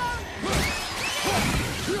healing stone!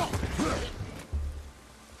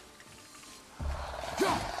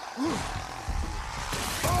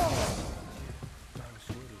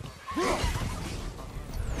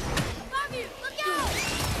 Above you! Look out!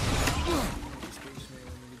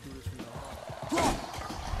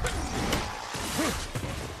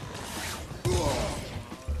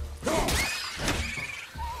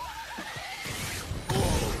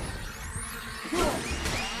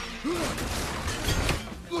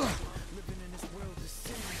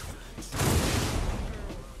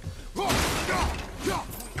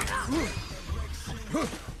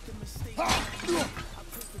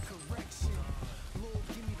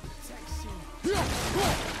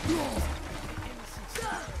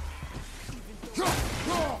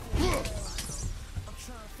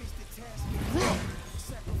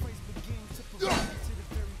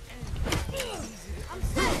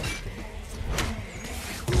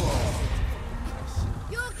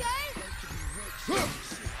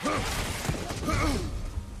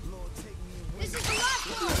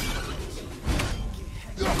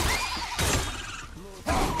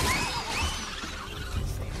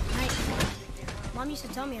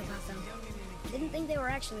 tell me about them. Didn't think they were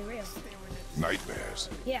actually real. Nightmares?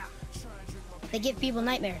 Yeah. They give people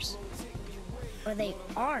nightmares. Or they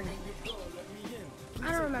are nightmares.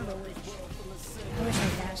 I don't remember which. I wish I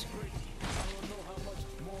could ask her.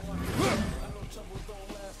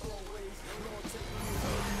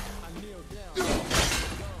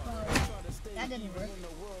 That didn't work.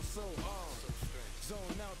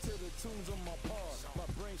 Zone out to the tunes on my paws. My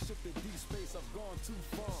brain shifted deep space, I've gone too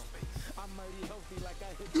far. I'm mighty healthy like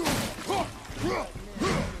I hit through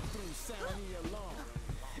sound the alarm.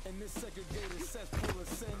 And this segregated cesspool of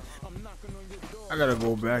sin, I'm knocking on your door. I gotta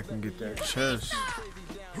go back and get that chest.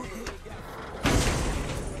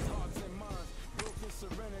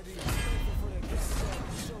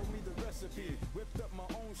 Whipped up my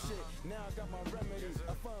own shit, now I got my remedies.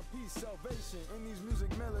 I find peace, salvation in these music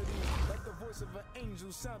melodies. Like the voice of an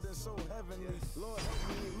angel sounding so heavenly. Lord help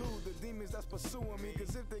me elude the demons that's pursuing me.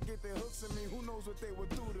 Cause if they get their hooks in me, who knows what they would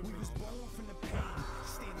do to me. We was born from the pain,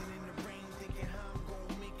 standing in the rain, thinking how I'm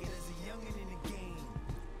gonna make it as a youngin' in the game.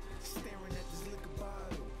 Staring at this liquor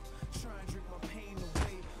bottle, trying to drink my pain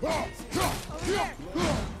away.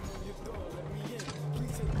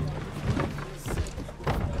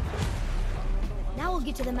 Now we'll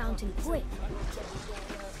get to the mountain quick.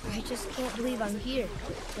 I just can't believe I'm here,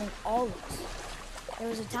 doing all this. There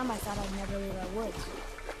was a time I thought I'd never leave our woods,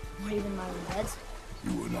 or even my own beds.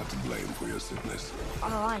 You were not to blame for your sickness.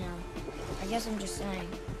 Oh, I know. I guess I'm just saying.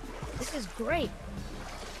 This is great.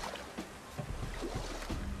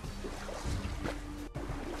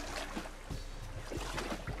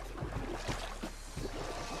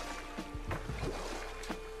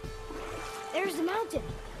 There's the mountain.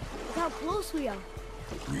 Look how close we are.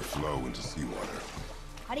 We flow into seawater.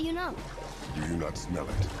 How do you know? Do you not smell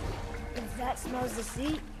it? If that smells the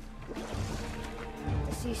sea,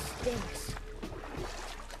 the sea stinks.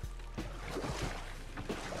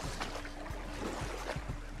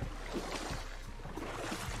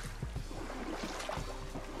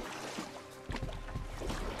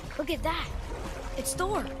 Look at that. It's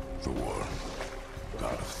Thor. Thor,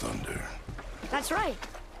 god of thunder. That's right.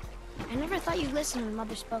 I never thought you listened when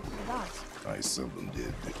Mother spoke of the gods. I seldom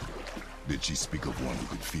did. Did she speak of one who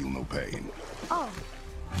could feel no pain? Oh.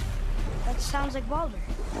 That sounds like Baldur.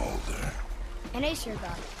 Baldur. An Aesir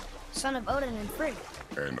god, son of Odin and Frigg.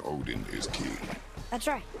 And Odin is king. That's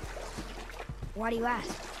right. Why do you ask?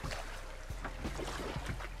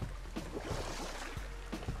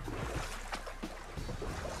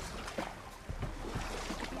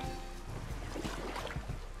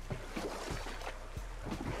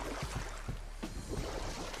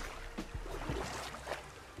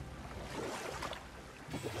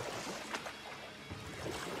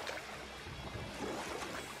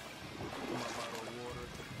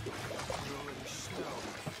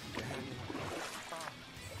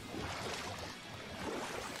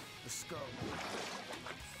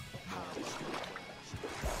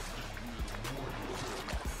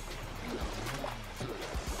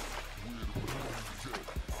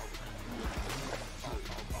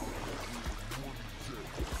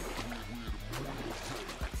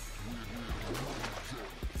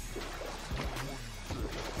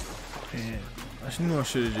 I just knew I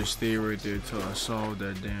should have just stayed right there till I solved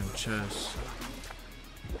that damn chest.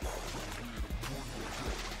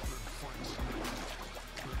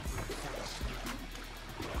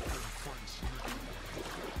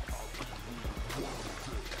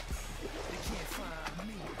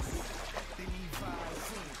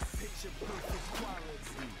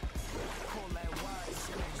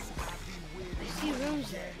 I see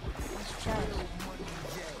rooms there. This chest.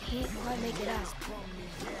 Can't quite make it out.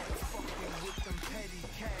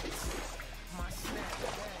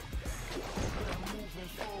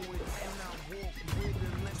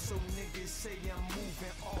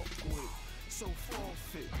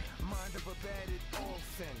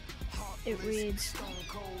 It reads,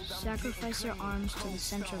 sacrifice your arms to the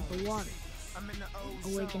center of the water.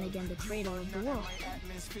 Awaken again the cradle of the world.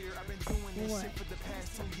 What?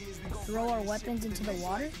 Throw our weapons into the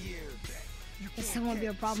water? Guess that won't be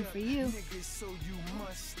a problem for you.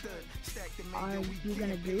 Are you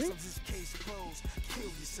gonna do it?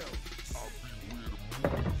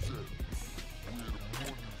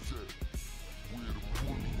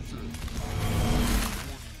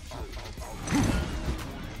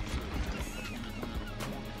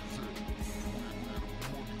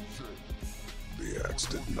 The axe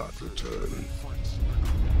did not return.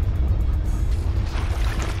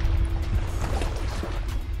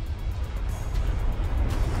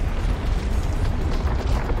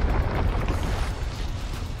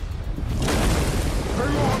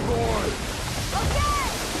 Bring on board! Okay!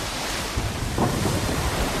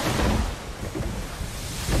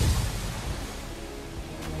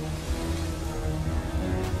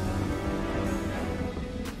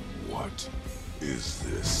 is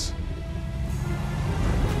this?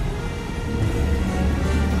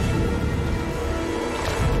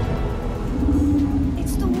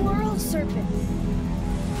 It's the world serpent.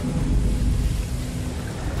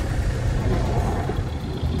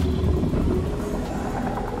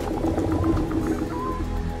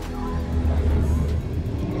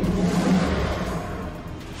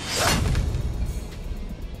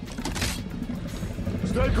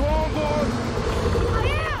 Stay calm, boy! I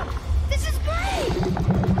am! This is great!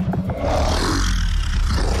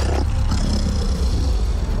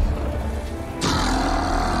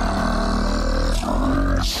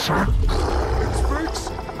 It speaks?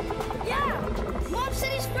 Yeah! Mom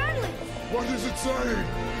said he's friendly! What is it saying?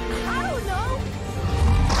 I don't know!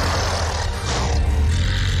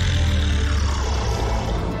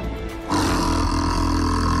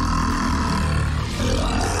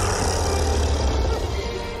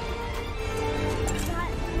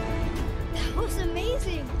 That was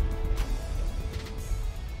amazing!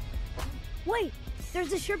 Wait!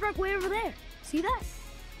 There's a shipwreck way over there. See that?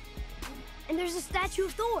 And there's a statue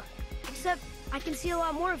of Thor. Except I can see a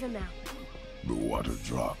lot more of him now. The water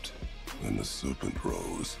dropped, and the serpent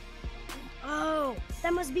rose. Oh,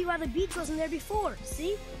 that must be why the beach wasn't there before,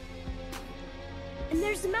 see? And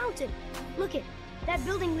there's the mountain. Look it, that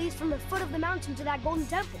building leads from the foot of the mountain to that golden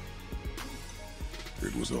temple.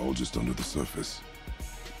 It was all just under the surface.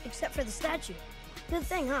 Except for the statue. Good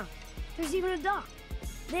thing, huh? There's even a dock.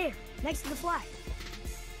 There, next to the flag.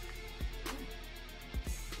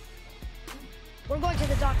 We're going to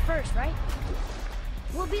the dock first, right?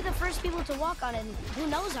 We'll be the first people to walk on it in who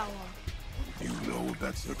knows how long. You know of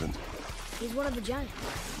that serpent? He's one of the giants.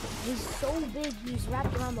 He's so big he's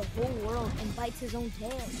wrapped around the whole world and bites his own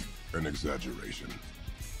tail. An exaggeration.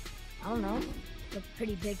 I don't know. Looked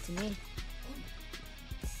pretty big to me.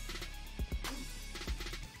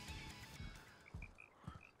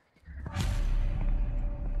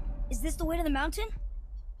 Is this the way to the mountain?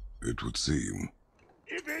 It would seem.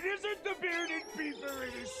 If it isn't the bearded beaver,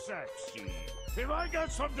 it is sexy. Have I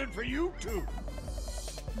got something for you too?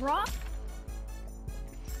 Brock?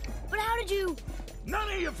 But how did you... None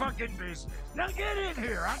of your fucking business. Now get in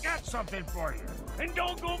here. I got something for you. And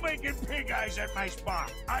don't go making pig eyes at my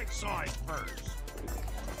spot. I saw it first.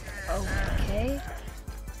 Okay.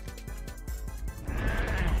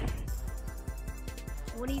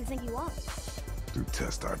 What do you think you want? To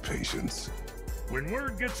test our patience. When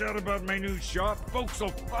word gets out about my new shop, folks will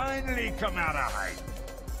finally come out of hiding.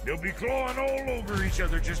 They'll be clawing all over each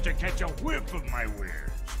other just to catch a whiff of my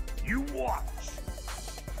wares. You watch.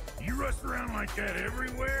 You rust around like that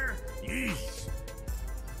everywhere? Yeesh.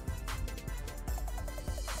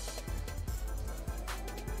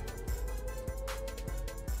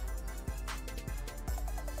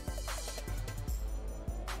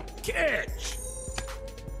 Catch!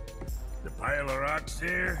 The pile of rocks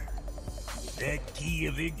there? That key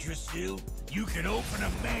of Yggdrasil? You can open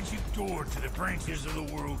a magic door to the branches of the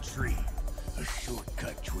World Tree. A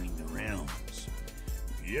shortcut between the realms.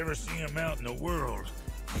 If you ever see him out in the world,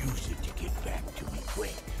 use it to get back to me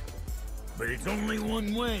quick. But it's only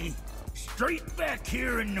one way. Straight back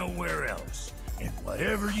here and nowhere else. And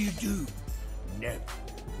whatever you do, never,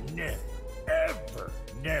 ever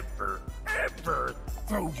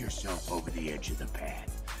throw yourself over the edge of the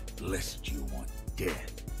path, lest you want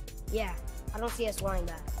death. Yeah, I don't see us wanting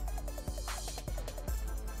that.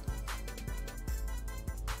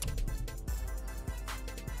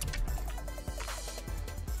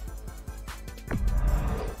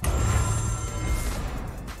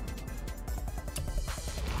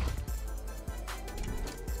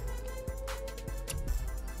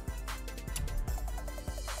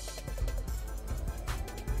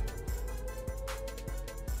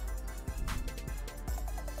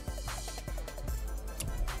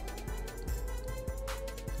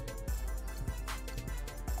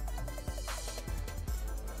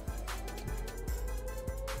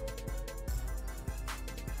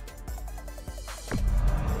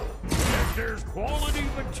 There's quality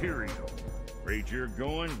material. Rate you're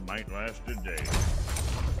going might last a day.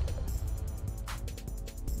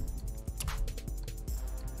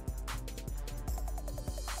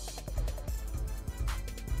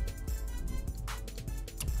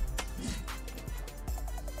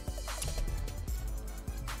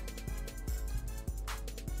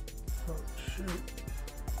 Oh shit.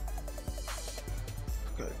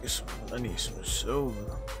 Gotta get some. I need some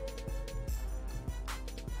silver.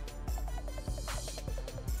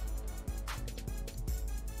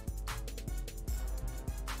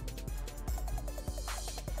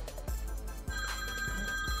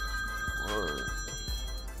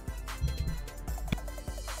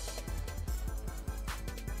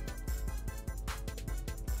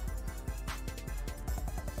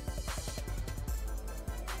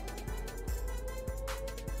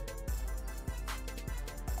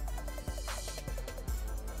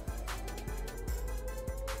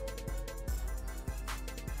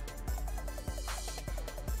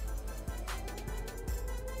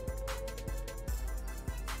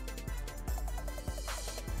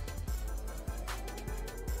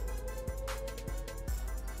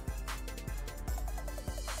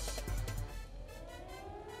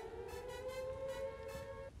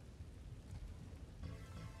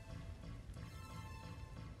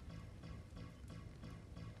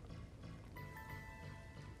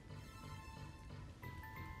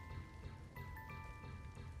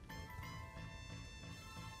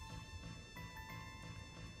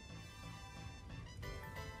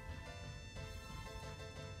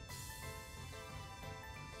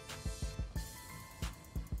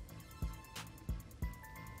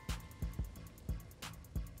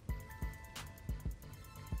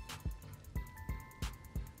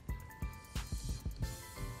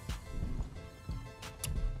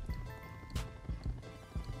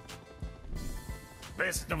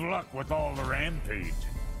 Best of luck with all the rampage.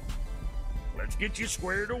 Let's get you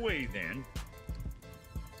squared away then.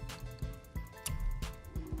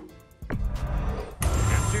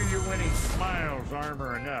 I'm sure your winning smiles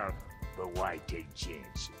armor enough, but why take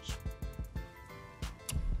chances?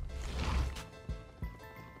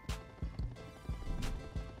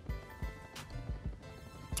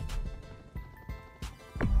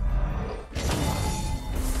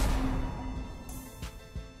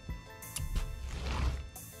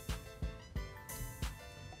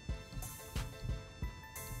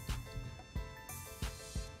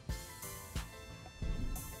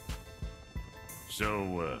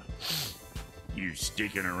 So, you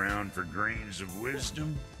sticking around for grains of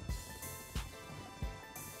wisdom?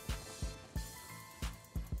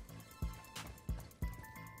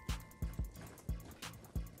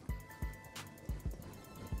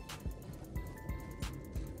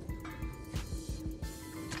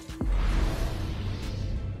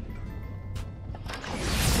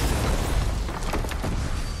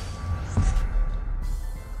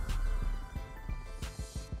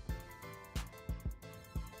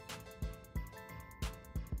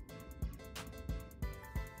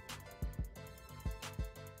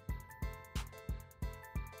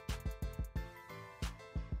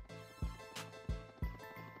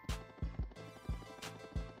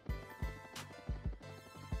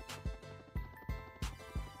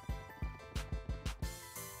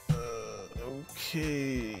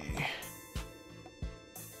 Okay.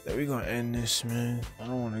 Yeah, we gonna end this, man. I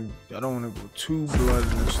don't wanna go too blood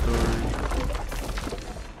in the story.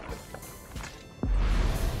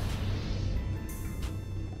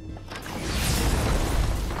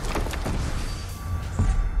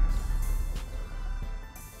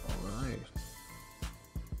 Alright.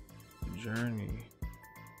 Journey.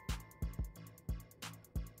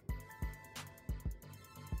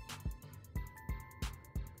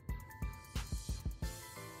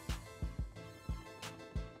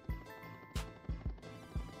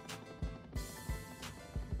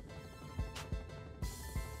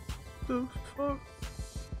 The fuck?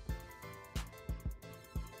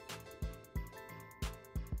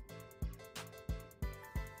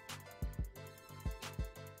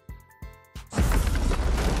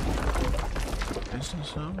 This is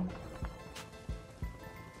something?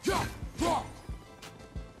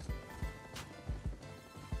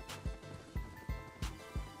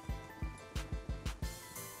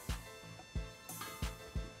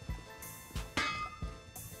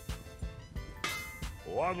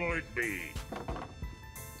 What'll it be?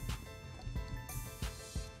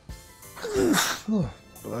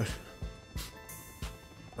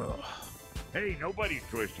 Hey, nobody's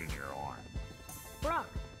twisting your arm. Brock,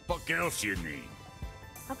 Fuck else you need?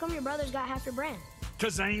 how come your brother's got half your brand?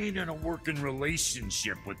 'Cause I ain't in a working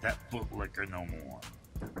relationship with that footlicker no more.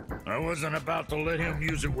 I wasn't about to let him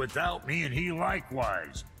use it without me, and he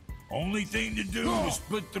likewise. Only thing to do was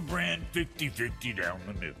split the brand 50-50 down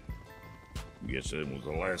the middle. Guess that was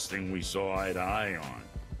the last thing we saw eye to eye on.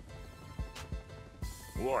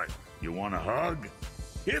 What? You want a hug?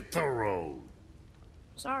 Hit the road!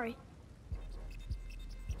 Sorry.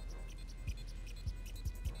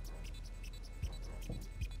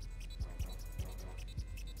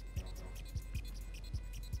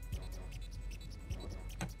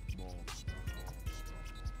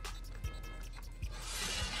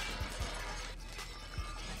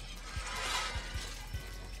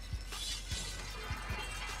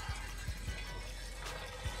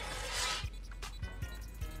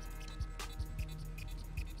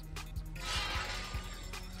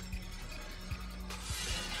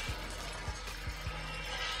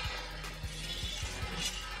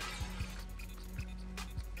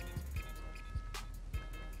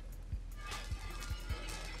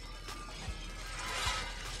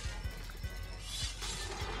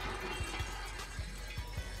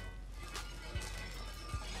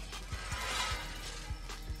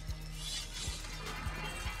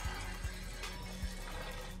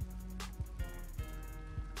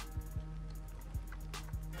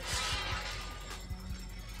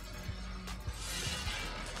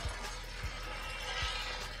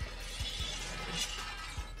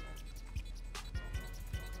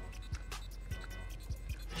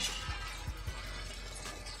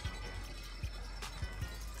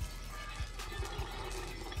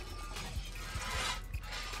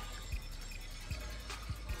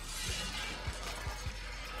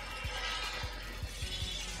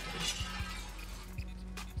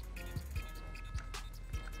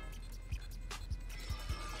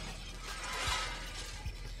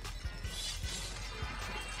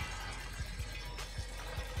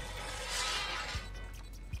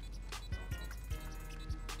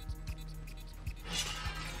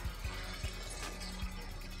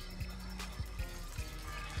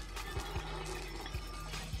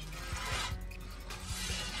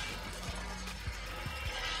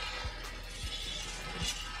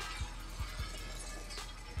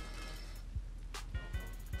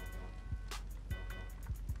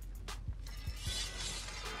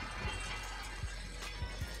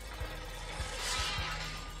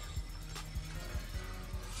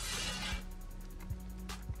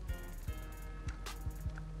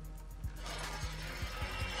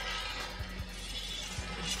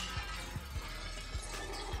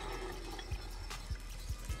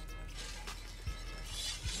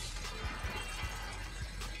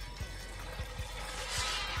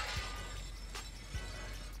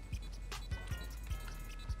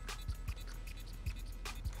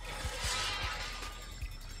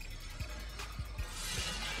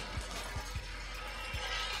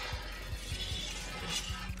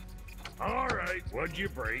 right, what'd you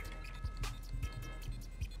break?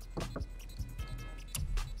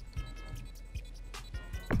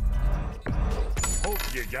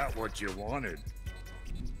 Hope you got what you wanted.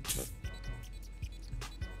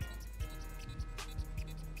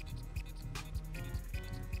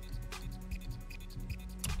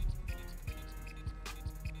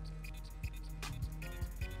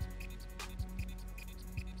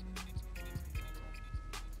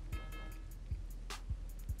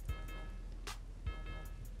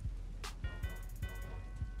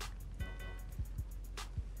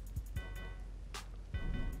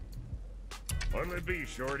 What'll it be,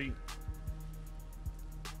 Shorty?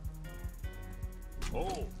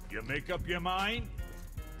 Oh, you make up your mind?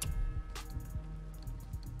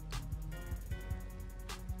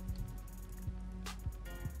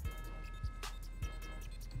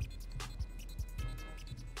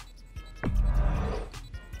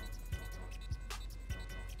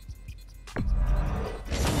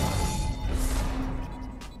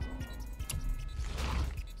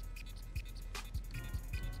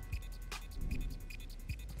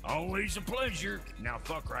 Always a pleasure. Now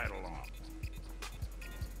fuck right along.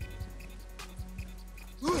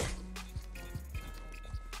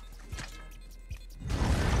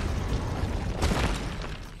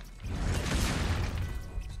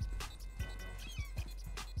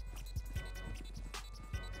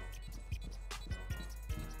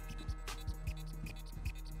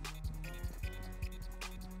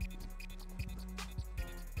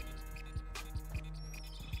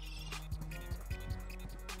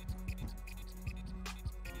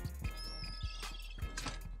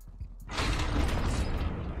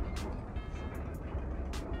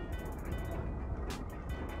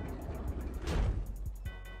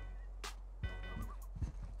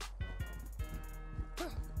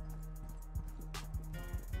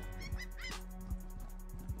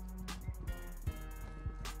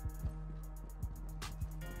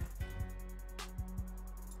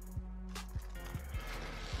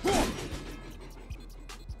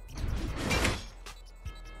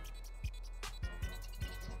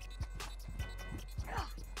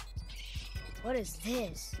 What is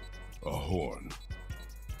this? A horn.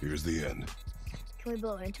 Here's the end. Can we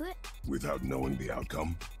blow into it? Without knowing the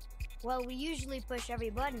outcome? Well, we usually push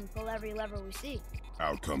every button, pull every lever we see.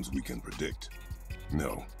 Outcomes we can predict.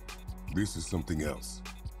 No, this is something else.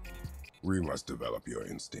 We must develop your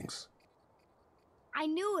instincts. I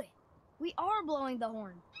knew it! We are blowing the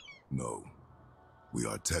horn. No, we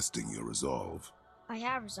are testing your resolve. I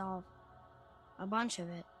have resolve. A bunch of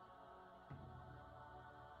it.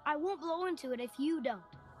 I won't blow into it if you don't.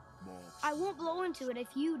 I won't blow into it if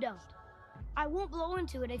you don't. I won't blow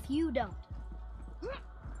into it if you don't.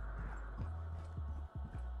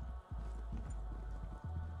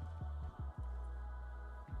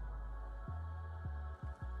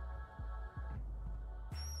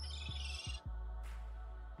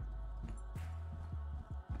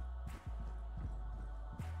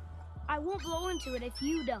 I won't blow into it if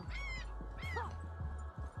you don't.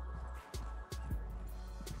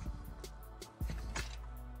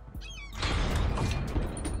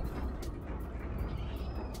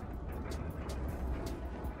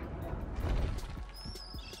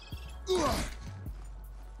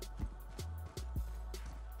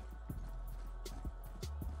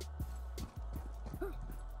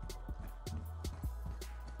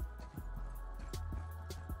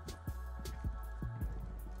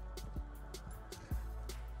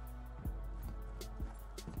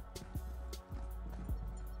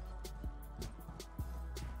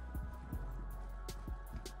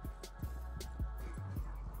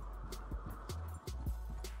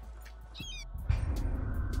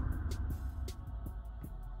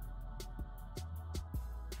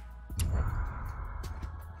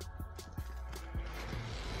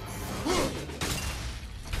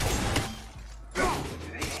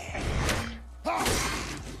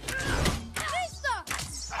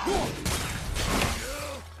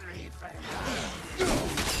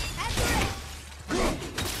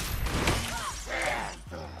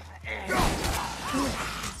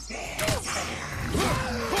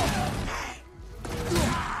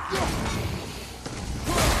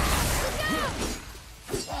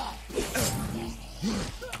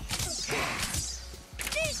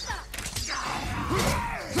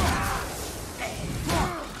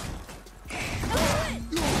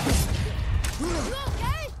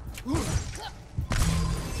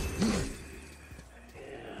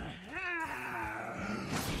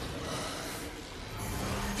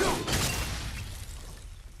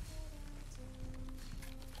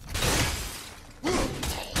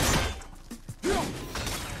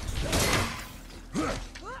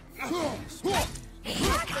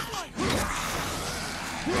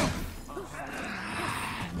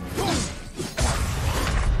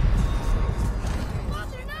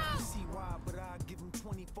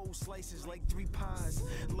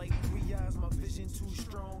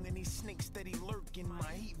 snake steady lurking,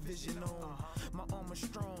 my heat vision on. My armor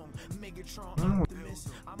strong, Megatron optimist.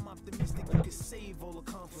 I'm optimistic you can save all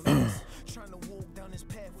the confidence. Trying to walk down this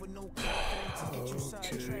path with no confidence to get you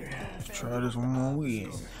sidetracked. Try this one more week.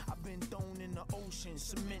 I've been thrown in the ocean,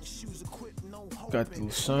 cement shoes equipped, no hope. Got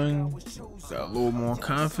the sun, got a little more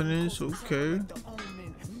confidence. Okay.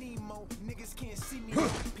 Nemo, niggas can't see me.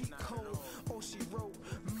 Peak cold, oh she wrote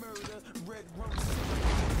murder, red rum.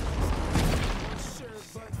 Sure,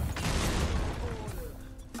 but order.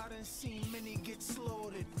 I done seen many get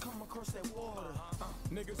slaughtered. Come across that water.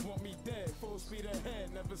 Niggas want me dead, full speed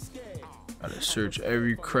ahead, never scared. Gotta search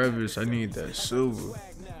every crevice. I need that silver.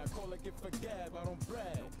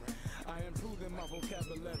 I improving my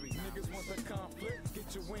vocabulary. Niggas want the conflict,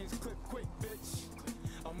 get your wings clipped quick, bitch.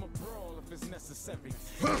 I'm a brawl if it's necessary.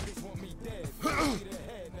 Niggas want me dead, full speed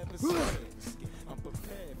ahead, never scared. I'm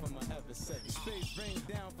prepared for my adversary. Space rain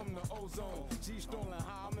down from the ozone. G stolen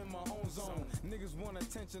high, I'm in my own zone. Niggas want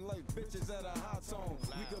attention like bitches at a hot zone.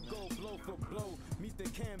 We could go blow for blow, meet the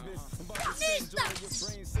canvas. I'm about to change all your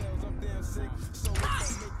brain cells, I'm damn sick. So if I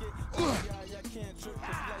make it, oh yeah, I can't trip.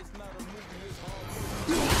 Cause life's not a movie, it's hard.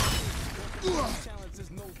 Challenge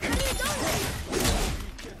is no good. Be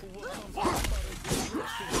careful what comes from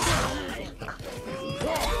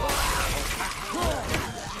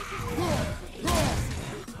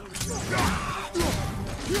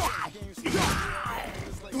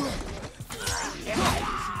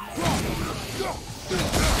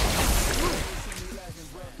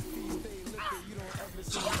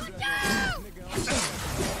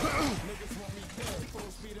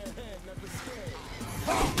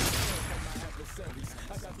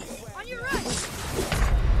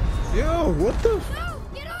Yo, what the?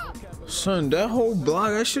 Son, that whole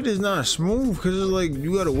block, that shit is not smooth because it's like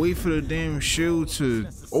you gotta wait for the damn shield to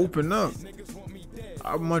open up.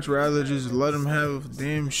 I'd much rather just let him have the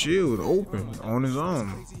damn shield open on his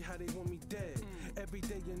own.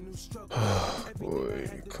 Boy,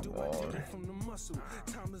 come on.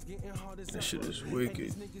 That shit is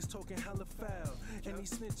wicked. And he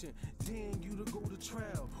snitching, daring you to go to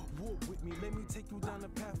trial. Walk with me, let me take you down the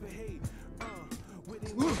path of hate. Where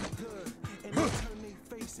they look good, and they turn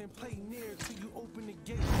their face and play near till you open the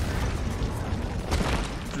gate.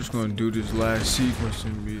 I'm just gonna do this last sequence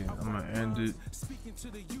and I'm gonna end it. Speaking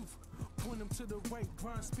to the youth, point them to the right,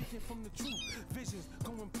 grind speaking from the truth. Visions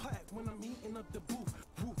going black when I'm heating up the booth.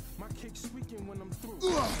 My kick squeaking when I'm through.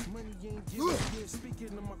 Money ain't giving, yeah, speaking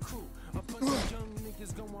to my crew. A bunch of young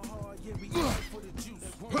niggas going hard, yeah, we out for the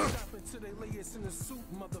juice. Won't stop until they lay us in the soup,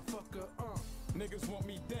 motherfucker. Niggas want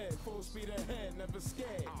me dead, full speed ahead, never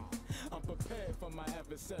scared. I'm prepared for my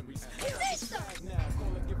adversaries. Now,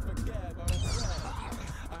 calling it for gab, I don't brag.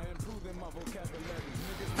 I improving my vocabulary.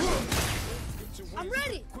 Niggas get your I'm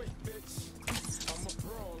ready. Quick, bitch. I'm a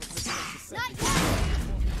brawl if it's necessary. Not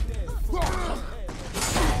yet.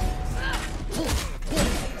 Niggas want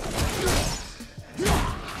me dead,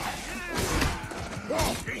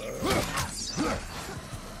 full speed ahead,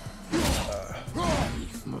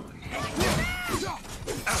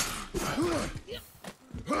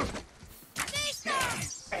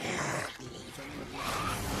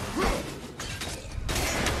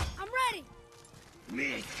 I'm ready.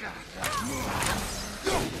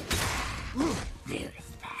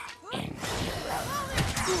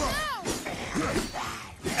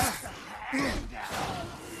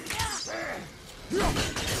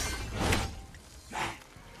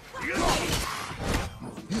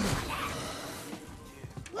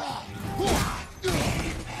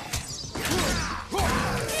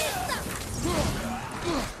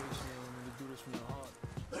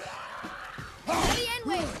 Ready and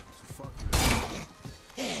wait.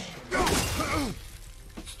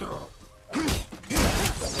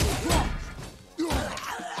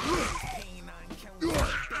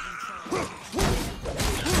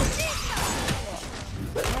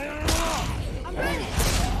 I'm ready.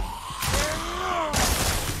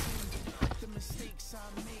 The mistakes I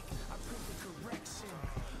make, I bring the correction.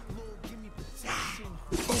 Lord, give me protection.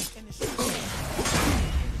 And the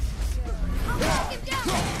I'll knock him down.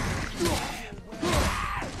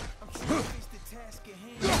 I'm trying to face the task at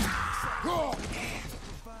hand.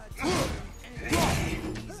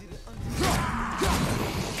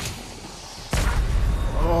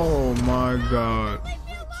 Oh my god.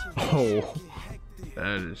 Oh,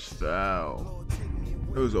 that is foul.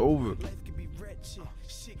 It was over.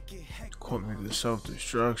 Caught me with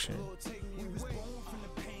self-destruction.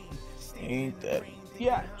 Ain't that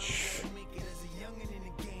biatch?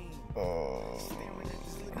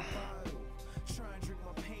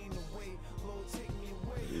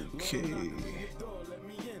 Okay. let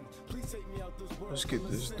me in. Please take me out this world. Let's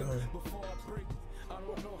get this done.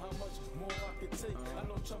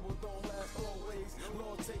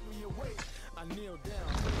 I kneel down.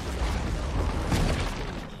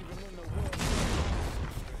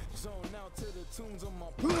 Zone out to the tunes on my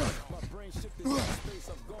brain shifted to space.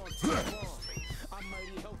 I've gone too long. I'm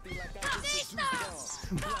mighty healthy like I just a juice bar.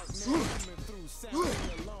 Black man coming through, sound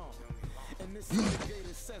the alarm. And this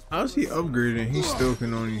alligator says, how's he upgrading? He still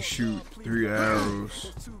can only shoot 3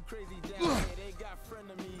 arrows. too crazy down there, they got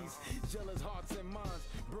frenemies. Jealous hearts and minds,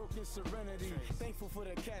 broken serenity. Thankful for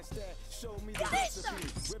the cats that showed me the recipe.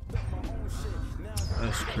 Whipped up my own shit. Now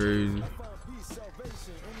That's crazy.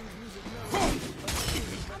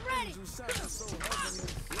 I'm ready.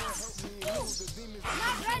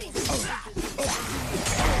 Not ready.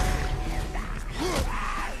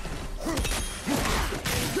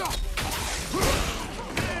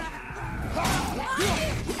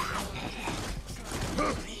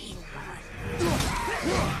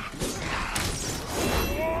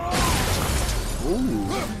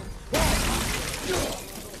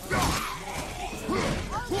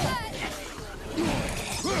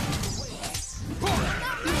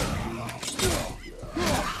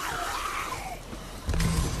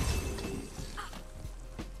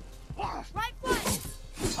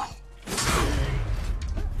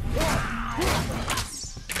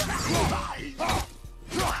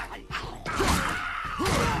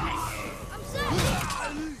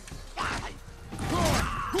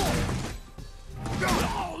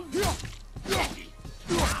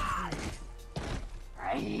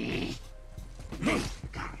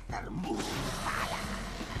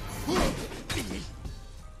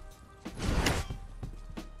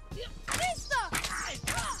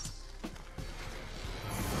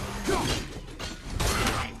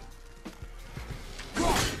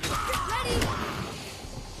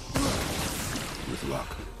 With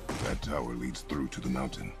luck, that tower leads through to the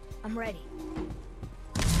mountain. I'm ready.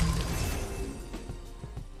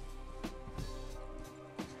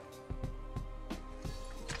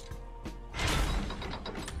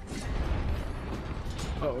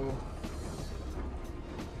 Uh-oh.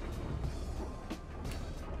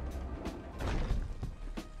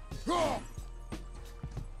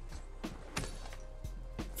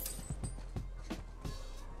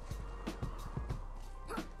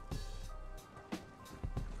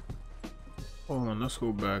 Hold on, let's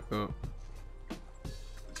go back up.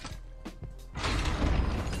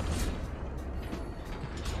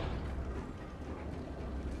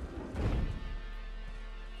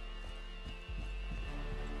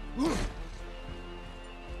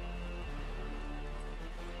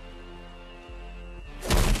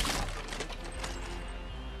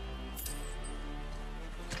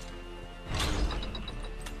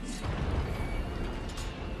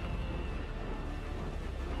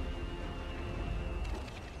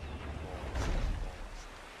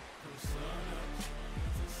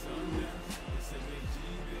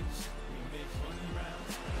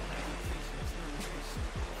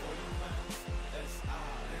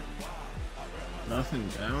 Nothing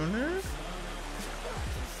down there?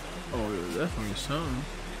 Oh, yeah, definitely something.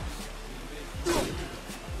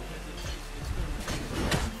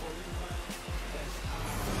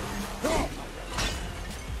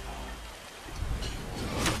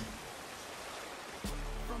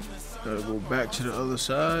 Gotta go back to the other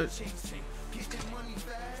side.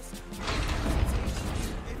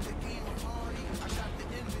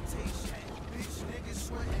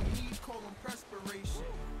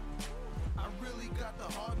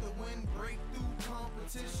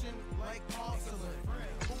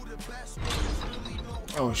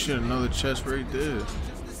 Oh shit, another chest right there.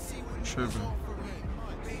 Tripping.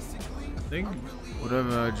 I think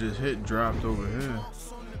whatever I just hit dropped over here.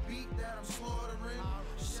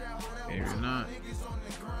 Maybe not.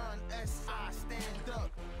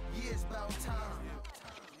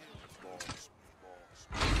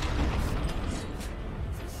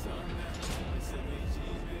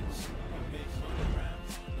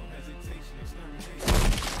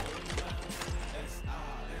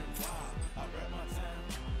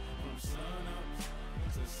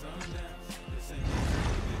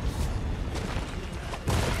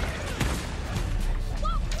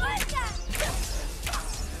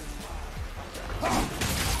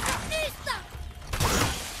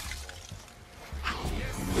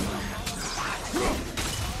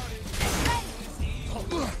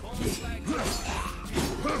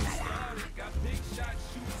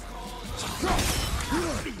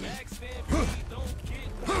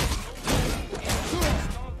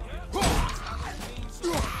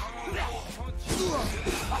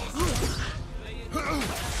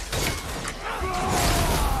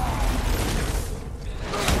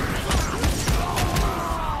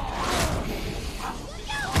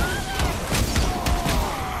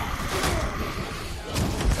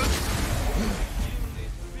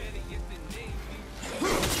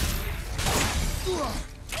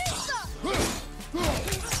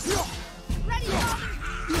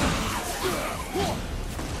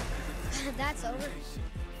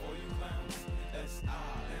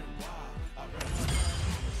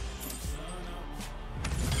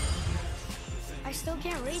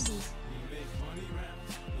 can't read these.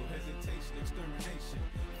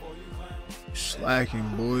 Slacking,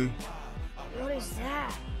 boy. What is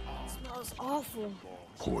that? It smells awful.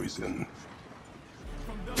 Poison.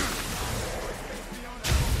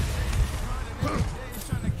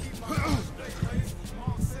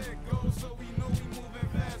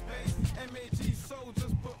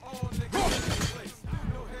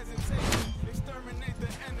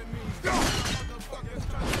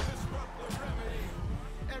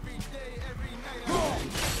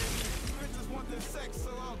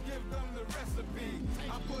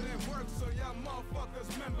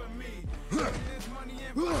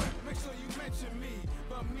 Make sure you mention me.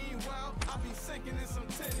 But meanwhile, I'll be sinking in some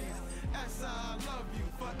titties. As I love you,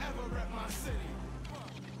 forever rep my city.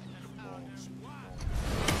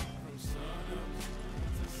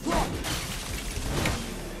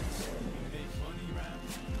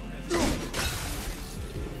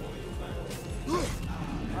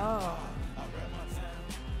 Oh.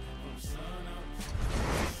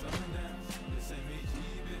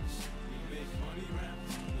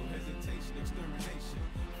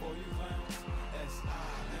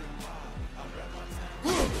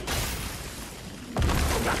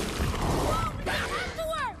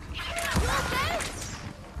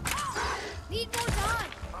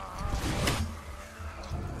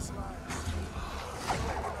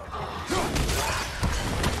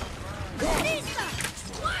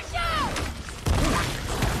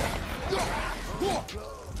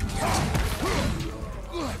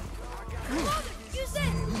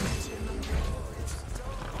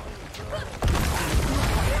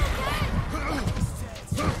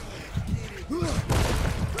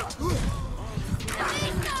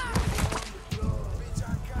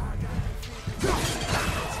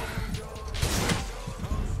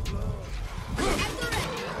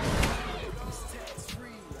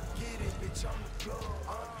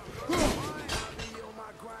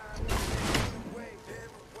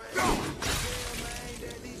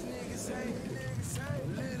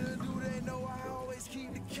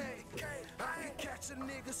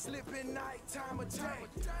 Slipping nighttime or day.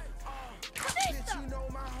 Bitch, you know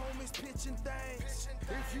my homies pitching things.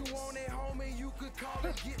 If you want it, homie, you could call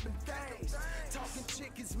it get them things. Talking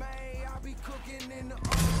chickens, man, I be cooking in the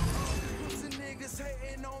oven. Some niggas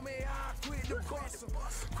hating on me, I quit the bust 'em,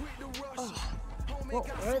 quit the rush. What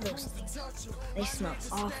were those things? They smell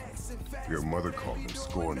awful. Your mother called them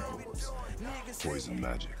scorn poles. Poison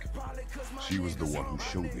magic. She was the one who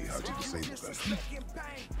showed me how to disable them.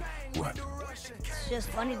 What? It's just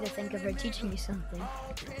funny to think of her teaching me something.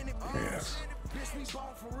 Yes. Bitch, we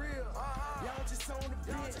ball for real. Y'all just on the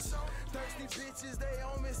bitch. Thirsty bitches, they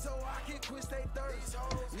on me so I can quit they thirst.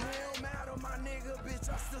 It don't matter, my nigga, bitch,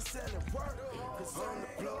 I still sellin' work. Cause I'm the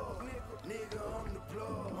plug, nigga, I'm the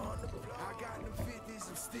plug. I got them 50s,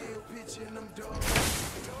 I'm still pitching them dogs.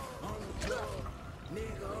 I'm the plug,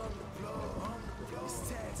 nigga, I'm the plug. It's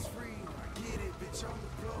tax free, I get it, bitch, I'm the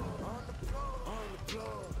plug. I'm the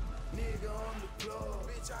plug. Nigga, I'm the plug.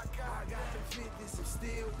 Bitch, I got them 50s, I'm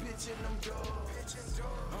still pitching them dogs.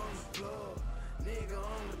 I'm the plug. Nigga,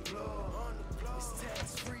 I'm the plug. It's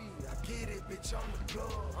tax free, I get it, bitch, I'm the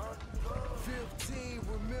plug. 15,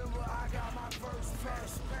 remember, I got my first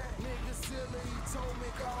pass. Nigga, silly, he told me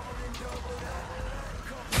call and double that.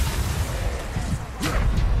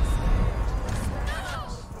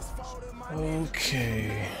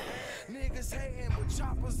 Okay.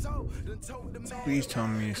 Please tell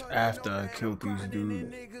me it's after I killed these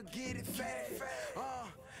dudes.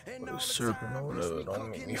 Or the serpent or whatever, don't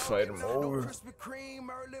make me fight him over.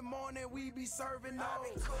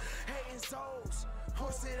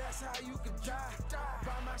 Pussy, that's how you could die.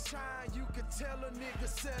 By my shine, you could tell a nigga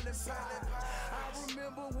selling fine. I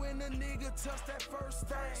remember when a nigga touched that first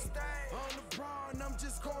thing. On the brawn, I'm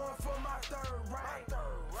just going for my third right.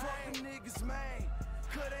 Fuck the niggas, man.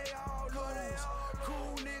 Could they all lose?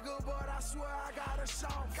 Cool nigga, but I swear I got a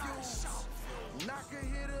short fuse. Not could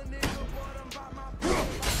hit a nigga, but I'm by my blood.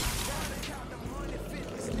 Gotta count them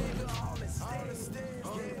 150s, nigga, all instead.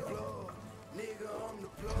 I'm the plug, nigga, I'm the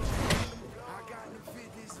plug. I got them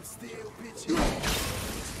 50s, I'm still bitching.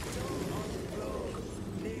 I'm the plug,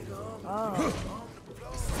 nigga, I'm the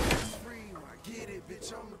plug. It's free, I get it, bitch,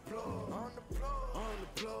 I'm the plug. I'm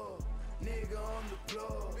the plug. Nigga, I'm the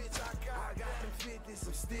plug. Bitch, I got them 50s,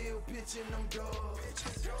 I'm still pitching them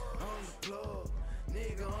dogs. I'm the plug.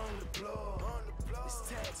 Nigga, I'm the plug. It's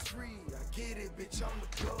tax free, I get it, bitch, I'm the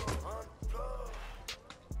plug. I'm the plug.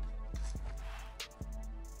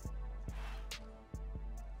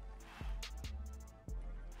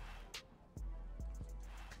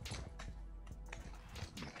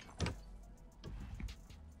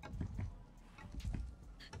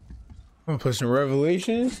 I'm gonna put some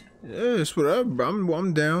Revelations. Yeah, it's whatever.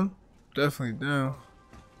 I'm down. Definitely down.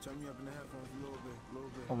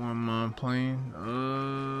 I want mine playing.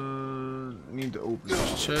 Need to open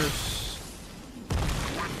this chest.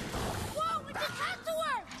 Whoa, we just had to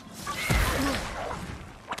work!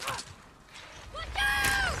 Look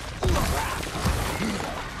out!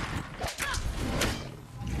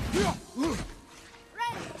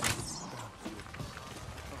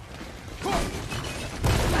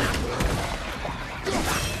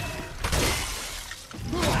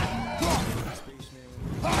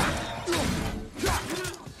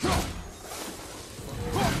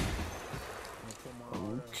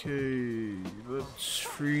 Okay, let's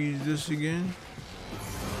freeze this again.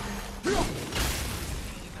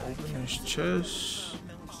 Open this chest.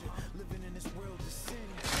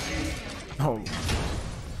 Oh.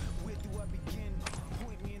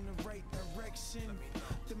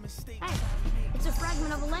 Hey, it's a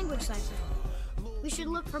fragment of a language cipher. We should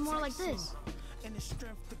look for more like this.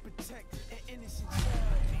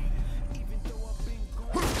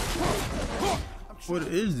 What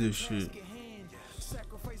is this shit?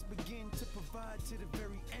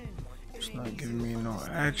 It's not giving me no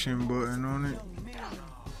action button on it.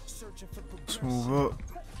 Let's move up.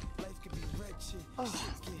 Oh,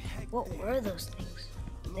 what were those things?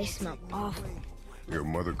 They smell awful. Your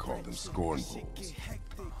mother called them scorn bowls.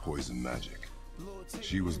 Poison magic.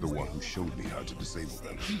 She was the one who showed me how to disable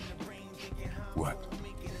them. What?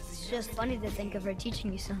 It's just funny to think of her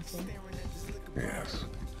teaching you something. Yes.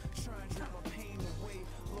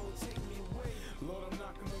 Lord, I'm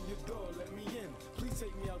knocking on your door, let me in. Please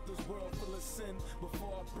take me out this world full of sin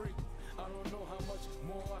before I break. I don't know how much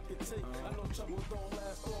more I can take. I know trouble don't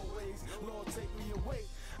last always. Lord, take me away.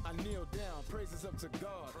 I kneel down, praises up to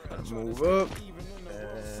God. Move up.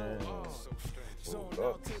 Move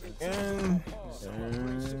up again. And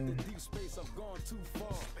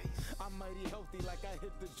I'm mighty healthy like I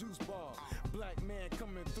hit the juice bar. Black man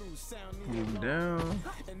coming through, sound move down.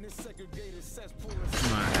 and this segregated cesspool.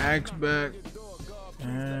 My axe back.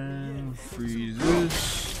 And freeze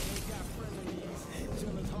this.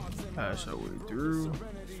 Pass our way through.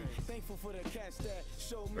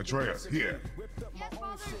 Atreus, here. Yes,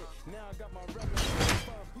 Father? Now I got my reverence,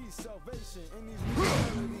 peace, salvation in these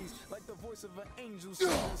melodies, like the voice of an angel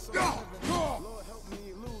singing so heaven. Lord help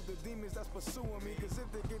me elude the demons that's pursuing me, cause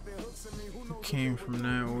if they get their hooks in me, who knows? Came from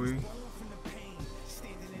that way.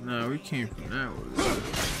 Nah, we came from that way.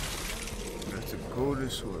 Got to go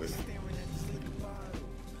this way.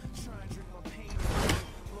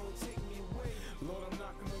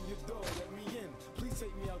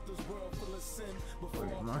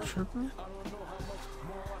 Wait, am I tripping?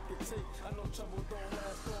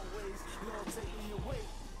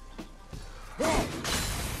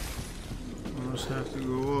 I must have to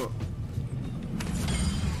go up.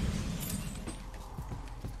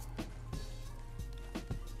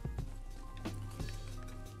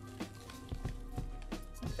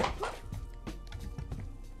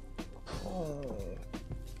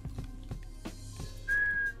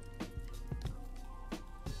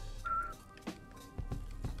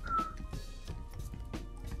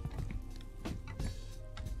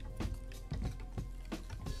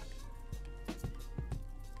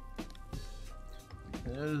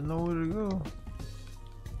 There's nowhere to go.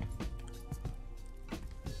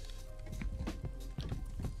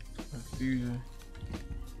 Confusing.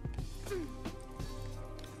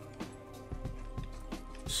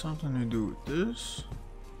 Something to do with this?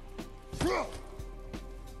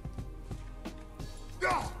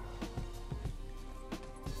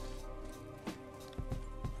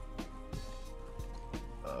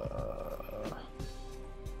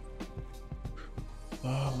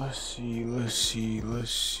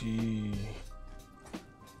 Let's see.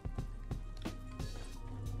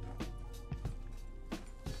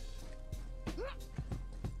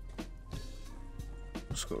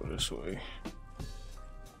 Let's go this way.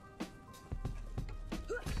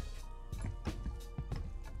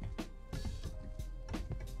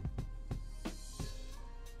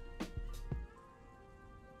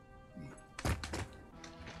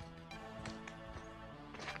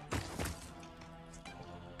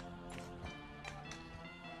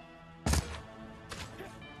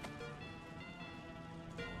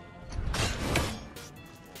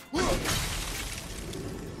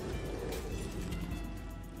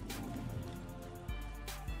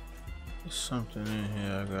 Something in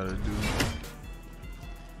here I gotta do.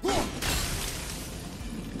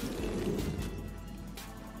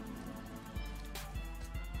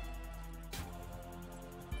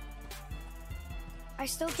 I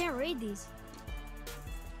still can't read these.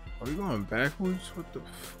 Are we going backwards? What the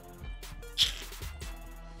f?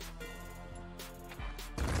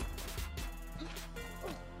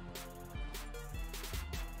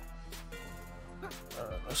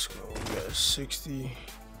 Let's go. We got 60.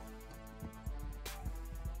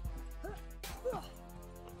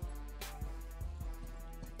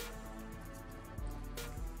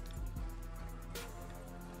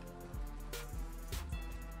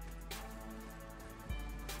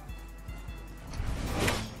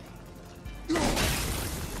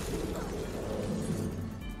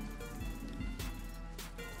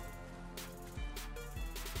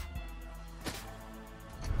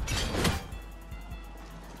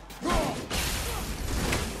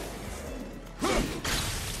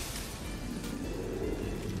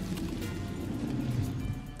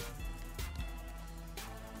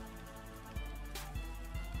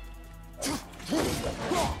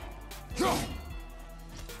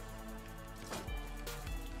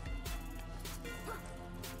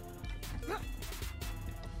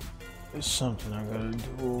 There's something I gotta do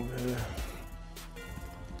over here.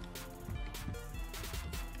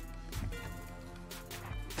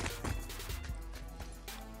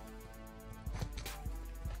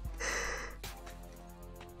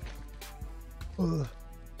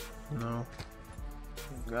 No.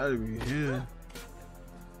 It gotta be here.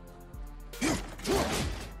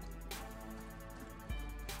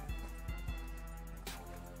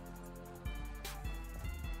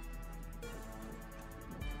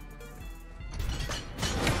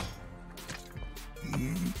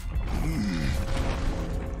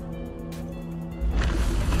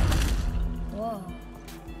 Whoa.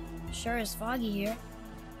 Sure is foggy here.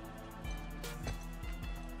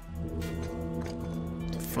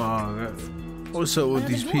 Fog. What's up with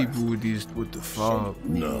these people with the fog?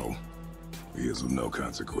 No. He is of no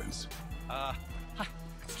consequence. Hi,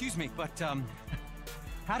 excuse me, but,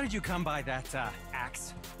 how did you come by that,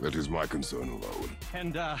 axe? That is my concern alone.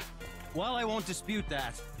 And, while I won't dispute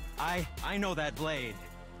that, I know that blade.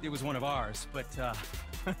 It was one of ours, but,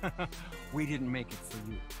 we didn't make it for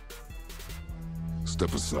you.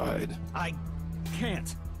 Step aside. I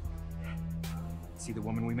can't. See, the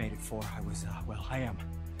woman we made it for, I was, well, I am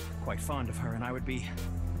quite fond of her, and I would be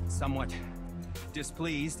somewhat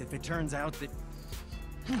displeased if it turns out that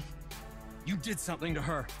you did something to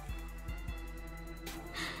her.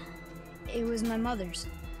 It was my mother's.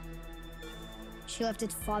 She left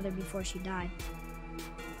its father before she died.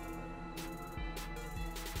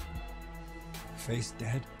 Face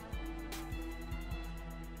dead?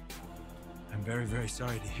 I'm very, very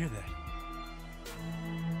sorry to hear that.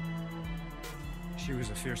 She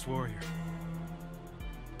was a fierce warrior.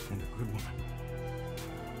 And a good woman.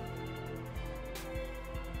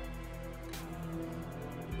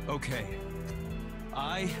 Okay.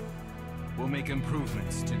 I will make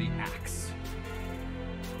improvements to the axe.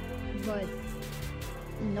 But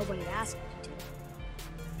nobody asked me to.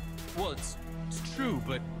 Well, it's true,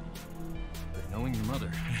 but knowing your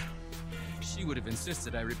mother, she would have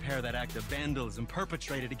insisted I repair that act of vandalism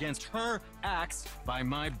perpetrated against her axe by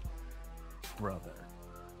my brother.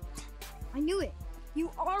 I knew it. You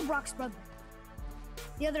are Brock's brother.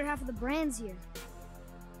 The other half of the brand's here.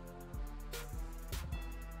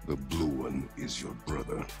 The blue one is your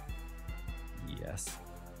brother. Yes.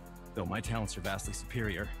 Though my talents are vastly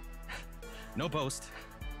superior. No boast.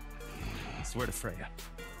 I swear to Freya.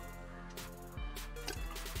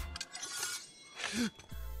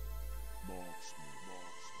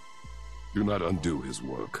 Do not undo his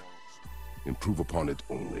work. Improve upon it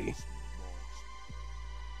only.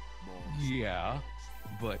 Yeah,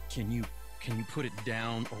 but can you put it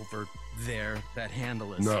down over there? That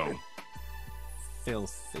handle is No.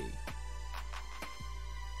 Filthy.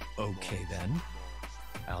 Okay then.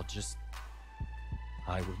 I will just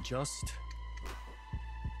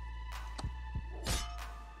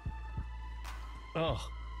Oh.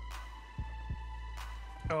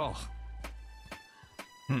 Oh.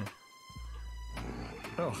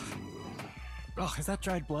 Oh. Oh, is that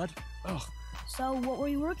dried blood? Oh. So, what were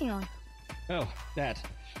you working on? Oh, that.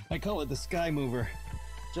 I call it the Sky Mover.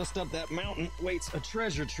 Just up that mountain waits a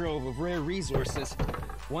treasure trove of rare resources.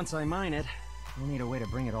 Once I mine it, we'll need a way to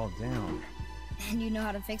bring it all down. And you know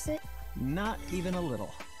how to fix it? Not even a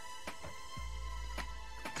little.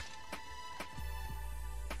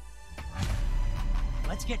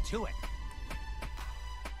 Let's get to it.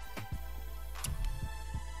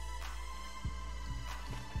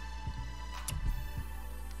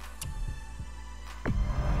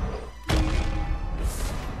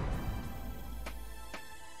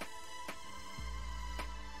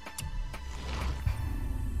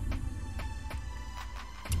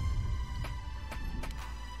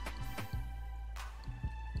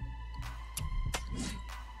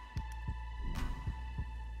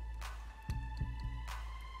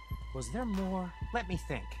 Was there more? Let me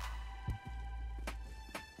think.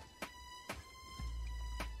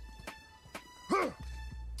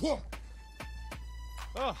 Oh,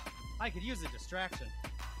 I could use a distraction.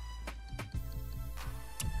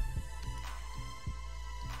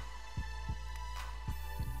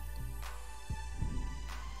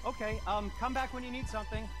 Okay, come back when you need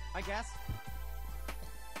something, I guess.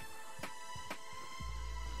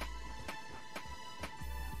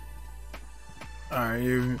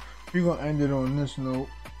 Alright, we're gonna end it on this note.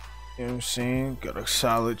 You know what I'm saying? Got a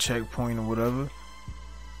solid checkpoint or whatever.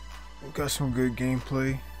 We got some good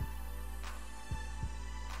gameplay.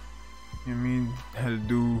 You know what I mean? Had to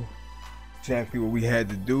do exactly what we had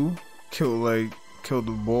to do. Kill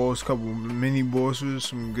the boss, couple mini bosses,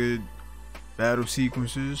 some good battle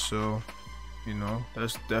sequences. So, you know,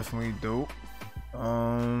 that's definitely dope.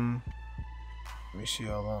 Let me see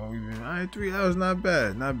how long we've been. Alright, 3 hours, not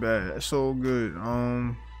bad, not bad. That's all good.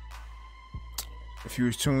 If you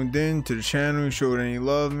was tuned in to the channel, showed any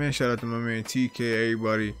love, man, shout out to my man TK,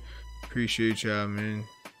 everybody. Appreciate y'all, man.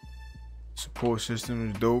 Support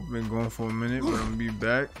system is dope. Been going for a minute, but I'm gonna be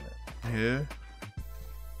back here.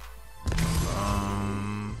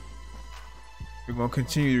 We're gonna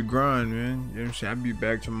continue to grind, man. You know what I'm saying? I'll be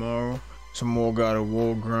back tomorrow. Some more God of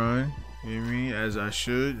War grind. You know what I mean? As I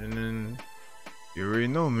should. And then you already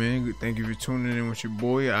know, man. Thank you for tuning in with your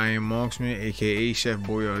boy. I am Marksman, aka Chef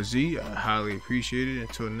BoyarZ. I highly appreciate it.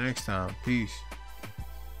 Until next time, peace.